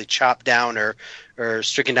basically chopped down or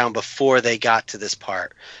stricken down before they got to this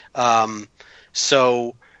part.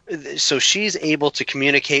 So she's able to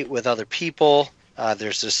communicate with other people.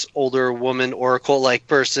 There's this older woman, oracle-like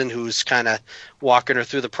person, who's kind of walking her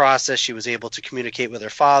through the process. She was able to communicate with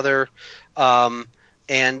her father.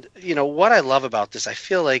 And what I love about this, I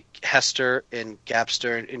feel like Hester and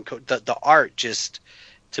Gapster and the art just,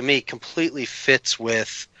 to me, completely fits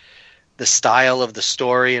with the style of the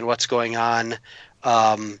story and what's going on.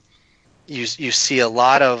 You see a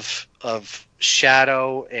lot of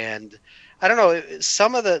shadow, and I don't know,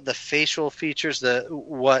 some of the facial features,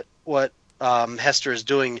 what Hester is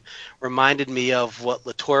doing reminded me of what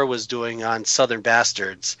Latour was doing on Southern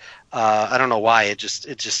Bastards. I don't know why, it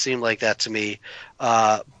just seemed like that to me.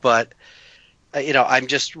 But I'm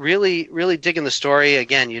just really, really digging the story.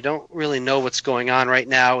 Again, you don't really know what's going on right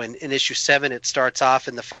now. In issue 7, it starts off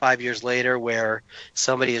in the 5 years later, where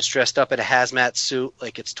somebody is dressed up in a hazmat suit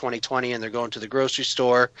like it's 2020, and they're going to the grocery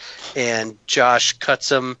store, and Josh cuts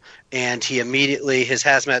him, and he immediately, his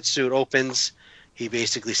hazmat suit opens. He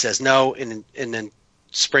basically says no, and then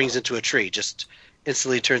springs into a tree, just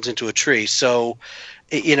instantly turns into a tree. So,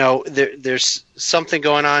 there's something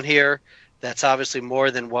going on here that's obviously more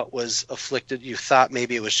than what was afflicted. You thought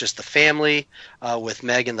maybe it was just the family with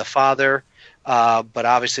Meg and the father, but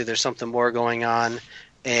obviously there's something more going on.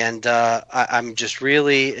 And I'm just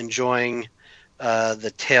really enjoying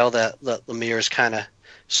the tale that Lemire is kind of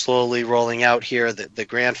slowly rolling out here. The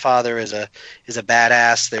grandfather is a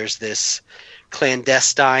badass. There's this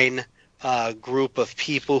clandestine group of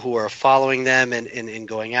people who are following them and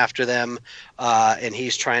going after them, and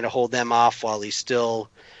he's trying to hold them off while he's still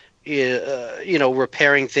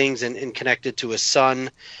repairing things and connected to his son.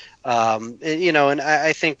 And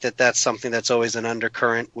I think that's something that's always an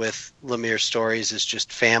undercurrent with Lemire stories, is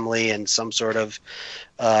just family and some sort of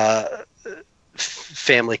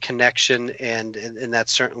family connection, and that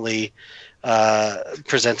certainly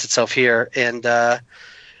presents itself here. And I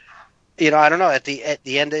don't know, at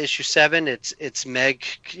the end of issue 7, it's Meg,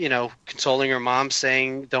 consoling her mom,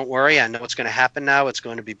 saying, "Don't worry, I know what's going to happen now. It's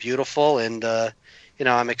going to be beautiful." And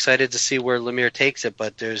I'm excited to see where Lemire takes it,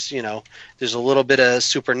 but there's a little bit of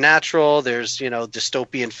supernatural. There's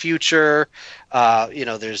dystopian future.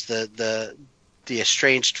 There's the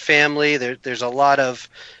estranged family. There's a lot of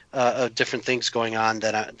different things going on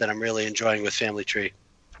that I'm really enjoying with Family Tree.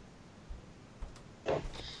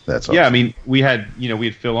 That's awesome. Yeah. I mean, we had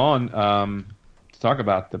Phil on to talk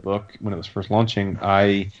about the book when it was first launching.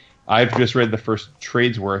 I've just read the first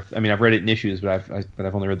trade's worth. I mean, I've read it in issues, but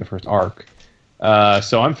I've only read the first arc.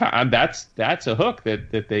 So that's a hook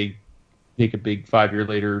that they take a big 5 year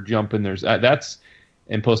later jump, and there's that's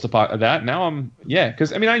and post-apoc that. Now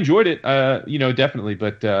because I mean I enjoyed it, definitely,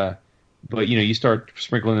 but you start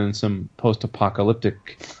sprinkling in some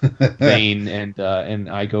post-apocalyptic vein, and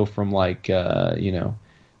I go from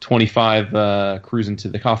 25 cruising to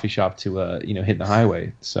the coffee shop to hitting the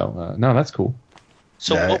highway. So no, that's cool.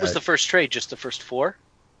 So what was the first trade? Just the first 4?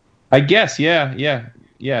 I guess, yeah.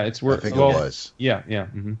 It's worth. I think it was. Yeah.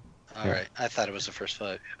 Mm-hmm. All right, I thought it was the first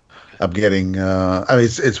 5. I'm getting.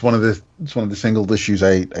 It's one of the single issues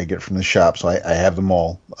I get from the shop, so I have them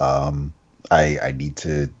all. I need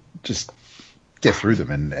to just get through them,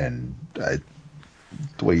 and the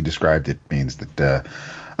way you described it means that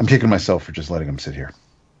I'm kicking myself for just letting them sit here.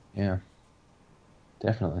 Yeah,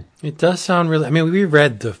 definitely. It does sound really. I mean, we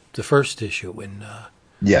read the first issue when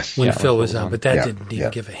Phil was on, but that didn't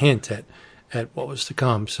even give a hint at what was to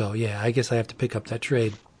come. So yeah, I guess I have to pick up that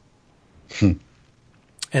trade, and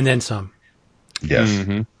then some. Yes.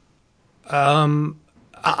 Mm-hmm.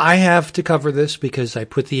 I have to cover this because I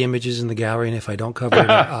put the images in the gallery, and if I don't cover it,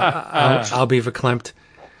 I'll be verklempt.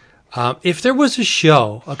 If there was a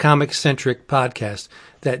show, a comic-centric podcast,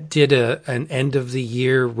 that did an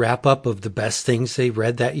end-of-the-year wrap-up of the best things they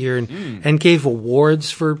read that year and gave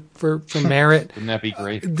awards for merit. Wouldn't that be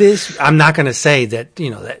great? I'm not going to say that,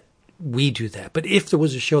 that we do that, but if there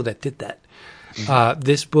was a show that did that,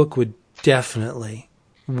 this book would definitely,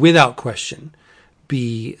 without question,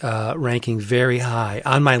 be ranking very high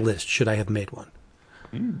on my list should I have made one.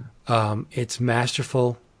 It's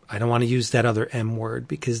masterful. I don't want to use that other M word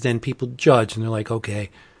because then people judge and they're like,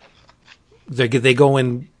 okay, they go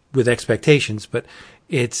in with expectations, but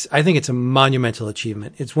I think it's a monumental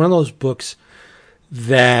achievement. It's one of those books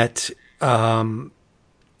that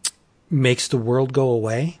makes the world go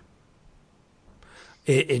away.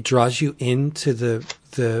 It draws you into the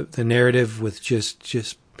narrative with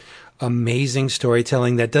just amazing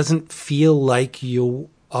storytelling that doesn't feel like you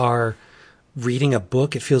are reading a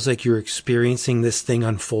book. It feels like you're experiencing this thing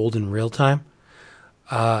unfold in real time.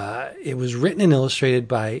 It was written and illustrated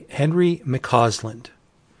by Henry McCausland.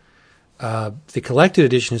 The collected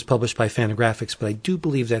edition is published by Fantagraphics, but I do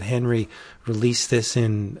believe that Henry released this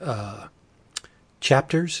in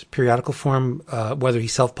chapters, periodical form, whether he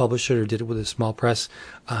self-published it or did it with a small press.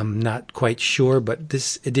 I'm not quite sure, but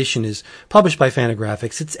this edition is published by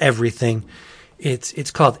Fantagraphics. It's everything.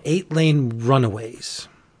 It's called 8 Lane Runaways.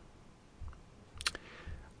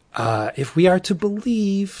 If we are to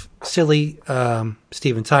believe silly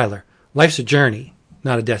Steven Tyler, life's a journey,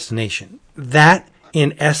 not a destination. That,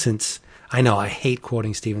 in essence, I know I hate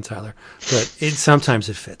quoting Steven Tyler, but sometimes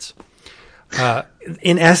it fits.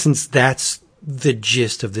 In essence, that's the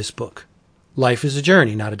gist of this book. Life is a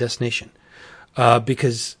journey, not a destination.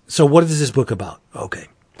 So what is this book about? Okay.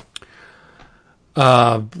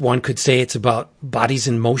 One could say it's about bodies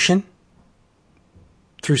in motion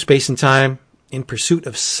through space and time, in pursuit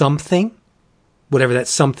of something. Whatever that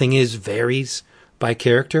something is varies by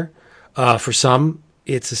character. For some,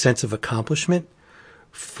 it's a sense of accomplishment.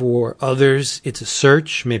 For others, it's a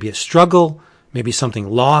search, maybe a struggle, maybe something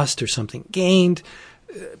lost or something gained.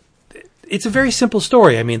 It's a very simple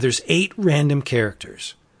story. I mean, there's 8 random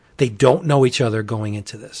characters. They don't know each other going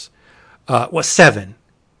into this. 7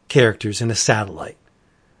 characters in a satellite.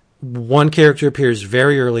 One character appears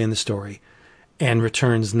very early in the story and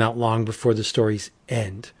returns not long before the story's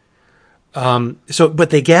end. But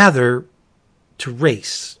they gather to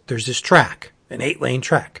race. There's this track, an 8-lane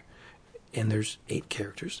track, and there's 8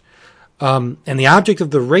 characters. And the object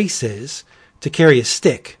of the race is to carry a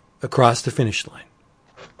stick across the finish line.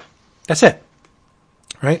 That's it,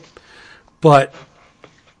 right? But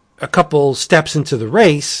a couple steps into the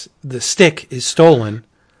race, the stick is stolen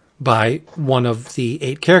by one of the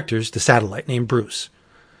 8 characters, the satellite named Bruce.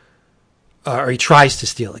 Or he tries to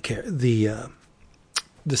steal the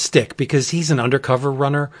stick because he's an undercover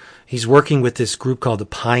runner. He's working with this group called the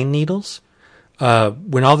Pine Needles.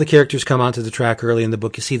 When all the characters come onto the track early in the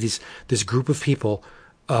book, you see this group of people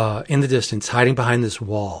in the distance hiding behind this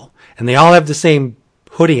wall, and they all have the same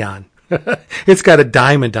hoodie on. It's got a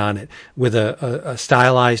diamond on it with a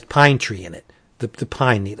stylized pine tree in it. The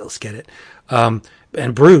Pine Needles, get it?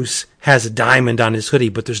 And Bruce has a diamond on his hoodie,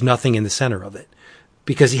 but there's nothing in the center of it,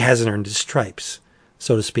 because he hasn't earned his stripes,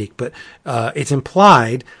 so to speak. But it's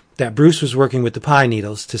implied that Bruce was working with the Pine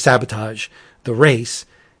Needles to sabotage the race,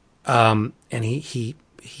 and he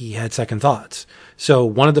had second thoughts. So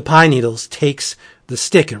one of the Pine Needles takes the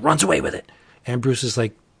stick and runs away with it. And Bruce is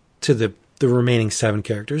like to the remaining 7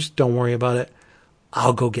 characters, don't worry about it.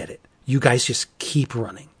 I'll go get it. You guys just keep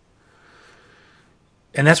running.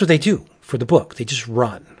 And that's what they do for the book. They just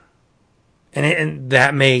run. And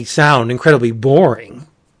that may sound incredibly boring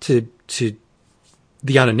to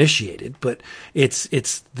the uninitiated, but it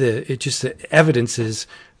just evidences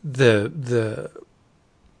the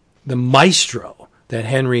maestro that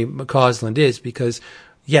Henry McCausland is, because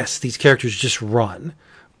yes, these characters just run,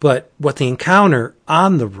 but what they encounter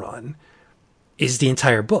on the run is the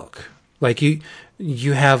entire book. Like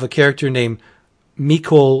you have a character named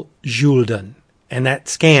Michael Jordan, and that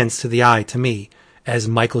scans to the eye to me as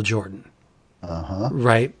Michael Jordan. Uh-huh.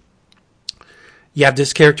 Right? You have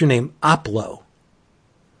this character named Oplo.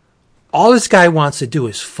 All this guy wants to do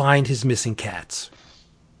is find his missing cats.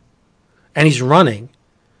 And he's running,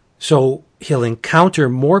 so he'll encounter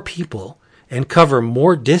more people and cover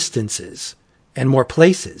more distances and more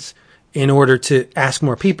places in order to ask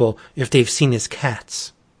more people if they've seen his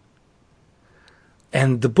cats.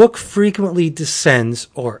 And the book frequently descends,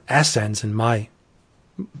 or ascends in my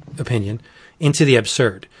opinion, into the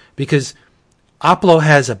absurd, because Oplo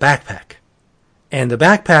has a backpack, and the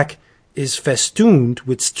backpack is festooned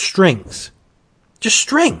with strings. Just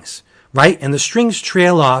strings, right? And the strings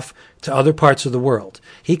trail off to other parts of the world.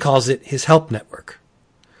 He calls it his help network.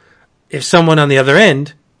 If someone on the other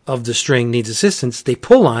end of the string needs assistance, they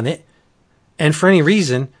pull on it, and for any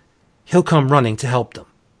reason, he'll come running to help them.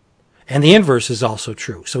 And the inverse is also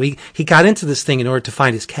true. So he got into this thing in order to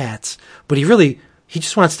find his cats, but he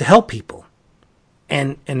just wants to help people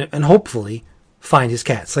and hopefully find his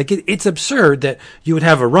cats. Like it's absurd that you would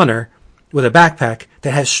have a runner with a backpack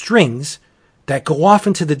that has strings that go off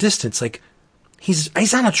into the distance. Like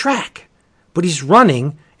he's on a track, but he's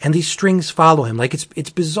running and these strings follow him. Like it's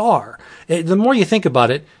bizarre. The more you think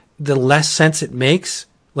about it, the less sense it makes,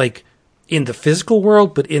 like in the physical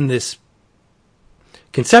world, but in this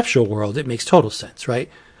conceptual world, it makes total sense, right?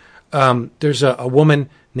 There's a woman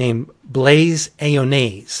named Blaise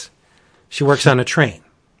Ayonnaise. She works on a train.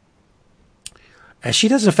 And she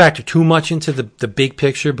doesn't factor too much into the big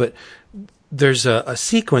picture, but there's a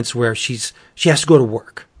sequence where she has to go to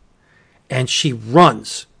work. And she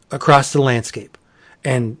runs across the landscape.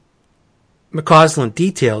 And McCausland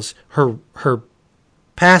details her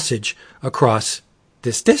passage across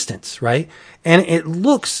this distance, right? And it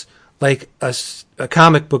looks like a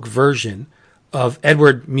comic book version of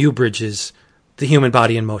Edward Muybridge's The Human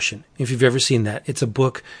Body in Motion. If you've ever seen that, it's a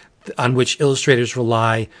book on which illustrators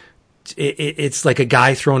rely. It's like a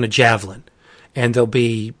guy throwing a javelin, and there'll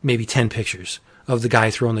be maybe 10 pictures of the guy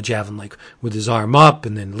throwing the javelin, like with his arm up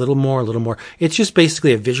and then a little more. It's just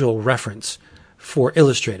basically a visual reference for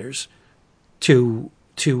illustrators to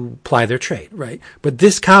ply their trade, right? But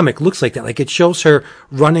this comic looks like that. Like it shows her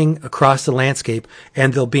running across the landscape,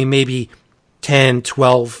 and there'll be maybe 10,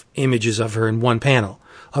 12 images of her in one panel,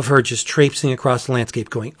 of her just traipsing across the landscape,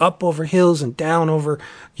 going up over hills and down over,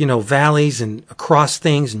 valleys and across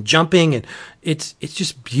things and jumping. And it's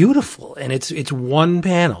just beautiful. And it's one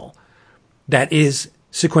panel that is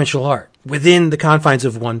sequential art within the confines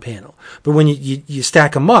of one panel. But when you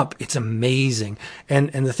stack them up, it's amazing. And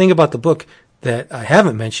the thing about the book that I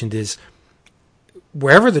haven't mentioned is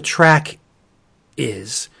wherever the track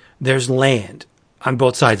is, there's land on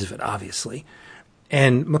both sides of it, obviously.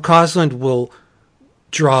 And McCausland will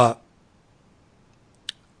draw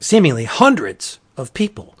seemingly hundreds of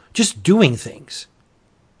people just doing things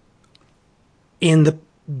in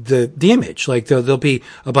the image. Like there'll be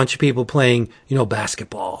a bunch of people playing,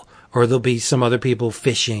 basketball, or there'll be some other people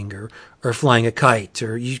fishing or flying a kite,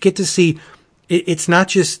 or you get to see. It's not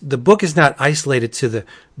just, the book is not isolated to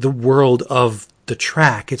the world of the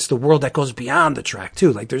track. It's the world that goes beyond the track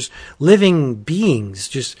too. Like there's living beings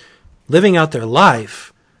just living out their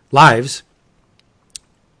lives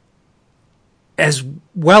as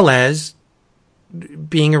well as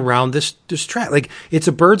being around this track. Like it's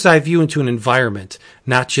a bird's eye view into an environment,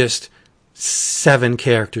 not just 7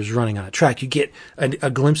 characters running on a track. You get a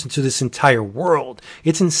glimpse into this entire world.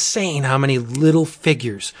 It's insane how many little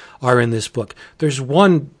figures are in this book. There's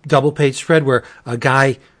one double-page spread where a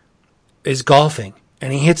guy is golfing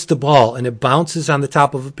and he hits the ball and it bounces on the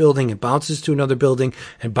top of a building and bounces to another building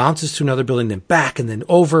and bounces to another building, then back and then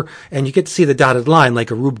over, and you get to see the dotted line like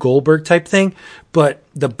a Rube Goldberg type thing. But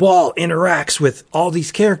the ball interacts with all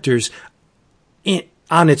these characters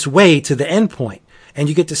on its way to the end point. And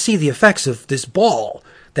you get to see the effects of this ball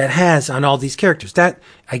that has on all these characters. That,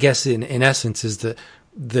 I guess, in essence, is the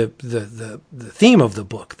theme of the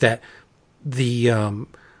book. That the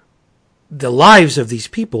lives of these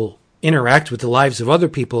people interact with the lives of other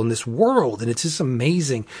people in this world, and it's just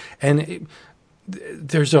amazing. And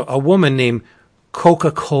there's a woman named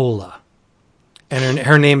Coca-Cola, and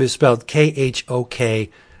her name is spelled Khoklakola,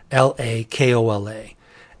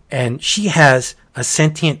 and she has a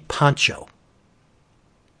sentient poncho.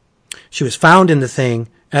 She was found in the thing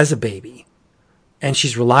as a baby, and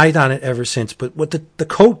she's relied on it ever since. But what the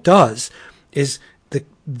coat does is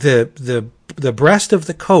the breast of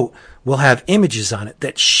the coat will have images on it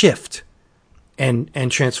that shift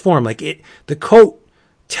and transform. Like the coat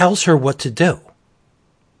tells her what to do.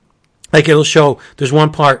 Like it'll show. There's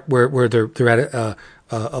one part where they're at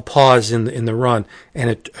a pause in the run, and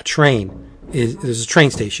a train there's a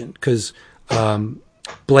train station because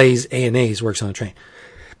Blaise Ayonnaise works on a train.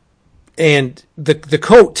 And the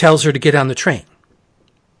coat tells her to get on the train.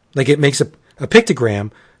 Like it makes a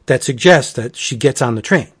pictogram that suggests that she gets on the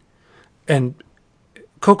train. And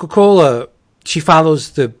Coca-Cola, she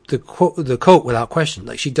follows the coat without question.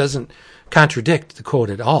 Like she doesn't contradict the coat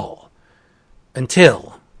at all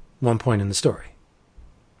until one point in the story.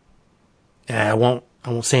 And I won't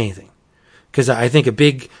say anything because I think a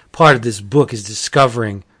big part of this book is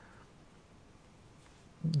discovering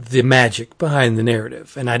the magic behind the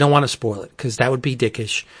narrative, and I don't want to spoil it because that would be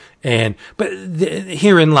dickish. But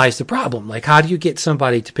herein lies the problem. Like, how do you get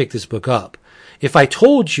somebody to pick this book up If I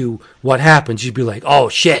told you what happens, you'd be like, oh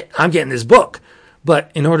shit, I'm getting this book.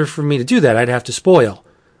 But in order for me to do that, I'd have to spoil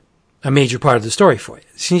a major part of the story for you.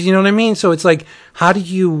 See, you know what I mean? So it's like, how do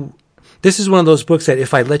you... This is one of those books that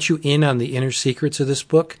if I let you in on the inner secrets of this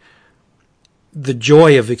book, the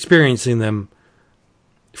joy of experiencing them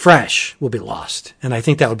fresh will be lost. And I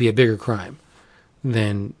think that would be a bigger crime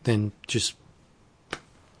than just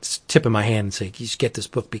tipping my hand and saying, you just get this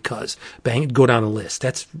book because, bang, go down the list.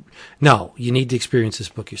 No, you need to experience this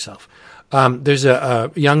book yourself. There's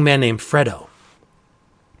a young man named Fredo.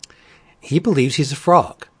 He believes he's a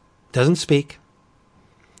frog. Doesn't speak.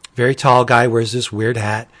 Very tall guy, wears this weird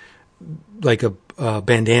hat, like a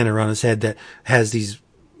bandana around his head that has these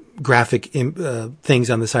graphic things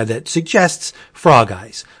on the side that suggests frog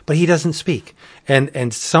eyes, but he doesn't speak.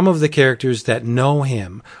 And some of the characters that know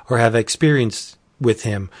him or have experience with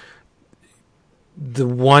him,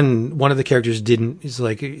 one of the characters didn't. He's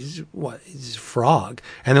like, he's a frog,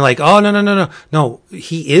 and they're like, oh no,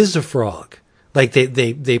 he is a frog. Like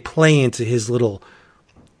they play into his little.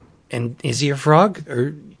 And is he a frog?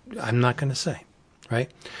 Or I'm not going to say, right?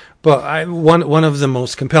 But one of the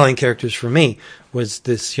most compelling characters for me was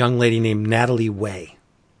this young lady named Natalie Way.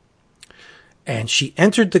 And she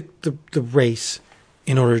entered the race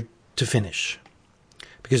in order to finish.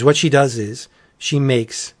 Because what she does is she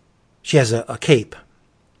has a cape.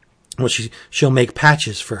 Well, she'll make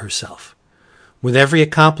patches for herself. With every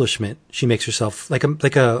accomplishment, she makes herself like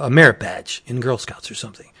a merit badge in Girl Scouts or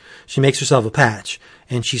something. She makes herself a patch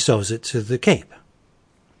and she sews it to the cape.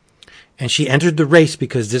 And she entered the race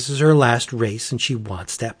because this is her last race and she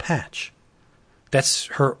wants that patch. That's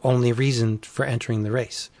her only reason for entering the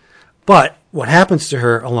race. But what happens to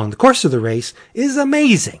her along the course of the race is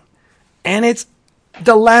amazing. And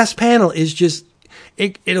the last panel is just,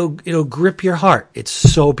 it'll grip your heart. It's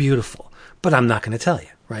so beautiful. But I'm not going to tell you,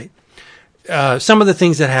 right? Some of the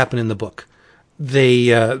things that happen in the book,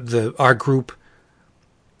 our group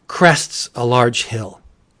crests a large hill,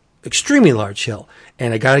 extremely large hill.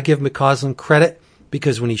 And I got to give McCausland credit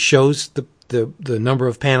because when he shows the number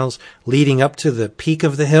of panels leading up to the peak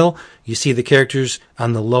of the hill, you see the characters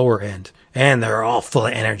on the lower end and they're all full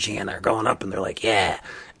of energy and they're going up and they're like, yeah.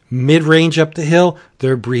 Mid-range up the hill,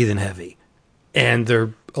 they're breathing heavy and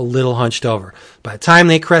they're a little hunched over. By the time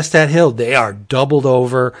they crest that hill, they are doubled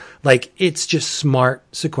over. Like, it's just smart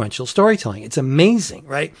sequential storytelling. It's amazing,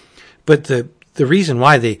 right? But the reason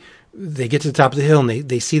why they get to the top of the hill and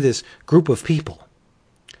they see this group of people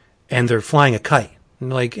and they're flying a kite. And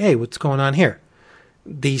they're like, hey, what's going on here?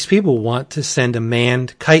 These people want to send a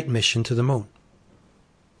manned kite mission to the moon.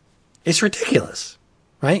 It's ridiculous,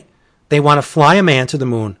 right? They want to fly a man to the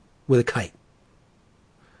moon with a kite.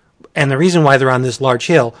 And the reason why they're on this large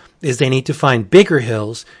hill is they need to find bigger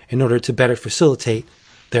hills in order to better facilitate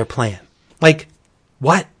their plan. Like,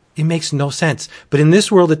 what? It makes no sense. But in this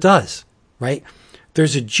world, it does, right?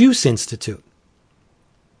 There's a Juice Institute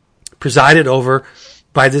presided over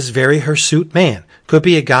by this very hirsute man. Could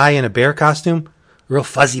be a guy in a bear costume, a real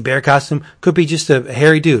fuzzy bear costume. Could be just a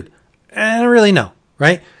hairy dude. I don't really know,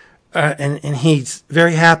 right? And he's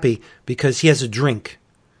very happy because he has a drink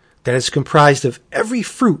that is comprised of every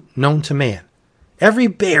fruit known to man. Every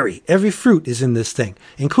berry, every fruit is in this thing,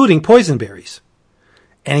 including poison berries.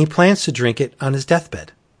 And he plans to drink it on his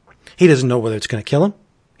deathbed. He doesn't know whether it's going to kill him.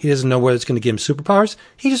 He doesn't know whether it's going to give him superpowers.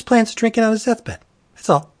 He just plans to drink it on his deathbed. That's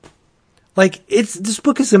all. Like, this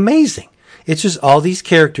book is amazing. It's just all these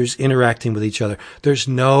characters interacting with each other. There's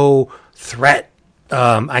no threat.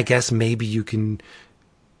 I guess maybe you can,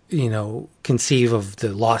 conceive of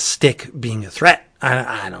the lost stick being a threat.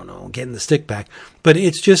 I don't know, getting the stick back. But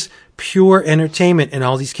it's just pure entertainment and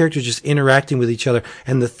all these characters just interacting with each other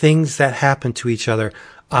and the things that happen to each other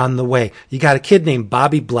on the way. You got a kid named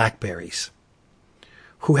Bobby Blackberries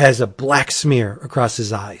who has a black smear across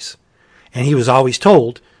his eyes. And he was always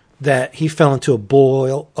told that he fell into a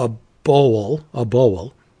bowl of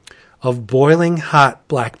boiling hot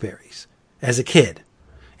blackberries as a kid.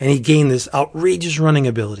 And he gained this outrageous running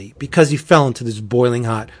ability because he fell into this boiling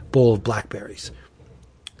hot bowl of blackberries.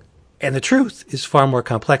 And the truth is far more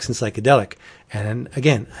complex and psychedelic. And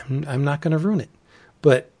again, I'm not going to ruin it,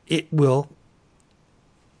 but it will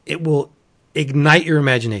ignite your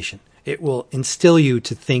imagination. It will instill you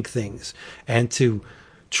to think things and to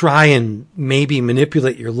try and maybe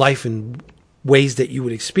manipulate your life in ways that you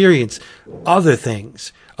would experience other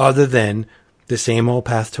things other than the same old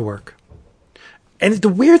path to work. And the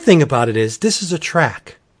weird thing about it is this is a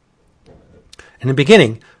track. In the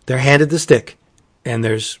beginning, they're handed the stick and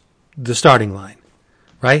there's the starting line,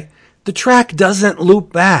 right? The track doesn't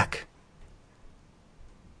loop back.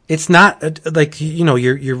 It's not like,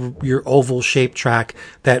 your oval shaped track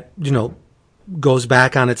that, goes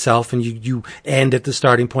back on itself and you end at the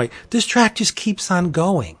starting point. This track just keeps on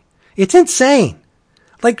going. It's insane.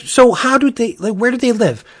 Like, so where do they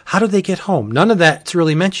live? How do they get home? None of that's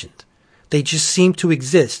really mentioned. They just seem to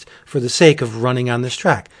exist for the sake of running on this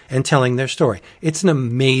track and telling their story. It's an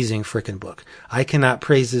amazing frickin' book. I cannot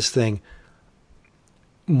praise this thing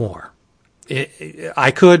more.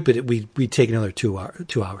 I could, but we'd take another 2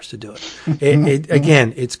 hours to do it.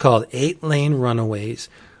 Again, it's called 8 Lane Runaways.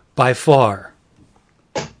 By far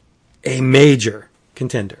a major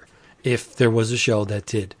contender if there was a show that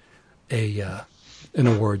did an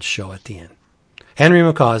awards show at the end. Henry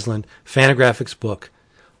McCausland, Fantagraphics book.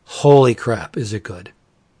 Holy crap, is it good.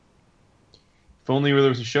 If only there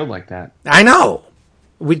was a show like that. I know.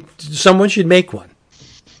 Someone should make one.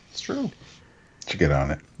 It's true. Should get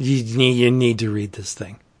on it. You need to read this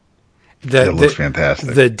thing. It looks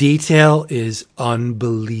fantastic. The detail is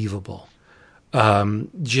unbelievable.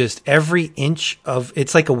 Just every inch of,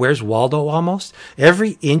 it's like a Where's Waldo almost.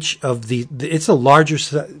 Every inch of it's a larger,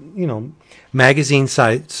 magazine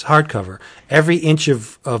size hardcover. Every inch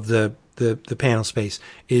of the panel space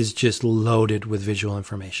is just loaded with visual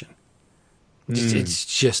information. It's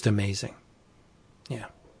just amazing. Yeah.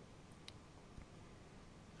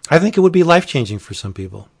 I think it would be life-changing for some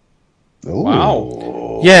people. Ooh.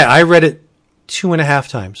 Wow. Yeah, I read it 2.5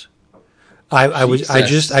 times.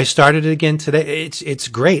 I started it again today. It's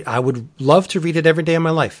great. I would love to read it every day of my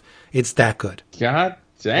life. It's that good. God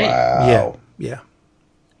dang. Wow. Yeah.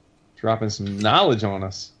 Dropping some knowledge on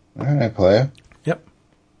us. All right, player. Yep.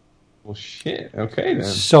 Well, shit. Okay, then.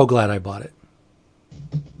 So glad I bought it.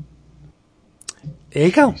 There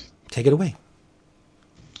you go. Take it away.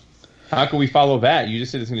 How can we follow that? You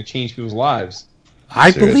just said it's going to change people's lives.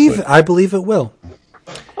 I believe it will.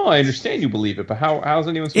 Oh, I understand you believe it, but how's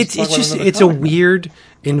anyone supposed to talk about another it's a comic? weird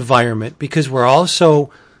environment because we're all so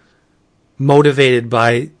motivated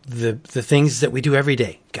by the things that we do every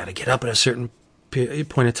day. Got to get up at a certain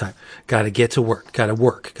point of time. Got to get to work. Got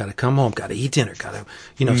to come home. Got to eat dinner. Got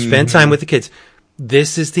to spend time with the kids.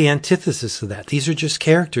 This is the antithesis of that. These are just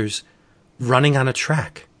characters running on a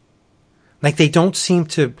track. Like they don't seem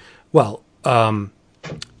to. Well,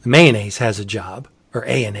 Mayonnaise has a job, or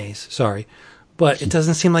A&A's, sorry, but it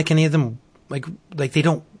doesn't seem like any of them like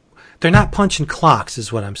they're not punching clocks,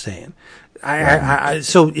 is what I'm saying.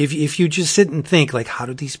 So if you just sit and think like, how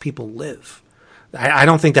do these people live? I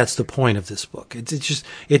don't think that's the point of this book.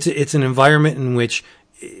 It's an environment in which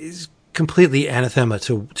is completely anathema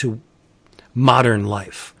to modern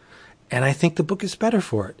life, and I think the book is better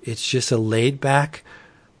for it. It's just a laid back,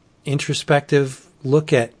 introspective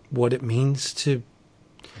look at what it means to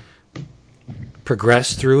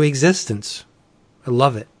progress through existence. I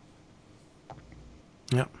love it.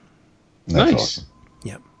 Yep. That's Nice. awesome.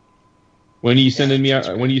 Yep. When are you sending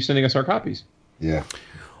us our copies? Yeah.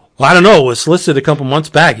 Well, I don't know. It was listed a couple months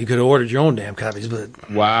back. You could have ordered your own damn copies,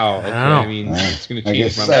 but Wow. Okay. don't know. I mean, it's going to I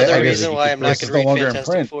change guess my I- Another I guess reason why I'm not it's going to no read longer in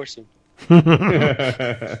Fantastic print. Foursome.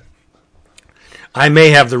 I may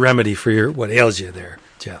have the remedy for what ails you there,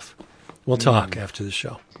 Jeff. We'll talk after the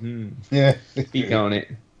show. Yeah. Speak on it.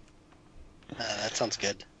 That sounds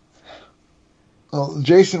good. Well,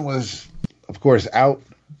 Jason was, of course, out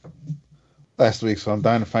last week, so I'm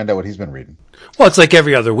dying to find out what he's been reading. Well, it's like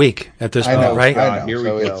every other week at this I point, know, right? I know. Here we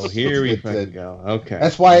So go. it's- Here we it's- fucking go. Okay.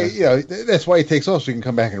 That's why that's why he takes off, so he can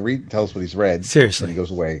come back and read, tell us what he's read. Seriously. And he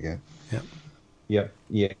goes away again. Yep.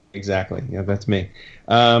 Yeah, exactly. Yeah, that's me.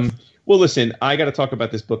 Well, listen, I got to talk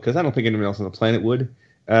about this book because I don't think anyone else on the planet would.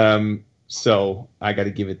 So I got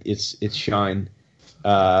to give it its shine.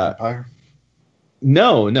 Empire.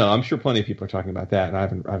 No, I'm sure plenty of people are talking about that, and I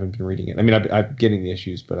haven't been reading it. I mean, I'm getting the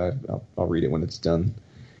issues, but I'll read it when it's done.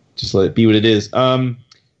 Just let it be what it is.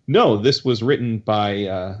 No, this was written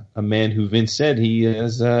by a man who Vince said he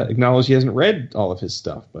has acknowledged he hasn't read all of his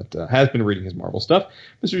stuff, but has been reading his Marvel stuff.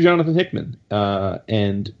 Mr. Jonathan Hickman,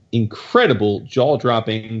 and incredible,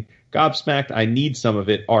 jaw-dropping, gobsmacked, I need some of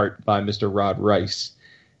it art by Mr. Rod Rice.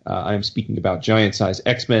 I am speaking about Giant Size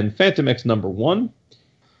X-Men Phantom X #1.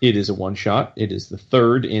 It is a one-shot. It is the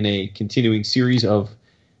third in a continuing series of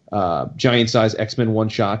giant-size X-Men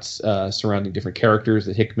one-shots surrounding different characters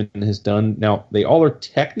that Hickman has done. Now, they all are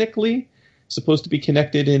technically supposed to be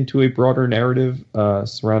connected into a broader narrative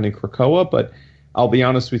surrounding Krakoa, but I'll be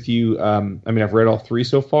honest with you. I mean, I've read all three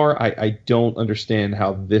so far. I don't understand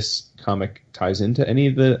how this comic ties into any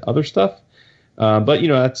of the other stuff. But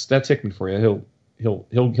that's Hickman for you.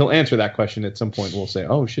 He'll answer that question at some point. We'll say,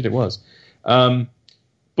 oh shit, it was.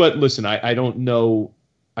 But listen, I don't know.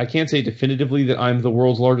 I can't say definitively that I'm the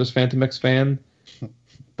world's largest Phantom X fan,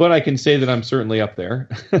 but I can say that I'm certainly up there.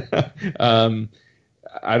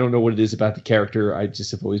 I don't know what it is about the character. I just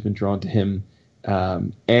have always been drawn to him.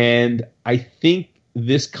 And I think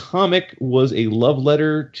this comic was a love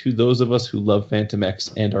letter to those of us who love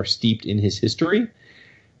Fantomex and are steeped in his history.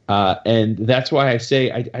 And that's why I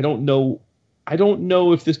say I don't know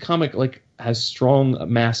if this comic like has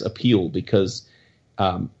strong mass appeal, because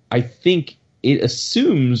I think it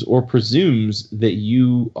assumes or presumes that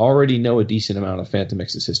you already know a decent amount of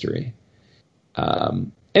Fantomex's history.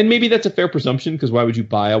 And maybe that's a fair presumption, because why would you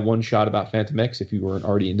buy a one-shot about Fantomex if you weren't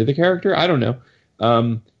already into the character? I don't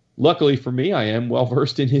know. Luckily for me, I am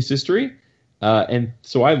well-versed in his history, and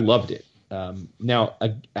so I loved it. Now,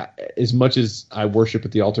 as much as I worship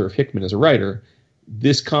at the altar of Hickman as a writer,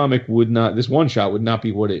 this one-shot would not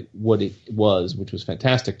be what it was, which was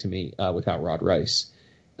fantastic to me, without Rod Rice.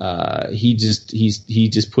 He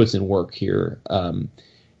just puts in work here. And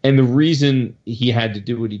the reason he had to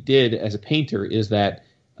do what he did as a painter is that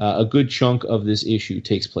a good chunk of this issue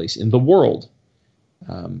takes place in the world.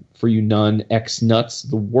 For you non-ex-nuts,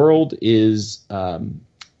 the world is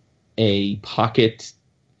a pocket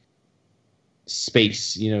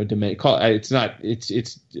space, it's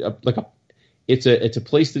a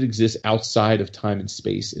place that exists outside of time and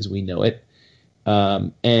space as we know it.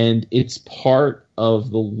 And it's part of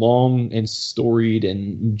the long and storied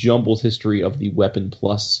and jumbled history of the Weapon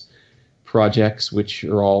Plus projects, which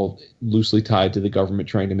are all loosely tied to the government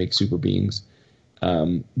trying to make super beings.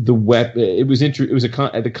 The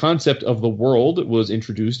concept of the world was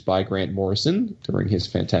introduced by Grant Morrison during his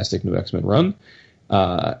fantastic New X-Men run,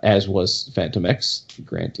 as was Fantomex.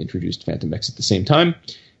 Grant introduced Fantomex at the same time,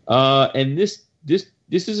 and this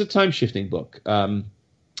is a time shifting book.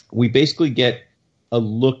 We basically get a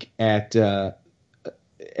look at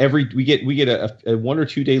we get a 1 or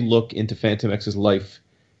 2 day look into Fantomex's life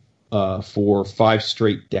for 5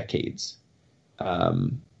 straight decades.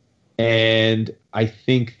 And I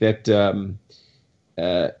think that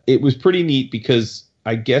it was pretty neat, because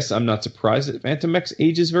I guess I'm not surprised that Fantomex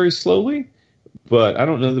ages very slowly, but I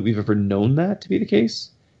don't know that we've ever known that to be the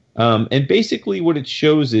case. And basically what it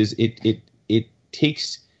shows is it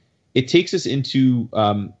takes us into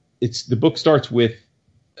the book starts with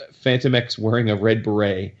Fantomex wearing a red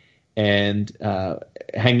beret and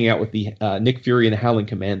hanging out with the Nick Fury and the Howling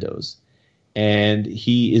Commandos, and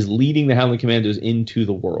he is leading the Howling Commandos into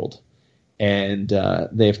the world, and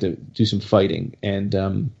they have to do some fighting,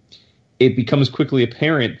 and it becomes quickly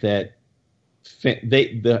apparent that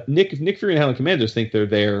Nick Fury and Howling Commandos think they're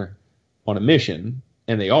there on a mission,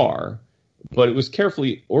 and they are, but it was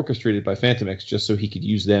carefully orchestrated by Fantomex just so he could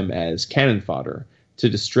use them as cannon fodder to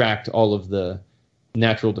distract all of the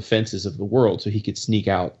natural defenses of the world, so he could sneak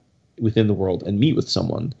out within the world and meet with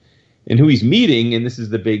someone. And who he's meeting, and this is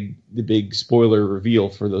the big spoiler reveal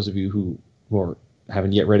for those of you who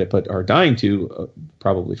haven't yet read it but are dying to,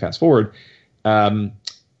 probably fast forward.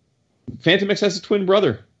 Fantomex has a twin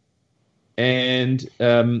brother, and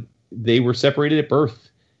they were separated at birth.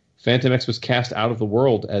 Fantomex was cast out of the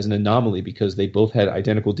world as an anomaly because they both had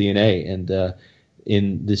identical DNA, and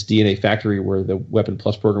in this DNA factory where the Weapon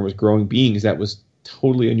Plus program was growing beings, that was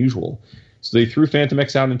totally unusual. So they threw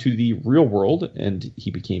Fantomex out into the real world, and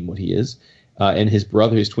he became what he is. And his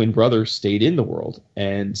twin brother, stayed in the world.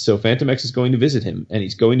 And so Fantomex is going to visit him, and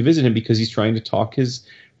he's going to visit him because he's trying to talk his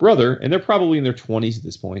brother, and they're probably in their 20s at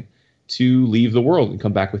this point, to leave the world and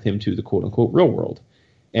come back with him to the quote-unquote real world.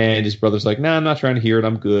 And his brother's like, nah, I'm not trying to hear it.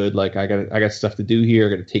 I'm good. Like, I got stuff to do here. I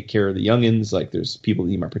got to take care of the youngins. Like, there's people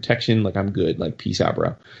that need my protection. Like, I'm good. Like, peace out,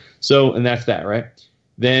 bro. So, and that's that, right?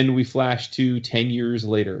 Then we flash to 10 years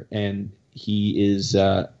later, and he's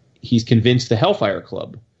convinced the Hellfire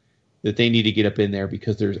Club that they need to get up in there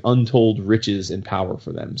because there's untold riches and power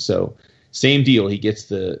for them. So, same deal. He gets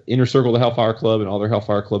the inner circle of the Hellfire Club and all their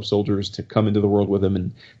Hellfire Club soldiers to come into the world with him,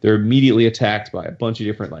 and they're immediately attacked by a bunch of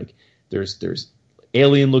different, like, there's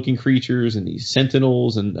alien-looking creatures and these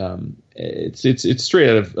sentinels, and it's straight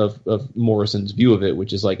out of Morrison's view of it,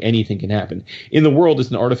 which is like anything can happen in the world. It's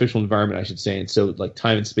an artificial environment, I should say, and so like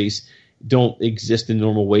time and space don't exist in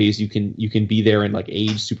normal ways. You can be there and like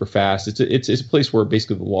age super fast. It's a place where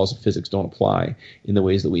basically the laws of physics don't apply in the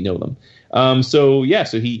ways that we know them. So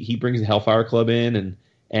he brings the Hellfire Club in,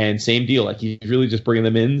 and same deal. Like, he's really just bringing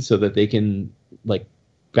them in so that they can like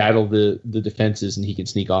battle the defenses, and he can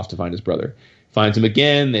sneak off to find his brother. Finds him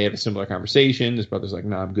again. They have a similar conversation. His brother's like,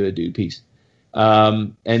 "Nah, I'm good, dude. Peace."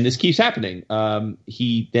 And this keeps happening.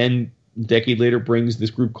 He then, a decade later, brings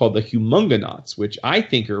this group called the Humungonauts, which I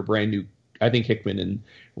think are brand new. I think Hickman and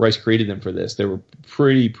Rice created them for this. They were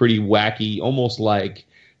pretty wacky, almost like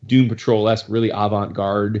Doom Patrol-esque, really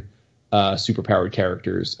avant-garde superpowered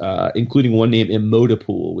characters, including one named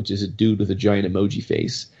Emotipool, which is a dude with a giant emoji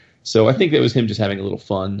face. So I think that was him just having a little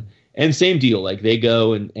fun. And same deal, like they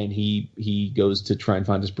go and he goes to try and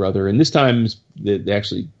find his brother. And this time the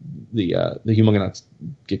Humongonauts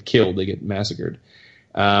get killed, they get massacred.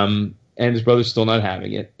 And his brother's still not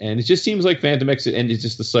having it. And it just seems like Fantomex, and it's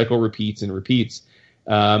just the cycle repeats and repeats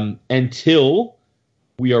until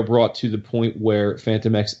we are brought to the point where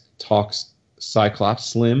Fantomex talks Cyclops,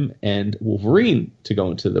 Slim, and Wolverine to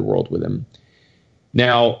go into the world with him.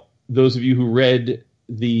 Now, those of you who read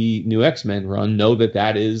the new X-Men run know that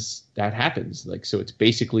happens. Like, so it's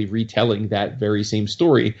basically retelling that very same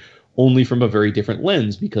story, only from a very different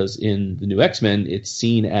lens, because in the new X-Men, it's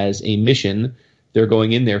seen as a mission. They're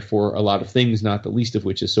going in there for a lot of things, not the least of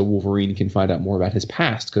which is so Wolverine can find out more about his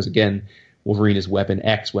past. Because again, Wolverine is Weapon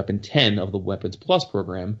X, Weapon 10 of the Weapons Plus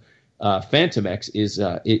program. Fantomex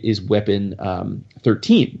is Weapon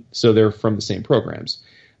 13. So they're from the same programs.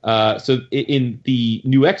 So in the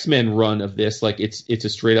new X-Men run of this, like it's a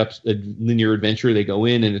straight up linear adventure. They go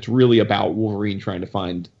in and it's really about Wolverine trying to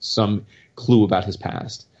find some clue about his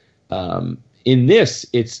past. In this,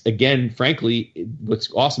 it's, again, frankly,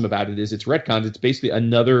 what's awesome about it is it's retcons. It's basically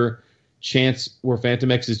another chance where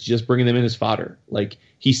Fantomex is just bringing them in as fodder. Like,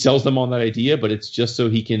 he sells them on that idea, but it's just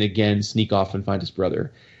so he can, again, sneak off and find his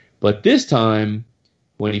brother. But this time,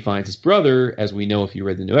 when he finds his brother, as we know if you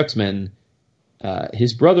read the new X-Men,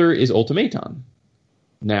 his brother is Ultimaton.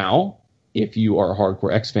 Now, if you are a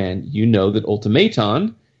hardcore X fan, you know that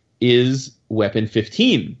Ultimaton is Weapon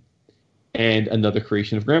 15. And another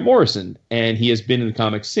creation of Grant Morrison, and he has been in the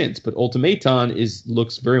comics since. But Ultimaton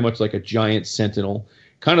looks very much like a giant sentinel,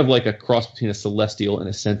 kind of like a cross between a celestial and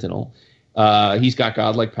a sentinel. He's got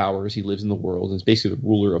godlike powers. He lives in the world and is basically the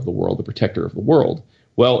ruler of the world, the protector of the world.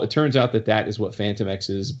 Well, it turns out that is what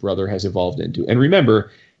Fantomex's brother has evolved into. And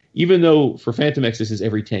remember, even though for Fantomex this is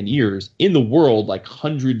every 10 years, in the world, like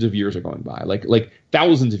hundreds of years are going by, like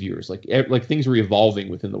thousands of years, like things are evolving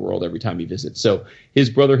within the world every time he visits. So his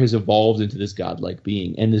brother has evolved into this godlike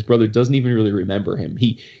being, and his brother doesn't even really remember him.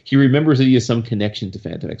 He remembers that he has some connection to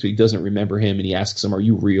Fantomex, but he doesn't remember him, and he asks him, "Are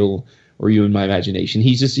you real, or are you in my imagination?"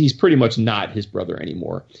 He's pretty much not his brother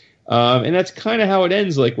anymore. And that's kind of how it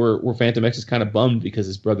ends, like where Fantomex is kind of bummed because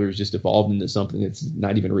his brother has just evolved into something that's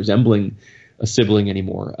not even resembling a sibling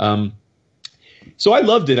anymore. So I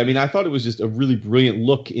loved it. I mean, I thought it was just a really brilliant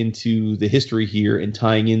look into the history here and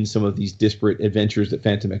tying in some of these disparate adventures that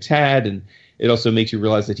Fantomex had. And it also makes you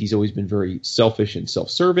realize that he's always been very selfish and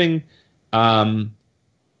self-serving. But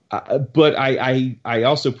I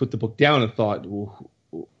also put the book down and thought, well,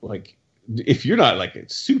 like, if you're not like a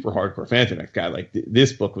super hardcore Fantomex guy, like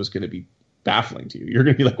this book was going to be baffling to you. You're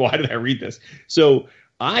going to be like, why did I read this? So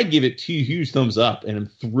I give it 2 huge thumbs up, and I'm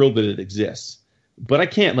thrilled that it exists. But I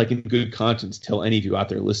can't, like, in good conscience, tell any of you out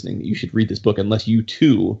there listening that you should read this book unless you,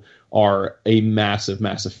 too, are a massive,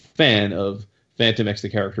 massive fan of Fantomex the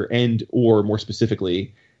character and, or more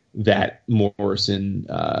specifically, that Morrison,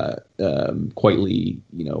 Quitely,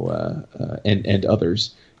 and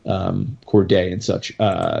others, Corday and such,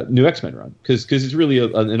 new X-Men run. Because it's really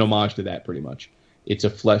an homage to that, pretty much. It's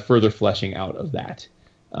a further fleshing out of that.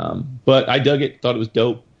 But I dug it, thought it was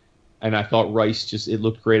dope, and I thought Rice it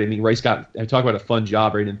looked great. I mean, Rice I talk about a fun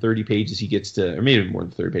job, right? In 30 pages, he gets to, or maybe more than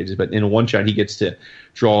 30 pages, but in a one shot, he gets to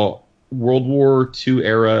draw World War II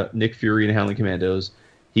era Nick Fury and Howling Commandos.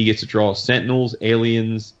 He gets to draw Sentinels,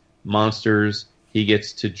 aliens, monsters. He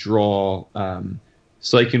gets to draw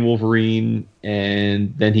Psyche and Wolverine,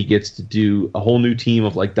 and then he gets to do a whole new team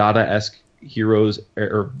of like Dada-esque heroes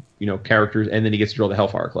or characters, and then he gets to draw the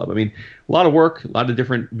Hellfire Club. I mean, a lot of work, a lot of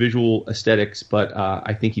different visual aesthetics, but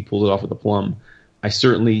I think he pulled it off with a plum. I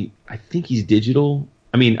think he's digital.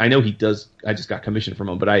 I mean, I know he does. I just got commission from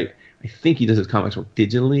him, but I think he does his comics work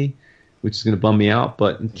digitally, which is going to bum me out.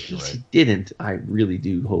 But in case he didn't, I really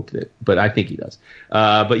do hope that. But I think he does.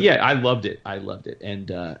 But yeah, I loved it.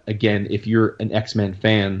 And again, if you're an X-Men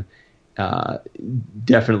fan,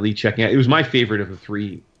 definitely checking out. It was my favorite of the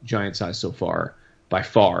 3 giant size so far. By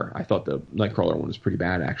far, I thought the Nightcrawler one was pretty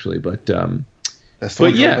bad, actually. But that's the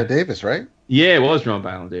one drawn by Davis, right? Yeah, it was drawn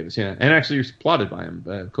by Alan Davis. Yeah, and actually, it was plotted by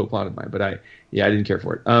him, co-plotted by him. But I didn't care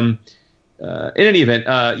for it. In any event,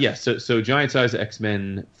 So giant size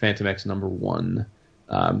X-Men, Fantomex #1,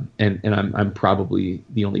 and I'm probably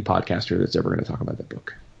the only podcaster that's ever going to talk about that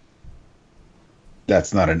book.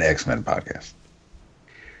 That's not an X-Men podcast.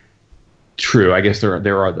 True. I guess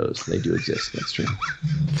there are those. They do exist. That's true.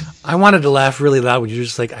 I wanted to laugh really loud when you're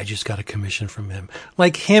just like, I just got a commission from him.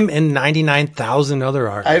 Like him and 99,000 other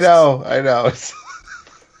artists. I know. It's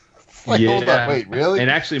Like, hold on, wait, really? And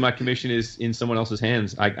actually, my commission is in someone else's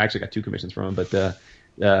hands. I actually got 2 commissions from him, but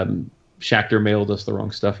Schachter mailed us the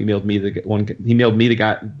wrong stuff. He mailed me the one. He mailed me the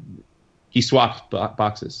guy. He swapped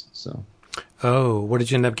boxes. So. Oh, what did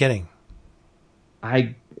you end up getting?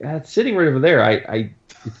 It's sitting right over there. I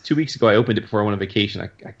 2 weeks ago I opened it before I went on vacation.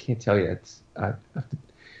 I can't tell you.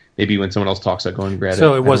 Maybe when someone else talks, I'll go and grab it.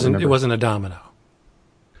 So it wasn't a domino.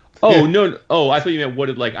 Oh no! Oh, I thought you meant what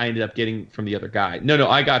did I ended up getting from the other guy. No,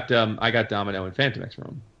 I got Domino and Phantom X from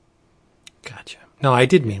him. Gotcha. No, I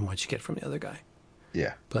did mean what you get from the other guy.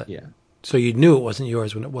 Yeah. But yeah. So you knew it wasn't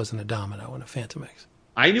yours when it wasn't a Domino and a Phantom X.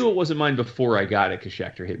 I knew it wasn't mine before I got it because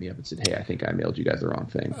Schachter hit me up and said, "Hey, I think I mailed you guys the wrong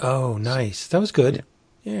thing." Oh, nice. That was good.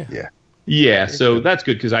 Yeah. Yeah. Yeah. So that's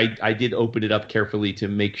good because I did open it up carefully to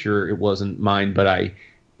make sure it wasn't mine, but I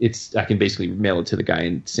can basically mail it to the guy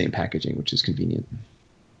in the same packaging, which is convenient.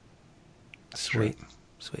 Sweet.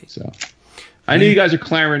 So I knew you guys are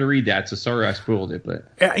clamoring to read that, so sorry I spoiled it, but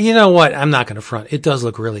you know what? I'm not going to front. It does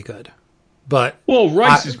look really good, but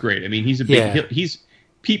Rice is great. I mean, he's a big.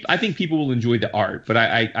 Yeah. I think people will enjoy the art, but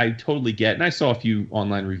I totally get. And I saw a few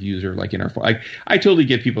online reviews or like in our. I totally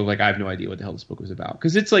get people like I have no idea what the hell this book was about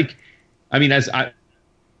because it's like, I mean, let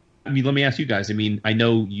me ask you guys. I mean, I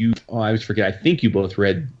know you. Oh, I always forget. I think you both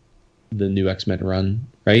read the new X-Men run,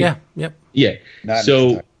 right? Yeah. Yep. Yeah.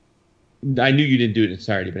 So. I knew you didn't do it in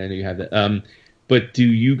entirety, but I know you have that. But do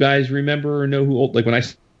you guys remember or know who? Like when I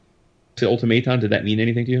said Ultimaton, did that mean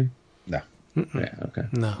anything to you? No. Yeah. Okay.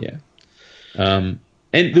 No. Yeah. And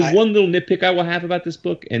the one little nitpick I will have about this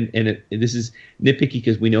book, and this is nitpicky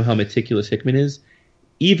because we know how meticulous Hickman is.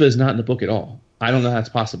 Eva is not in the book at all. I don't know how it's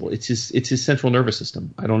possible. It's his central nervous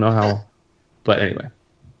system. I don't know how. But anyway.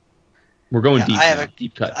 We're going deep.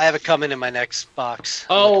 Deep cut. I have it coming in my next box.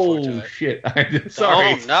 Oh shit!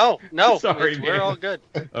 Sorry. Oh no. Sorry, we're all good.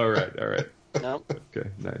 All right. No. Okay.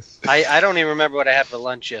 Nice. I don't even remember what I had for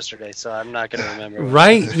lunch yesterday, so I'm not going to remember.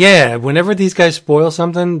 Right? Yeah. Whenever these guys spoil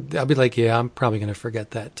something, I'll be like, yeah, I'm probably going to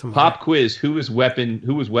forget that tomorrow. Pop quiz: Who was weapon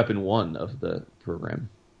 1 of the program?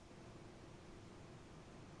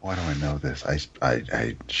 Why do I know this?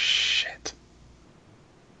 I shit.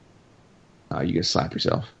 You gonna slap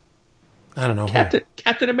yourself. I don't know.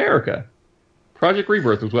 Captain America. Project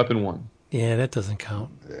Rebirth was weapon 1. Yeah, that doesn't count.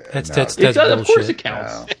 That's it does, bullshit. of course it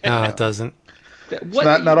counts. No, it doesn't.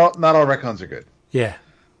 Not all retcons are good. Yeah.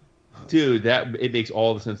 Dude, it makes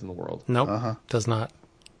all the sense in the world. Nope. Does not.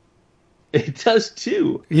 It does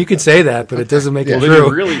too. You could say that, but it doesn't make it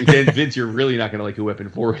true. Then Vince, you're really not going to like who weapon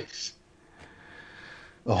 4 is.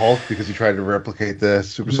 The Hulk, because he tried to replicate the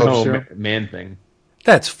super soldier serum? Man thing.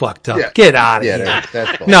 That's fucked up. Yeah. Get out of here.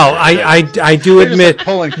 That's no, I do admit.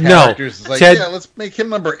 Pulling characters. No, Ted, let's make him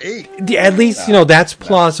number 8. At least that's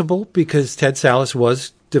plausible because Ted Sallis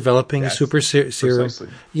was developing a super serum.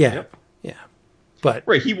 Yeah, yep. Yeah. But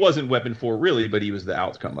right, he wasn't Weapon 4 really, but he was the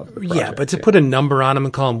outcome of the project. Yeah, but to put a number on him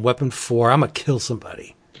and call him Weapon 4, I'm gonna kill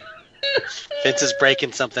somebody. Vince is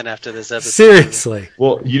breaking something after this episode. Seriously.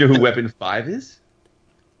 Well, you know who Weapon 5 is?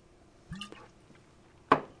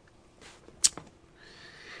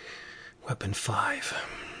 Weapon 5.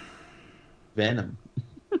 Venom.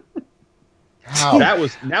 How? That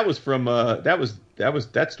was from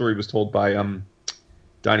that story was told by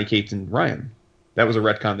Donny Cates and Ryan. That was a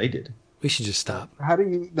retcon they did. We should just stop. How do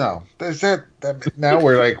you know? Is that now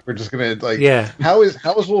we're just gonna yeah. How is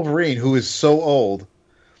Wolverine, who is so old,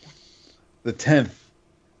 the 10th,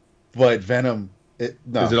 but Venom?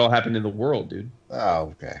 Because it all happened in the world, dude.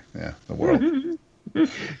 Oh, okay, yeah, the world. You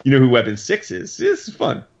know who Weapon 6 is? This is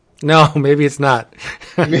fun. No, maybe it's not.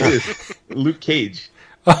 It is Luke Cage.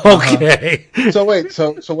 Okay. So wait,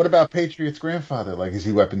 so what about Patriot's grandfather? Like, is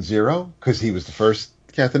he Weapon 0 because he was the first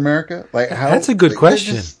Captain America? Like, how? That's a good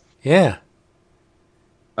question. Yeah.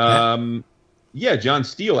 Yeah, John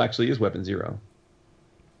Steele actually is Weapon 0.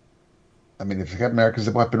 I mean, if Captain America's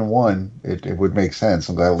Weapon 1, it would make sense.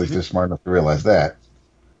 I'm glad at least they're smart enough to realize that.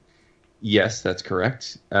 Yes, that's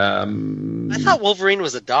correct. I thought Wolverine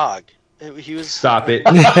was a dog. He was. Stop it.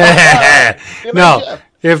 No.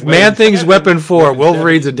 If Man-Thing's Weapon 4,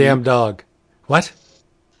 Wolverine's a damn dog. What?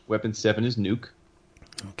 Weapon 7 is Nuke.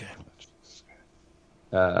 Okay.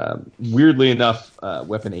 Weirdly enough,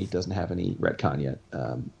 Weapon 8 doesn't have any retcon yet.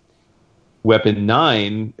 Weapon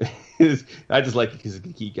 9 is... I just like it because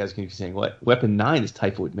you guys can keep saying, what? Weapon 9 is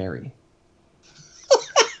Typhoid Mary.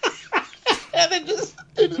 And it just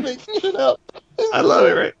making shit up. I love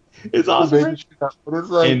it, right? It's awesome.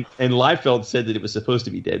 Right? And Liefeld said that it was supposed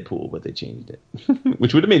to be Deadpool, but they changed it,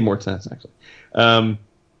 which would have made more sense, actually.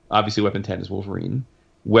 Obviously, Weapon 10 is Wolverine.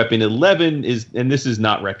 Weapon 11 is, and this is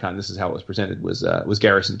not retcon. This is how it was presented. Was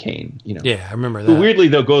Garrison Kane? You know. Yeah, I remember that. Who weirdly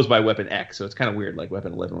though goes by Weapon X, so it's kind of weird. Like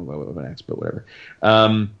Weapon 11 went by Weapon X, but whatever.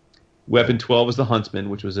 Weapon 12 was the Huntsman,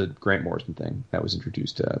 which was a Grant Morrison thing that was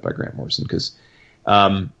introduced by Grant Morrison because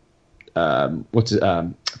Phantom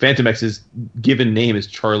X's given name is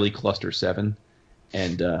Charlie Cluster 7,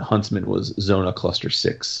 and Huntsman was Zona Cluster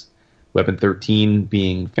 6. Weapon 13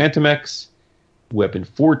 being Phantom X. Weapon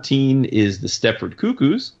 14 is the Stepford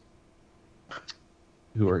Cuckoos,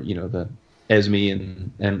 who are the Esme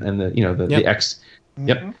and the the X. Mm-hmm.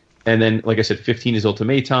 Yep. And then, like I said, 15 is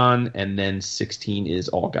Ultimaton, and then 16 is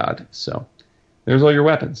All God. So there's all your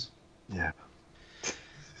weapons. Yeah.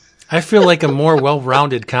 I feel like a more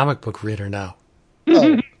well-rounded comic book reader now.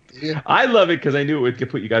 Oh, yeah. I love it because I knew it would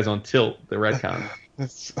put you guys on tilt, the retcon.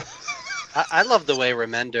 I love the way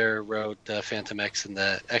Remender wrote Phantom X and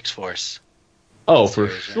the X-Force. Oh, for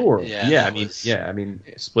sure. Yeah, I mean,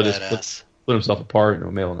 split himself apart,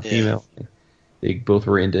 a male and a female. They both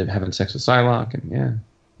were into having sex with Psylocke, and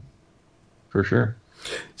for sure.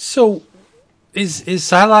 So, is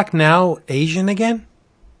Psylocke now Asian again?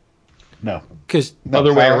 No, because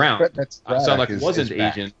other way around. Psylocke wasn't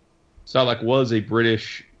Asian. Psylocke was a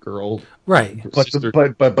British girl, right?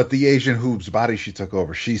 But the Asian whose body she took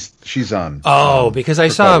over, she's on. Oh, because I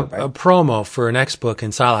saw a promo for an X book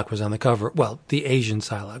and Psylocke was on the cover. Well, the Asian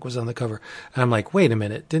Psylocke was on the cover, and I'm like, wait a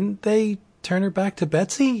minute, didn't they turn her back to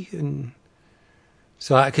Betsy? And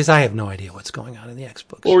so, because I have no idea what's going on in the X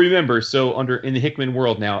books. Well, remember, so in the Hickman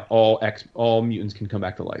world now, all mutants can come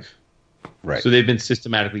back to life. Right. So they've been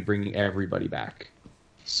systematically bringing everybody back.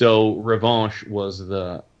 So Revanche was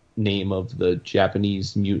the name of the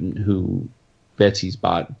Japanese mutant who Betsy's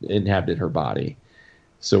inhabited her body.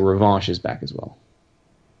 So Revanche is back as well.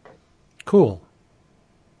 Cool.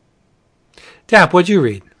 Dap, what'd you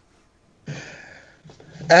read?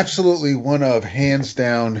 Absolutely one of, hands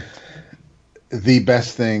down, the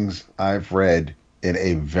best things I've read in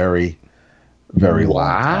a very, very long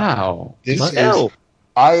time. Wow.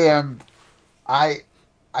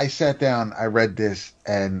 I sat down, I read this,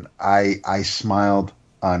 and I smiled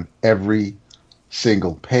on every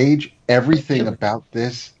single page. Everything about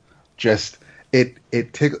this, just it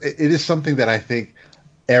is something that I think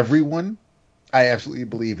I absolutely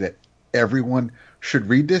believe that everyone should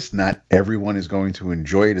read this. Not everyone is going to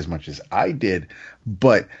enjoy it as much as I did,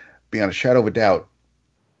 but beyond a shadow of a doubt,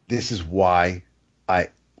 this is why I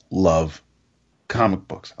love comic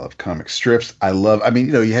books. I love comic strips. You have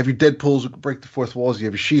your Deadpools who can break the fourth walls. You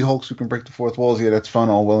have your She-Hulks who can break the fourth walls. Yeah, that's fun,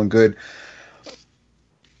 all well and good.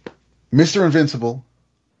 Mr. Invincible,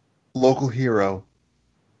 local hero,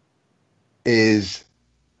 is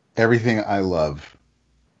everything I love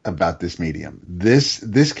about this medium.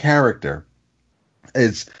 This character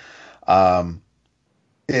is,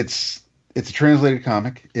 it's a translated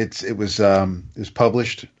comic. It was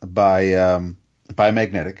published by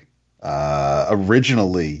Magnetic.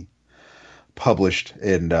 Originally published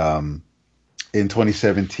in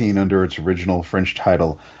 2017 under its original French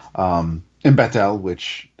title, Imbatal,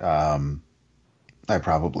 which I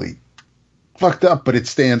probably fucked up, but it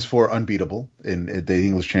stands for unbeatable. In the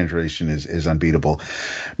English translation is unbeatable.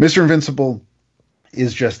 Mr. Invincible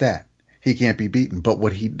is just that. He can't be beaten. But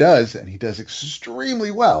what he does, and he does extremely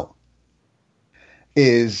well,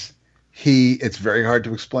 is it's very hard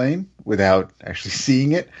to explain without actually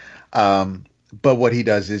seeing it. But what he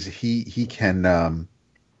does is he can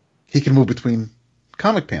move between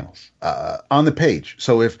comic panels on the page.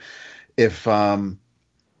 So if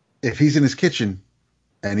he's in his kitchen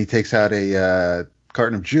and he takes out a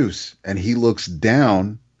carton of juice and he looks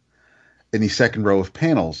down in the second row of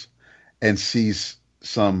panels and sees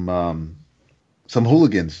some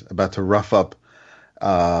hooligans about to rough up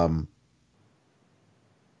a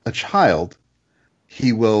child,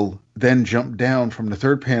 he will then jump down from the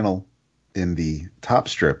third panel in the top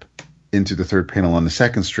strip into the third panel on the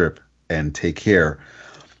second strip and take care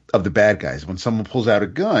of the bad guys. When someone pulls out a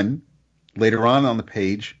gun, later on the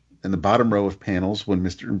page, in the bottom row of panels, when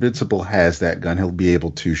Mr. Invincible has that gun, he'll be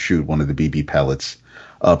able to shoot one of the BB pellets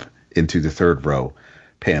up into the third row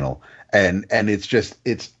panel. And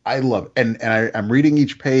I love it. And I'm reading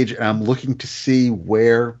each page and I'm looking to see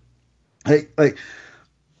where, like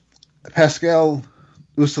Pascal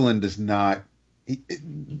Usselin does not.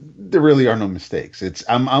 There really are no mistakes.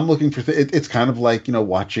 I'm looking for. It's kind of like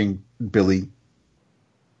watching Billy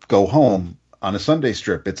go home on a Sunday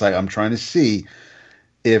strip. It's like I'm trying to see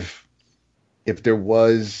if he may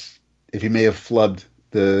have flubbed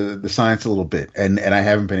the science a little bit, and I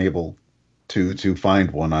haven't been able to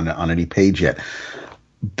find one on any page yet.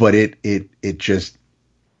 But it just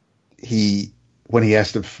when he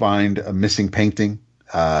has to find a missing painting,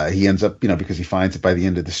 he ends up, because he finds it by the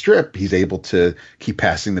end of the strip, he's able to keep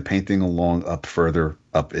passing the painting along up further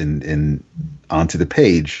up in onto the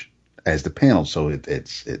page as the panel. So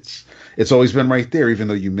it's always been right there, even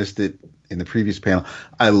though you missed it in the previous panel.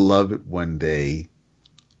 I love it when they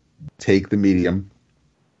take the medium,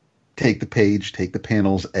 take the page, take the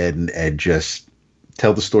panels, and just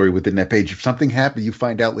tell the story within that page. If something happened, you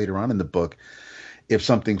find out later on in the book, if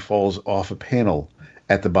something falls off a panel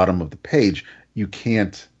at the bottom of the page, you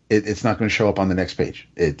can't. It's not going to show up on the next page.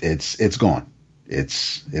 It's gone.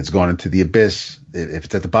 It's gone into the abyss. If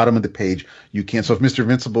it's at the bottom of the page, you can't. So if Mr.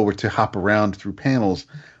 Invincible were to hop around through panels,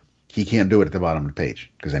 he can't do it at the bottom of the page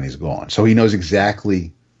because then he's gone. So he knows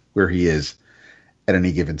exactly where he is at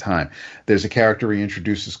any given time. There's a character he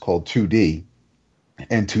introduces called 2D,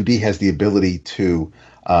 and 2D has the ability to,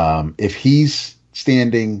 if he's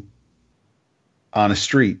standing on a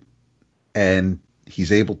street and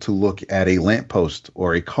he's able to look at a lamppost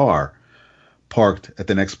or a car parked at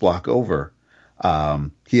the next block over,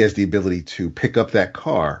 he has the ability to pick up that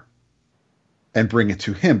car and bring it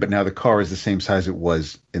to him. But now the car is the same size it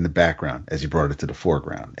was in the background as he brought it to the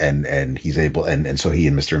foreground. And he's able, and so he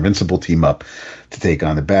and Mr. Invincible team up to take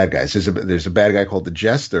on the bad guys. There's a bad guy called the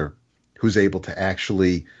Jester who's able to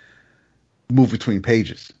actually move between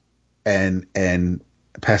pages. And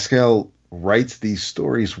Pascal writes these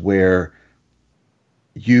stories where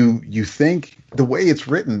you think the way it's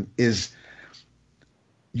written is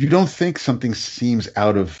you don't think something seems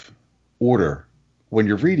out of order when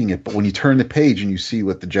you're reading it, but when you turn the page and you see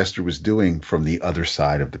what the Jester was doing from the other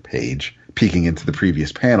side of the page, peeking into the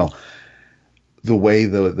previous panel, the way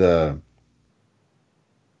the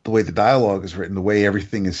way the dialogue is written, the way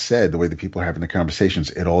everything is said, the way the people are having the conversations,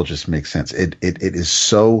 it all just makes sense. It is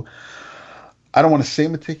so, I don't want to say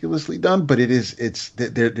meticulously done, but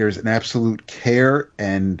there's an absolute care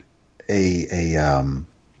and a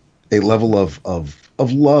level of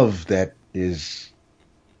love that is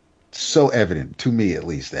so evident to me, at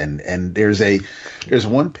least. And there's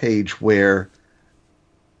one page where,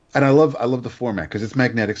 and I love the format because it's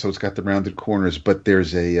magnetic, so it's got the rounded corners. But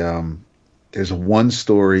there's one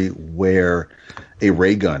story where a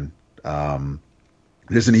ray gun.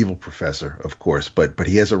 There's an evil professor, of course, but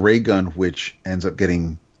he has a ray gun which ends up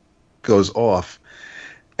goes off,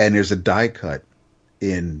 and there's a die cut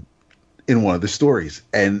in one of the stories,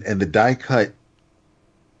 and the die cut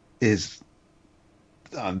is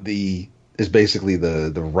basically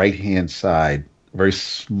the right hand side, very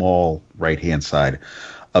small right hand side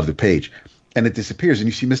of the page, and it disappears, and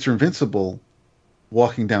you see Mr. Invincible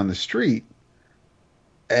walking down the street,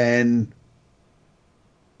 and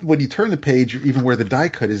when you turn the page, even where the die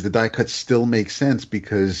cut is, the die cut still makes sense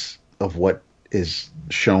because of what is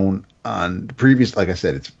shown on the previous. Like I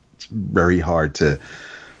said, it's very hard to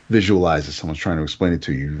visualize if someone's trying to explain it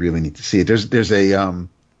to you. You really need to see it. There's a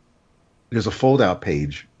fold out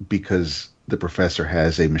page because the professor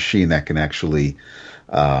has a machine that can actually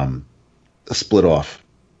split off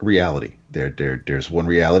reality. There's one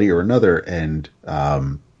reality or another, and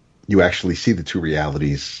you actually see the two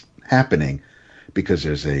realities happening because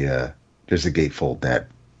there's a gatefold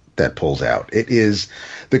that pulls out.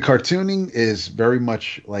 The cartooning is very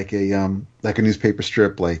much like a newspaper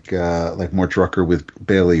strip, like Mort Drucker with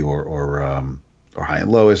Bailey or High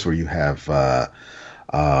and Lois, where you have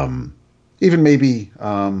even maybe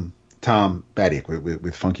Tom Badiak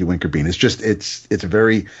with Funky Winkerbean. It's a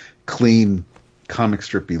very clean comic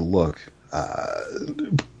strippy look,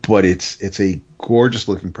 but it's a gorgeous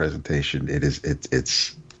looking presentation.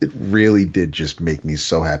 It really did just make me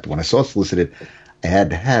so happy. When I saw it solicited, I had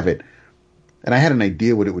to have it. And I had an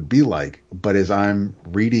idea what it would be like. But as I'm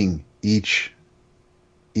reading each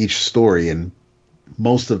story, and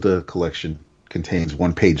most of the collection contains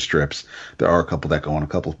one-page strips. There are a couple that go on a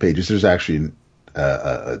couple of pages. There's actually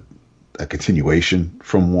a continuation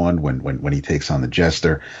from one when he takes on the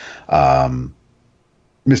Jester. Mr.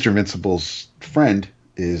 Invincible's friend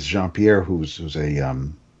is Jean-Pierre, who's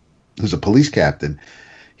a police captain.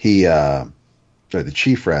 The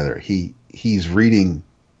chief rather. He's reading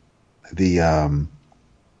the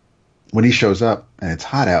when he shows up and it's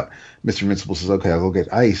hot out. Mr. Invincible says, "Okay, I'll go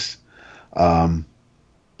get ice."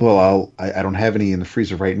 Well, I don't have any in the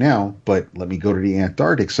freezer right now, but let me go to the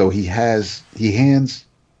Antarctic. So he hands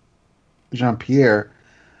Jean-Pierre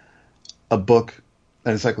a book,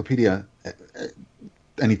 an encyclopedia,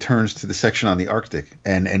 and he turns to the section on the Arctic.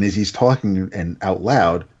 And as he's talking and out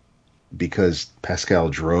loud, because Pascal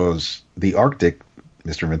draws the Arctic,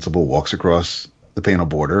 Mr. Invincible walks across the panel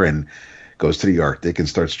border and goes to the Arctic and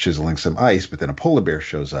starts chiseling some ice, but then a polar bear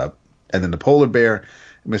shows up, and then the polar bear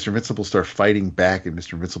Mr. Invincible start fighting back in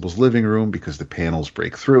Mr. Invincible's living room because the panels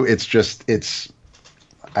break through.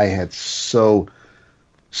 I had so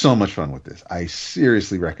much fun with this. I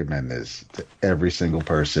seriously recommend this to every single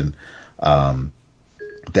person that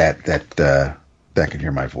can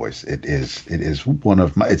hear my voice. It is one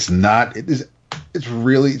of my. It's not. It is. It's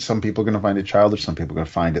really. Some people are going to find it childish. Some people are going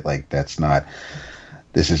to find it like that's not.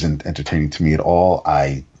 This isn't entertaining to me at all.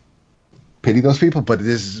 I pity those people, but it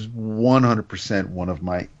is 100% one of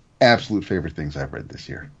my absolute favorite things I've read this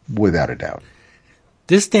year, without a doubt.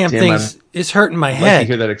 This damn thing is hurting my head. I like to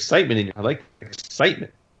hear that excitement in you. I like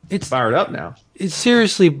excitement. It's fired up now. It's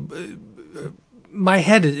seriously, my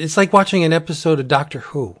head. It's like watching an episode of Doctor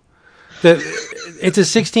Who. It's a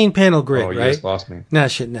 16-panel grid, right? Oh, you just lost me. Nah,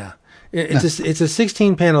 shit, nah. It's a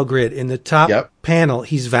 16-panel grid. In the top panel,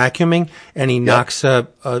 he's vacuuming, and he knocks a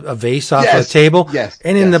vase off a table. Yes.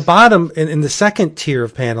 And in the bottom, in the second tier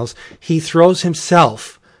of panels, he throws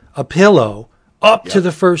himself a pillow up to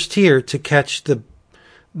the first tier to catch the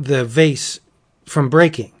vase from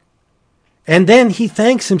breaking. And then he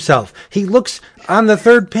thanks himself. He looks on the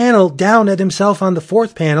third panel down at himself on the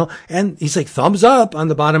fourth panel, and he's like, thumbs up on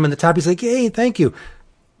the bottom and the top. He's like, hey, thank you.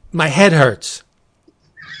 My head hurts.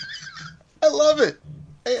 I love it.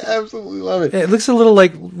 I absolutely love it. It looks a little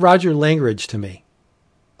like Roger Langridge to me.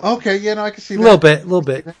 Okay, yeah, no, I can see that. A little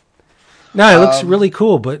bit. No, it looks really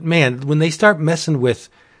cool, but man, when they start messing with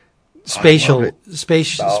space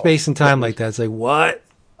and time like that, it's like, what?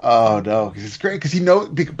 Oh no, because it's great because he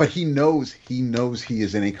knows he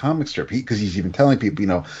is in a comic strip because he's even telling people,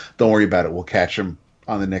 don't worry about it, we'll catch him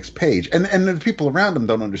on the next page, and the people around him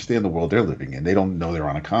don't understand the world they're living in. They don't know they're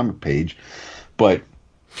on a comic page, but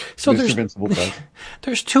so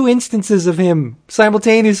there's two instances of him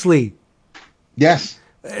simultaneously. Yes.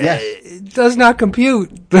 It does not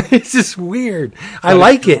compute. It's just weird. I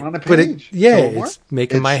like it, but it's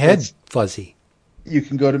making my head fuzzy. You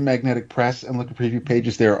can go to Magnetic Press and look at preview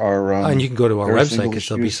pages. There are and you can go to our website because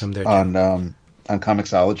there'll be some there too. on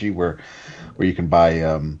Comixology where you can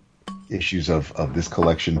buy issues of this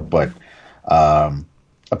collection. But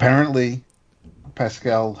apparently,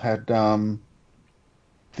 Pascal had the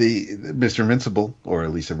Mr. Invincible, or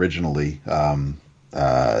at least originally,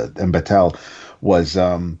 M'Battelle was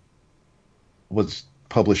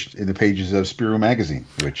published in the pages of Spirou magazine,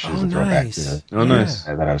 which is a throwback to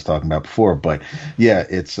that I was talking about before. But yeah,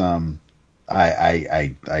 it's I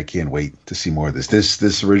can't wait to see more of this.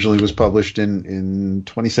 This originally was published in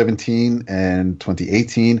 2017 and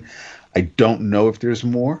 2018. I don't know if there's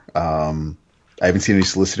more. I haven't seen any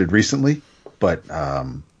solicited recently, but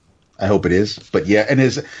I hope it is. But yeah, and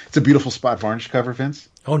it's a beautiful spot varnish cover, Vince.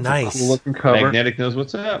 Oh, nice. Cool looking cover. Magnetic knows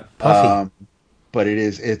what's up. Puffy. But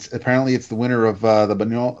it's apparently the winner of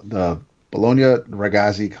the Bologna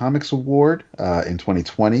Ragazzi Comics Award in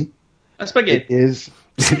 2020. That's spaghetti. It is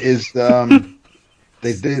they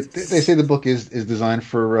say the book is designed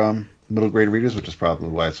for middle grade readers, which is probably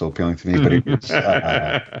why it's so appealing to me. But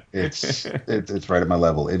it's right at my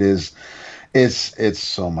level. It's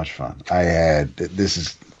so much fun.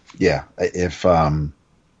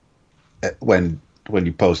 If when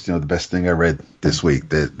you post, the best thing I read this week,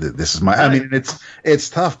 this is my. I mean, it's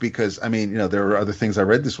tough because there are other things I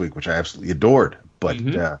read this week which I absolutely adored, but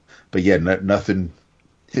nothing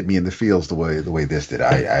hit me in the feels the way this did.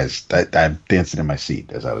 I'm dancing in my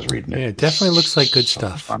seat as I was reading it. Yeah, it definitely looks like good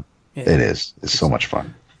stuff. Fun. Yeah. It is. It's so much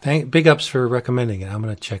fun. Big ups for recommending it. I'm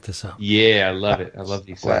going to check this out. Yeah, I love it. I love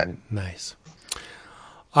the excitement. Nice.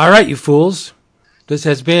 All right, you fools. This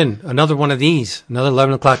has been another one of these, another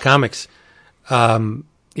 11 o'clock comics.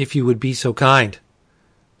 If you would be so kind,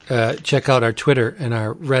 check out our Twitter and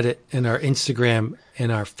our Reddit and our Instagram and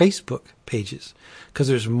our Facebook pages, because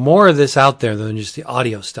there's more of this out there than just the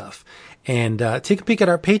audio stuff. And take a peek at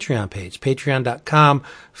our Patreon page,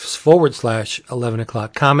 patreon.com/11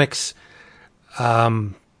 o'clock comics.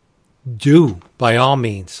 Do, by all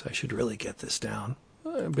means, I should really get this down.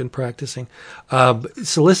 I've been practicing.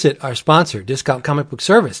 Solicit our sponsor, Discount Comic Book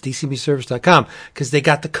Service, dcbservice.com, because they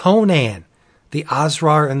got the Conan, the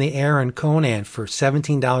Osrar and the Aaron Conan for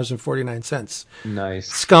 $17.49. Nice.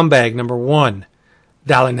 Scumbag number 1,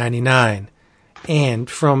 $1.99. And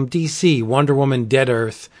from DC, Wonder Woman Dead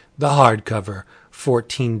Earth, the hardcover,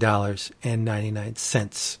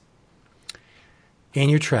 $14.99. In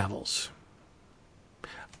your travels,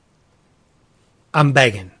 I'm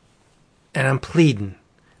begging and I'm pleading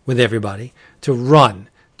with everybody to run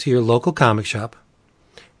to your local comic shop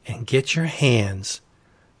and get your hands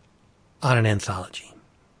on an anthology.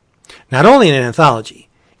 Not only an anthology,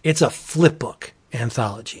 it's a flip book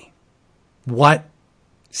anthology. What?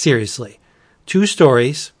 Seriously. 2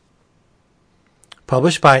 stories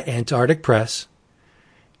published by Antarctic Press.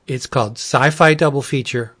 It's called Sci-Fi Double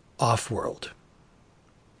Feature Offworld.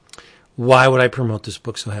 Why would I promote this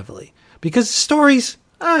book so heavily? Because the stories,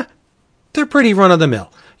 they're pretty run-of-the-mill.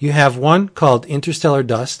 You have one called Interstellar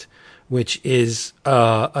Dust, which is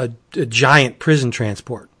a giant prison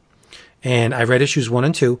transport. And I read issues 1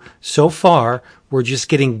 and 2. So far, we're just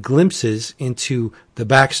getting glimpses into the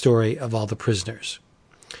backstory of all the prisoners.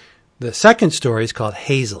 The second story is called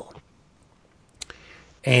Hazel.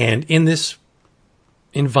 And in this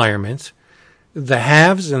environment, the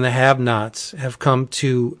haves and the have-nots have come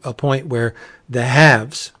to a point where the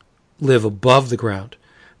haves live above the ground.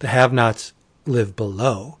 The have-nots live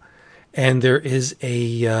below. And there is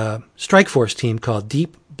a strike force team called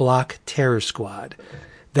Deep Block Terror Squad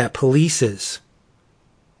that polices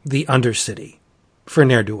the Undercity for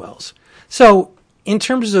ne'er-do-wells. So, in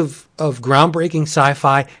terms of groundbreaking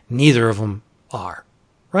sci-fi, neither of them are.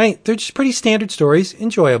 Right? They're just pretty standard stories,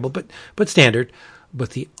 enjoyable, but standard.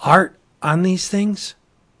 But the art on these things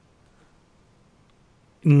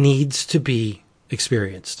needs to be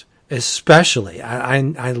experienced. Especially, I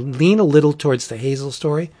lean a little towards the Hazel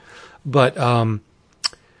story, but on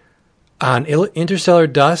Interstellar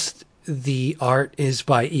Dust, the art is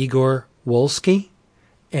by Igor Wolski,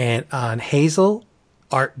 and on Hazel,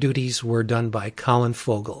 art duties were done by Colin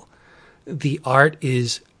Fogel. The art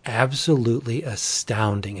is absolutely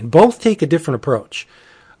astounding, and both take a different approach.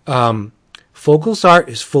 Fogel's art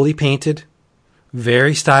is fully painted,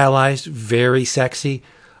 very stylized, very sexy,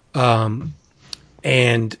 and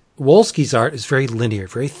Wolski's art is very linear,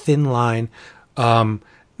 very thin line. Not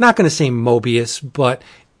going to say Mobius, but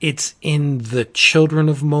it's in the Children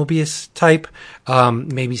of Mobius type.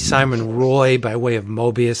 Maybe Simon Roy by way of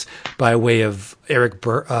Mobius, by way of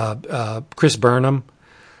Chris Burnham.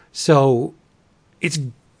 So it's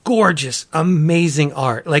gorgeous, amazing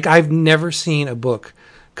art. Like, I've never seen a book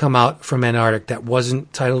come out from Antarctic that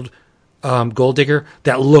wasn't titled Gold Digger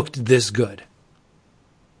that looked this good.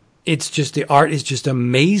 It's just, the art is just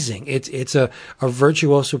amazing. It's a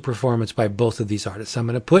virtuoso performance by both of these artists. I'm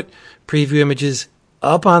going to put preview images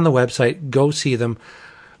up on the website. Go see them.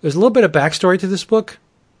 There's a little bit of backstory to this book.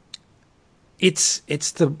 It's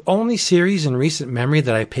the only series in recent memory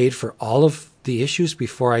that I paid for all of the issues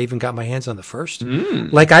before I even got my hands on the first.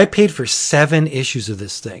 Like, I paid for 7 issues of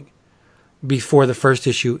this thing before the first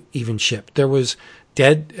issue even shipped. There was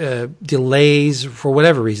delays for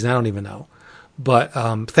whatever reason. I don't even know. But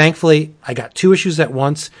thankfully, I got 2 issues at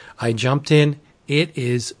once. I jumped in. It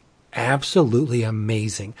is absolutely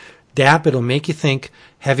amazing. Dap, it'll make you think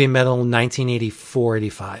heavy metal 1984,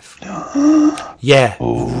 85. Yeah,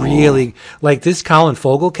 really. Like, this Colin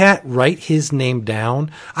Fogel cat, write his name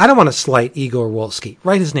down. I don't want to slight Igor Wolski.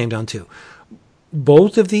 Write his name down, too.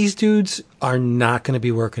 Both of these dudes are not going to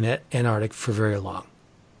be working at Antarctic for very long.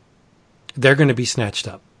 They're going to be snatched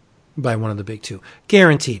up by one of the big 2.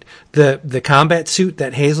 Guaranteed. The combat suit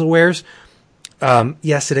that Hazel wears,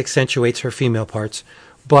 yes, it accentuates her female parts,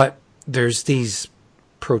 but there's these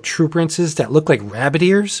protuberances that look like rabbit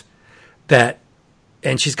ears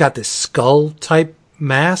and she's got this skull type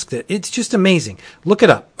mask that it's just amazing. Look it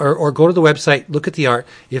up or go to the website, look at the art.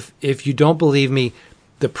 If you don't believe me,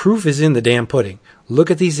 the proof is in the damn pudding.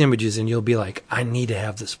 Look at these images and you'll be like, I need to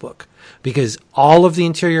have this book, because all of the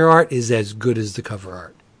interior art is as good as the cover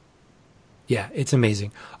art. Yeah, it's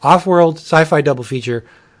amazing. Offworld, sci-fi double feature,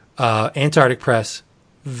 Antarctic Press,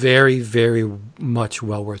 very, very much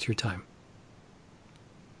well worth your time.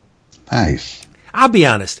 Nice. I'll be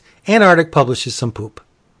honest, Antarctic publishes some poop.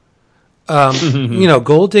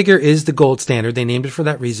 Gold Digger is the gold standard. They named it for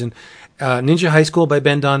that reason. Ninja High School by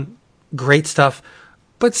Ben Dunn, great stuff.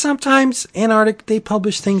 But sometimes Antarctic, they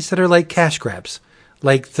publish things that are like cash grabs,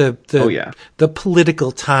 like the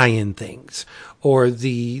political tie-in things, or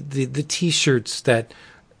the T-shirts that,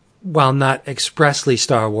 while not expressly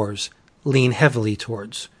Star Wars, lean heavily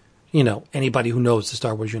towards. Anybody who knows the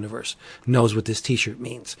Star Wars universe knows what this T-shirt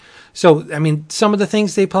means. So, I mean, some of the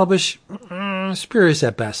things they publish, spurious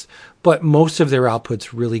at best, but most of their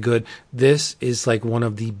output's really good. This is like one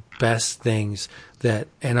of the best things that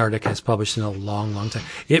Antarctic has published in a long, long time.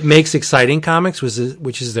 It makes Exciting Comics, which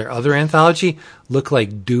is their other anthology, look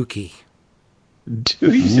like Dookie.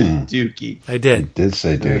 You said Dookie. I did. You did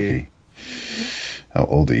say Dookie. How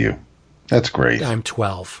old are you? That's great. I'm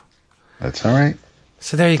 12. That's all right.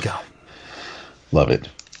 So there you go. Love it.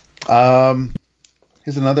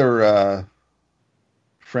 Here's another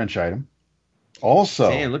French item. Also,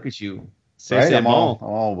 Dan, look at you. Right? I'm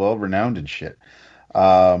all well renowned and shit.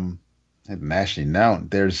 Nationally known.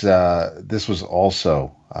 There's this was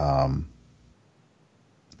also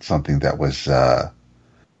something that was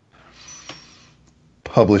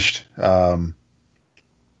published in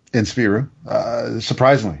Spiru.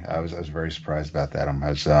 Surprisingly, I was very surprised about that.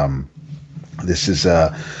 This is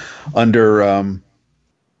under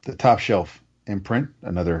the Top Shelf imprint,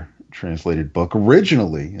 another translated book,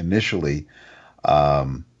 initially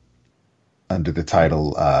under the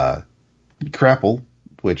title Crapple,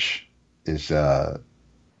 which is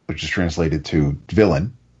translated to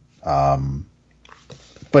villain.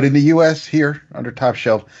 But in the U.S. here under Top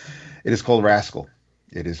Shelf, it is called Rascal.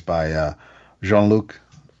 It is by Jean-Luc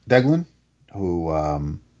Deglin, who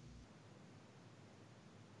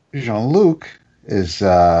Jean-Luc was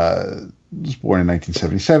born in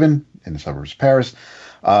 1977 in the suburbs of Paris.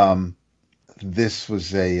 This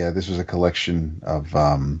was a collection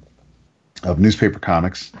of newspaper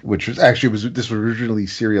comics, which was originally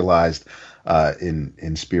serialized in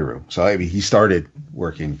Spiru. So I mean, he started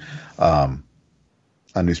working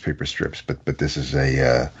on newspaper strips, but this is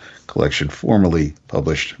a collection originally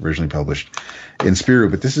published in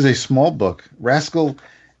Spiru. But this is a small book. Rascal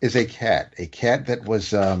is a cat that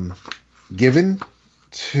was given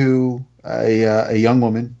to a young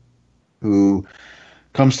woman who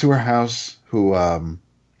comes to her house.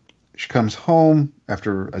 She comes home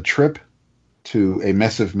after a trip to a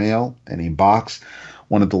mess of mail and a box.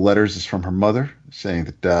 One of the letters is from her mother saying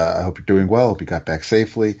that I hope you're doing well. Hope you got back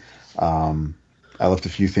safely. I left a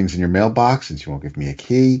few things in your mailbox since you won't give me a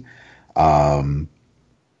key. But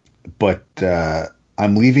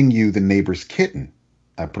I'm leaving you the neighbor's kitten.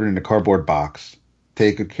 I put it in a cardboard box.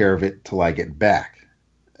 Take good care of it till I get back.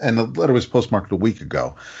 And the letter was postmarked a week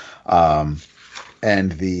ago.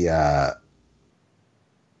 And the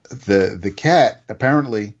cat,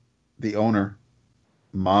 apparently the owner,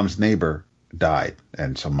 mom's neighbor, died.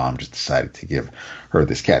 And so mom just decided to give her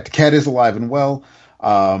this cat. The cat is alive and well.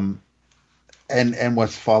 And what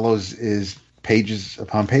follows is pages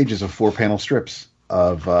upon pages of 4-panel strips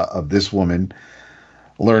of this woman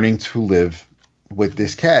learning to live with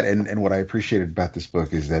this cat. And what I appreciated about this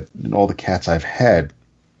book is that in all the cats I've had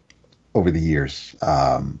over the years,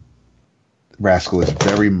 Rascal is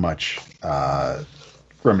very much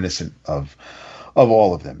reminiscent of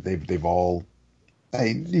all of them. They've all,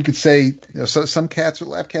 you could say, so some cats are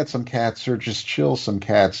lab cats, some cats are just chill, some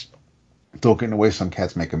cats don't get in the way, some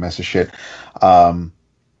cats make a mess of shit.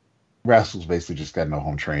 Rascal's basically just got no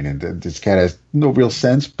home training. This cat has no real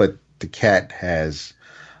sense, but the cat has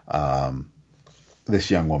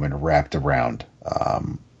this young woman wrapped around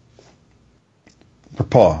her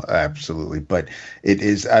paw, absolutely. But it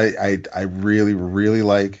is, I really, really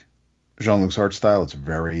like Jean-Luc's art style. It's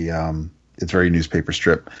very newspaper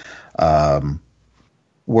strip,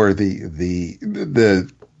 where the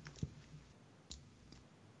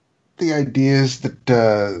ideas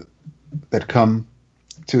that come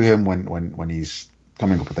to him when he's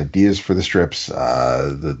coming up with ideas for the strips,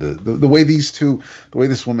 the way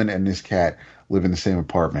this woman and this cat live in the same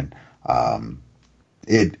apartment,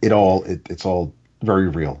 it's all very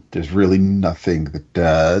real. There's really nothing that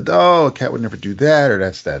a cat would never do that, or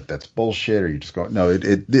that's bullshit, or you just go, no,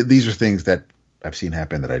 these are things that I've seen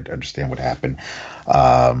happen that I understand would happen.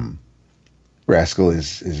 Rascal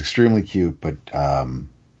is extremely cute, but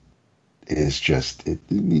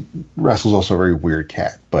Rascal's also a very weird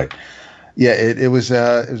cat. But yeah, it was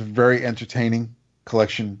a very entertaining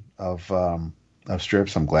collection of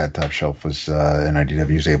strips. I'm glad Top Shelf and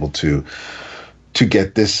IDW was able to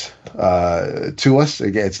get this to us.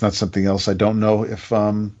 Again, it's not something else. I don't know if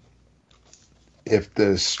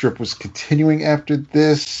the strip was continuing after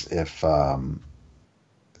this, if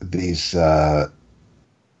these I'm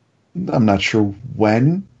not sure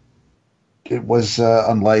when. It was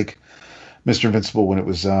unlike Mr. Invincible when it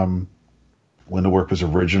was when the work was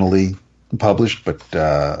originally published, but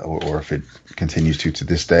or if it continues to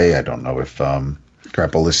this day. I don't know if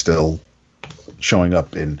Crapple is still showing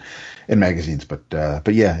up in magazines, but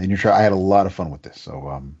yeah, I had a lot of fun with this.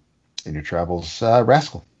 So in your travels,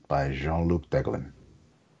 Rascal by Jean-Luc Deglin.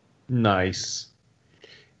 Nice.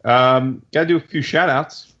 Gotta do a few shout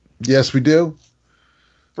outs. Yes, we do.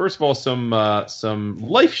 First of all, some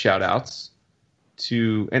life shout outs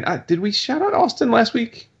to, and did we shout out Austin last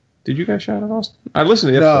week? Did you guys shout out Austin? I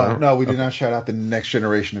listened to the episode. No, we did not shout out the next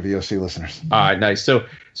generation of EOC listeners. All right, nice. So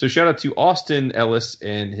shout out to Austin Ellis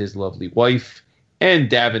and his lovely wife, and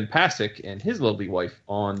Davin Pasick and his lovely wife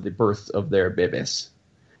on the birth of their babies.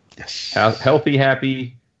 Yes. Healthy,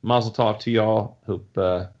 happy, mazel tov to y'all.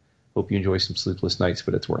 Hope you enjoy some sleepless nights,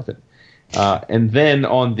 but it's worth it. And then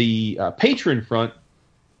on the patron front,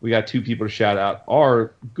 we got two people to shout out.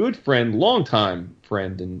 Our good friend, longtime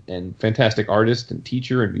friend, and fantastic artist and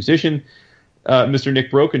teacher and musician, Mr. Nick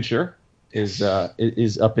Brokenshire, is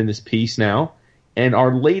up in this piece now. And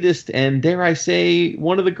our latest, and dare I say,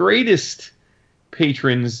 one of the greatest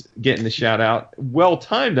patrons getting the shout out, well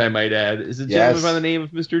timed, I might add, is a gentleman by the name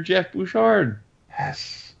of Mr. Jeff Bouchard.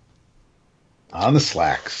 Yes. On the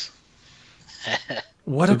slacks.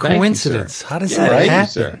 What So a coincidence. How does that right, happen?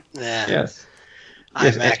 Sir. Yeah. Yes.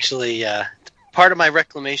 I'm actually part of my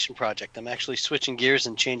reclamation project. I'm actually switching gears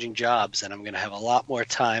and changing jobs, and I'm going to have a lot more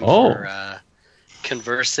time for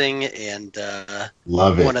conversing. And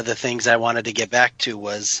Love it. one of the things I wanted to get back to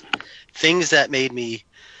was things that made me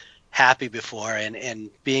happy before, and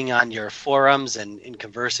being on your forums and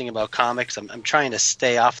conversing about comics. I'm trying to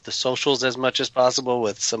stay off the socials as much as possible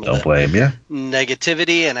with some of the blame you.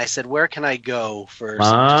 negativity. And I said, where can I go for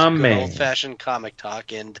some just good old-fashioned comic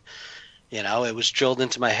talk? And it was drilled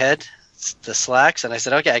into my head, the slacks, and I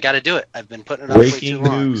said, okay, I got to do it. I've been putting it off way too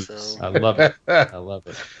long. So. I love it. I love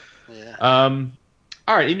it. Yeah.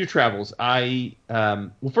 All right, in your travels,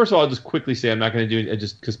 well, first of all, I'll just quickly say I'm not going to do it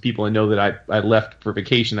just because people know that I left for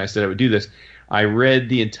vacation. I said I would do this. I read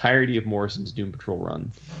the entirety of Morrison's Doom Patrol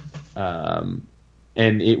run,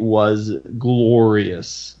 and it was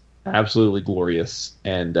glorious, absolutely glorious,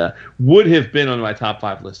 and would have been on my top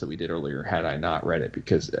 5 list that we did earlier had I not read it,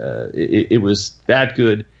 because it was that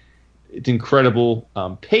good. It's incredible.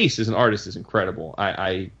 Pace as an artist is incredible.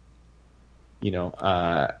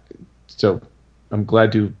 So I'm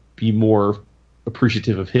glad to be more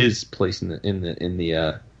appreciative of his place in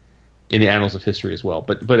the annals of history as well.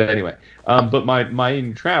 But anyway, but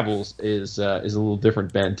my travels is a little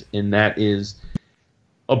different bent, and that is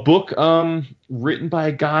a book written by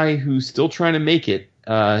a guy who's still trying to make it.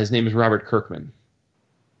 His name is Robert Kirkman.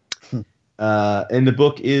 And the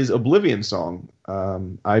book is Oblivion Song.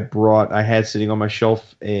 I had sitting on my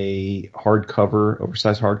shelf a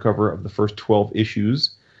oversized hardcover of the first 12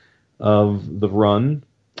 issues of the run.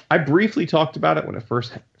 I briefly talked about it when it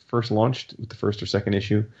first launched with the first or second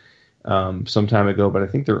issue some time ago, but I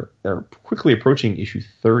think they're quickly approaching issue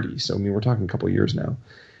 30. So we're talking a couple of years now.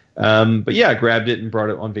 But yeah, I grabbed it and brought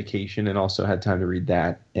it on vacation, and also had time to read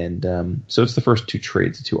that. And so it's the first 2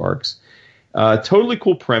 trades, the 2 arcs. Totally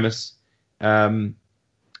cool premise.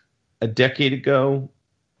 A decade ago,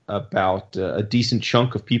 about a decent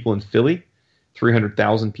chunk of people in Philly,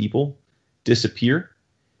 300,000 people, disappear.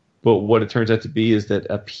 But what it turns out to be is that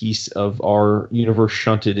a piece of our universe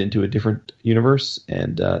shunted into a different universe,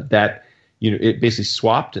 and that it basically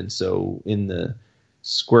swapped. And so in the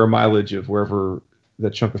square mileage of wherever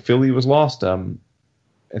that chunk of Philly was lost,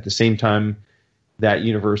 at the same time that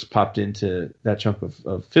universe popped into that chunk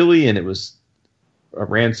of Philly, and it was a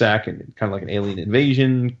ransack and kind of like an alien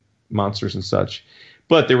invasion, monsters and such.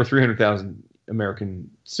 But there were 300,000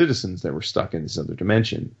 American citizens that were stuck in this other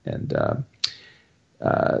dimension. And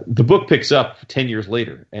the book picks up 10 years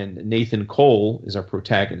later, and Nathan Cole is our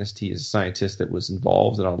protagonist. He is a scientist that was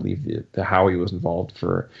involved, and I'll leave the how he was involved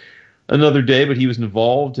for another day, but he was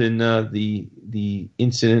involved in the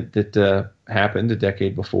incident that happened a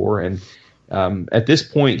decade before. And at this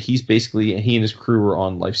point, he and his crew were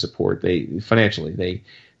on life support. Financially,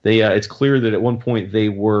 it's clear that at one point they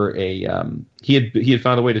were he had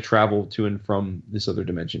found a way to travel to and from this other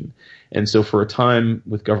dimension, and so for a time,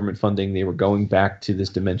 with government funding, they were going back to this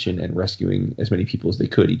dimension and rescuing as many people as they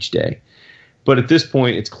could each day. But at this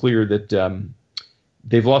point, it's clear that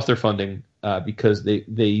they've lost their funding because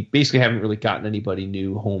they basically haven't really gotten anybody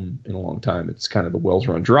new home in a long time. It's kind of the wells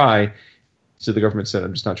run dry. So the government said,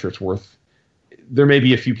 "I'm just not sure it's worth." There may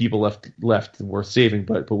be a few people left worth saving,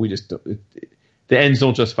 but we just don't. The ends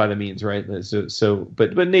don't justify the means, right?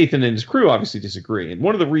 But Nathan and his crew obviously disagree, and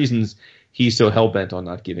one of the reasons he's so hell bent on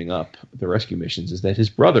not giving up the rescue missions is that his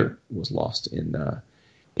brother was lost in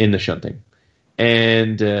the shunting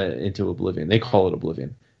and into oblivion. They call it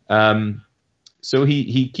oblivion. So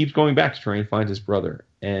he keeps going back to try and find his brother,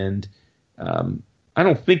 and I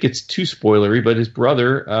don't think it's too spoilery, but his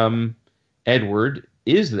brother Edward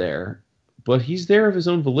is there, but he's there of his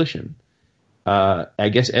own volition. I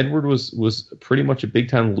guess Edward was pretty much a big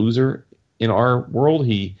time loser in our world.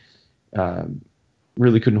 He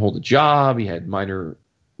really couldn't hold a job. He had minor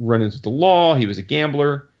run-ins with the law. He was a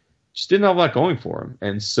gambler. Just didn't have a lot going for him.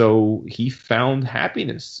 And so he found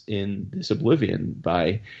happiness in this oblivion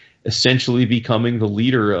by essentially becoming the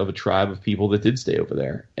leader of a tribe of people that did stay over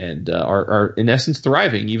there and are in essence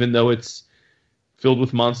thriving, even though it's filled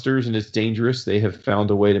with monsters and it's dangerous. They have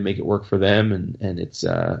found a way to make it work for them, and it's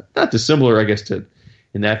not dissimilar, I guess, to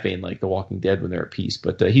in that vein, like The Walking Dead when they're at peace.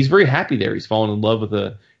 But he's very happy there. He's fallen in love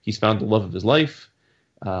he's found the love of his life,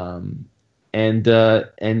 and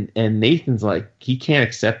Nathan's like he can't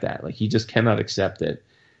accept that. Like he just cannot accept that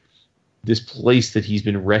this place that he's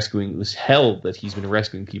been rescuing, this hell that he's been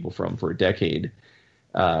rescuing people from for a decade.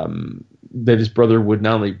 That his brother would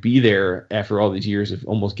not only be there after all these years of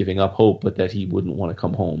almost giving up hope, but that he wouldn't want to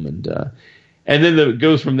come home. And then it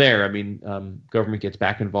goes from there. I mean, government gets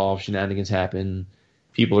back involved, shenanigans happen,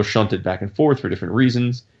 people are shunted back and forth for different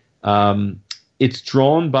reasons. It's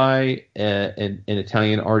drawn by an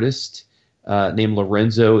Italian artist named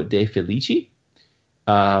Lorenzo De Felici.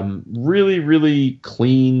 Really, really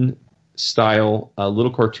clean style, a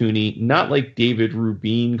little cartoony, not like David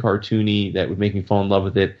Rubin cartoony that would make me fall in love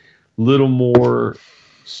with it. Little more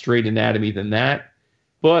straight anatomy than that,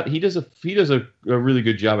 but he does a really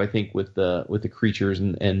good job, I think, with the creatures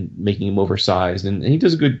and making them oversized, and he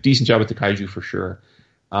does a decent job with the kaiju for sure.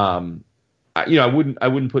 I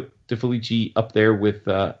wouldn't put De Felici up there with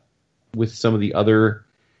some of the other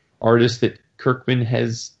artists that Kirkman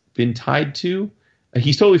has been tied to.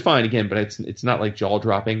 He's totally fine again, but it's not like jaw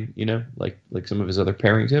dropping, like some of his other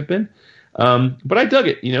pairings have been. But I dug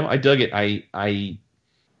it, I dug it.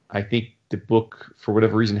 I think the book, for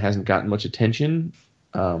whatever reason, hasn't gotten much attention.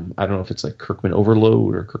 I don't know if it's like Kirkman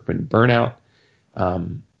overload or Kirkman burnout.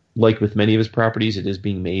 Like with many of his properties, it is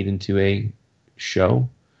being made into a show.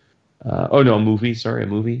 A movie. Sorry, a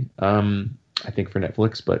movie. I think for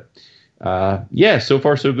Netflix, but so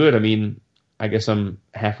far so good. I mean, I guess I'm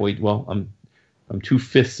halfway. Well, I'm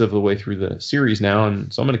 2/5 of the way through the series now,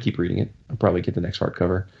 and so I'm going to keep reading it. I'll probably get the next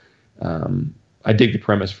hardcover. I dig the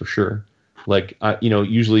premise for sure. Like,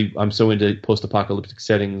 usually I'm so into post-apocalyptic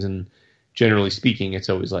settings, and generally speaking, it's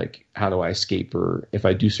always like, how do I escape? Or if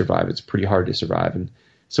I do survive, it's pretty hard to survive. And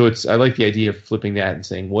so I like the idea of flipping that and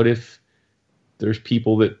saying, what if there's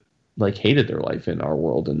people that like hated their life in our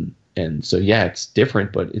world, and so it's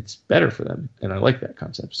different, but it's better for them, and I like that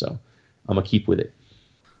concept. So I'm gonna keep with it.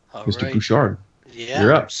 All Mr. right. Bouchard, yeah,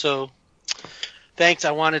 you're up. So thanks.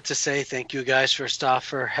 I wanted to say thank you guys first off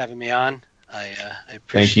for having me on. I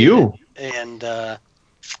appreciate Thank you. it. And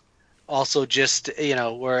also just,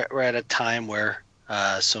 we're at a time where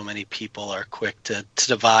so many people are quick to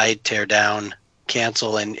divide, tear down,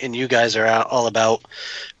 cancel, and you guys are all about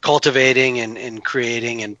cultivating and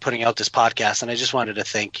creating and putting out this podcast. And I just wanted to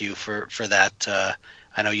thank you for that.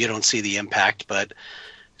 I know you don't see the impact, but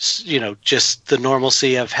just the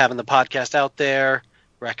normalcy of having the podcast out there,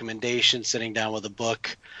 recommendations, sitting down with a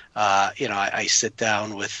book. I sit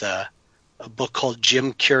down with a book called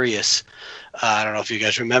Jim Curious. I don't know if you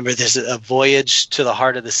guys remember. There's a Voyage to the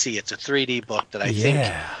Heart of the Sea. It's a 3D book that I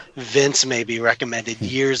think Vince maybe recommended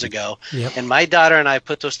years ago. Yep. And my daughter and I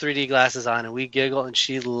put those 3D glasses on, and we giggle, and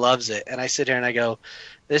she loves it. And I sit here and I go,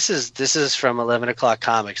 this is from 11 O'Clock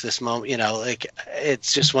Comics. This moment,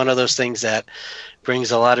 it's just one of those things that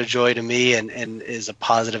brings a lot of joy to me and is a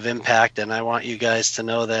positive impact. And I want you guys to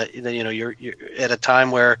know that you're at a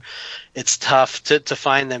time where it's tough to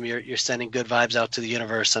find them. You're sending good vibes out to the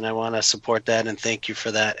universe, and I want to support that and thank you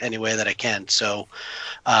for that any way that I can. So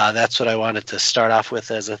that's what I wanted to start off with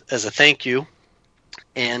as a thank you.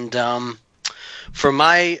 And for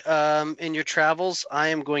my in your travels, I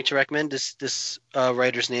am going to recommend this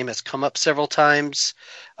writer's name has come up several times.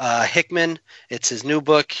 Hickman. It's his new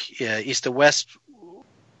book, East to West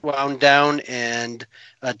Wound Down, and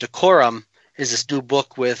Decorum is this new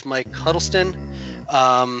book with Mike Huddleston.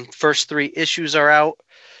 First 3 issues are out.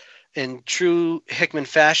 In true Hickman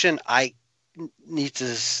fashion, I need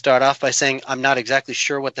to start off by saying I'm not exactly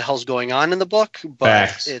sure what the hell's going on in the book,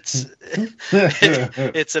 but it's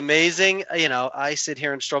amazing. I sit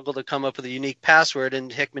here and struggle to come up with a unique password,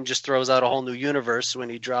 and Hickman just throws out a whole new universe when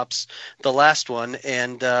he drops the last one,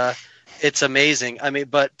 and it's amazing.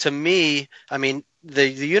 But to me, the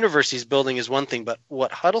universe he's building is one thing, but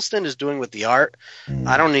what Huddleston is doing with the art,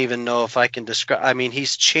 I don't even know if I can describe.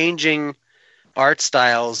 He's changing art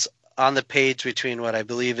styles on the page between what I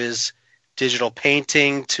believe is digital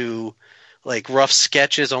painting to like rough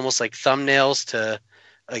sketches, almost like thumbnails, to,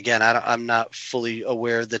 again, I'm not fully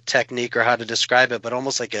aware of the technique or how to describe it, but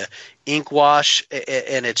almost like a ink wash,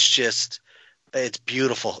 and it's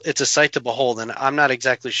beautiful. It's a sight to behold, and I'm not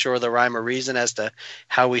exactly sure the rhyme or reason as to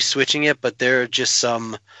how he's switching it, but there are just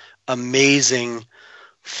some amazing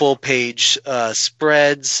full-page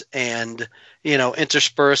spreads, and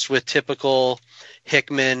interspersed with typical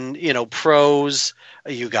Hickman, prose.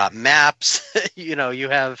 You got maps. You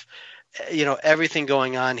have everything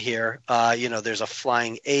going on here. There's a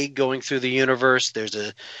flying egg going through the universe. There's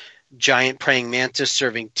a giant praying mantis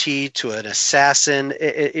serving tea to an assassin.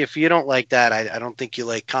 If you don't like that, I don't think you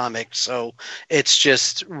like comics. So it's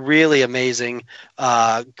just really amazing.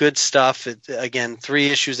 Good stuff. Again, 3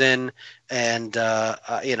 issues in, and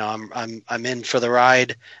I'm in for the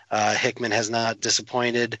ride. Hickman has not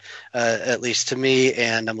disappointed, at least to me,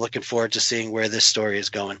 and I'm looking forward to seeing where this story is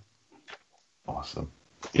going. Awesome.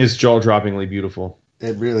 It's jaw-droppingly beautiful.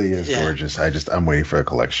 It really is gorgeous. I'm waiting for a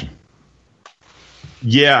collection.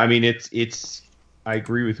 Yeah, I mean it's. I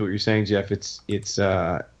agree with what you're saying, Jeff. It's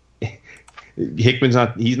Hickman's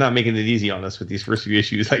not making it easy on us with these first few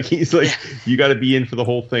issues. Like he's like, you got to be in for the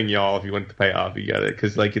whole thing, y'all. If you want the payoff, you got it,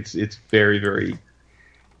 because like it's very very.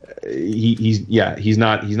 He's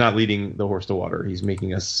not leading the horse to water. He's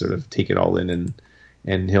making us sort of take it all in,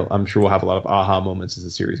 and I'm sure we'll have a lot of aha moments as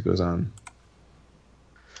the series goes on.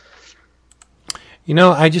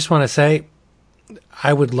 I just want to say,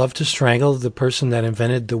 I would love to strangle the person that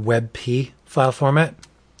invented the WebP file format,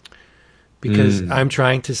 because I'm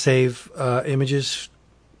trying to save images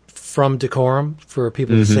from Decorum for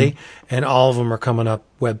people to see, and all of them are coming up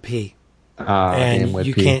WebP. And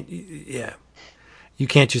WebP. You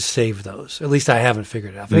can't just save those. At least I haven't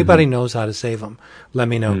figured it out. If anybody knows how to save them, let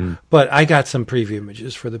me know. But I got some preview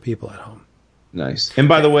images for the people at home. Nice. And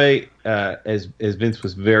by the way, as Vince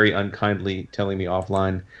was very unkindly telling me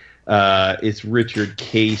offline, it's Richard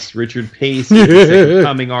Case. Richard Pace is the second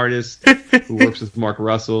coming artist who works with Mark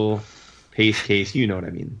Russell. Pace, Case, you know what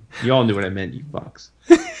I mean. You all knew what I meant, you fucks.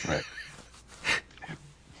 Right.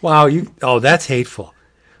 Wow, that's hateful.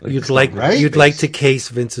 You'd like to case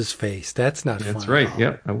Vince's face. That's not fun. That's right.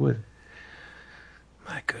 Yep, I would.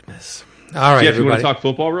 My goodness. All right, Jeff, everybody. you want to talk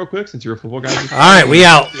football real quick, since you're a football guy? All right, we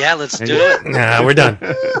out. Yeah, let's do it. Nah, we're done.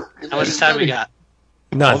 How much time we got?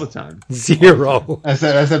 None. All the time. 0. I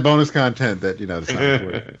said bonus content that it's not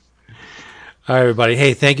important. All right, everybody.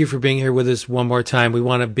 Hey, thank you for being here with us one more time. We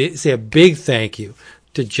want to say a big thank you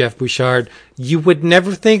to Jeff Bouchard. You would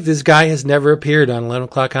never think this guy has never appeared on 11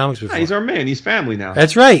 O'Clock Comics before. Yeah, he's our man. He's family now.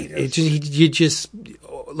 That's right. Yes. You just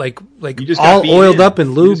just all oiled in. up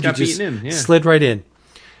and lubed. You just slid right in.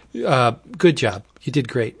 Good job. You did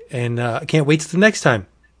great. And I can't wait till the next time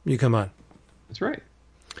you come on. That's right.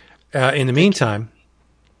 In the meantime,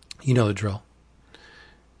 you know the drill.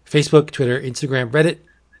 Facebook, Twitter, Instagram, Reddit,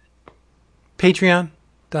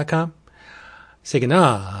 Patreon.com. Say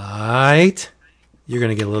goodnight. You're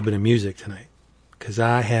going to get a little bit of music tonight, because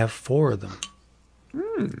I have 4 of them.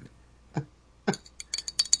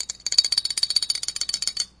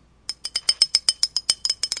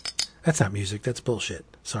 That's not music. That's bullshit.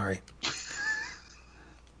 Sorry.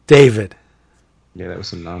 David. Yeah, that was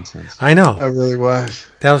some nonsense. I know. That really was.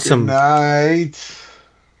 That was Good night.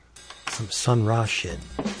 some Sun Ra shit.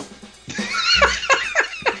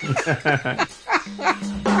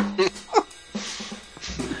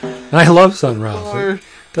 I love Sun Ra.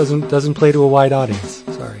 Doesn't play to a wide audience.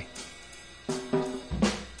 Sorry.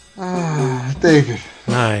 David.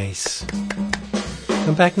 Nice.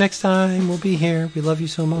 Come back next time. We'll be here. We love you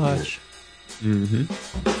so much.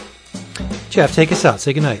 Jeff, take us out.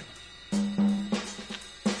 Say goodnight.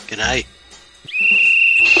 Good night.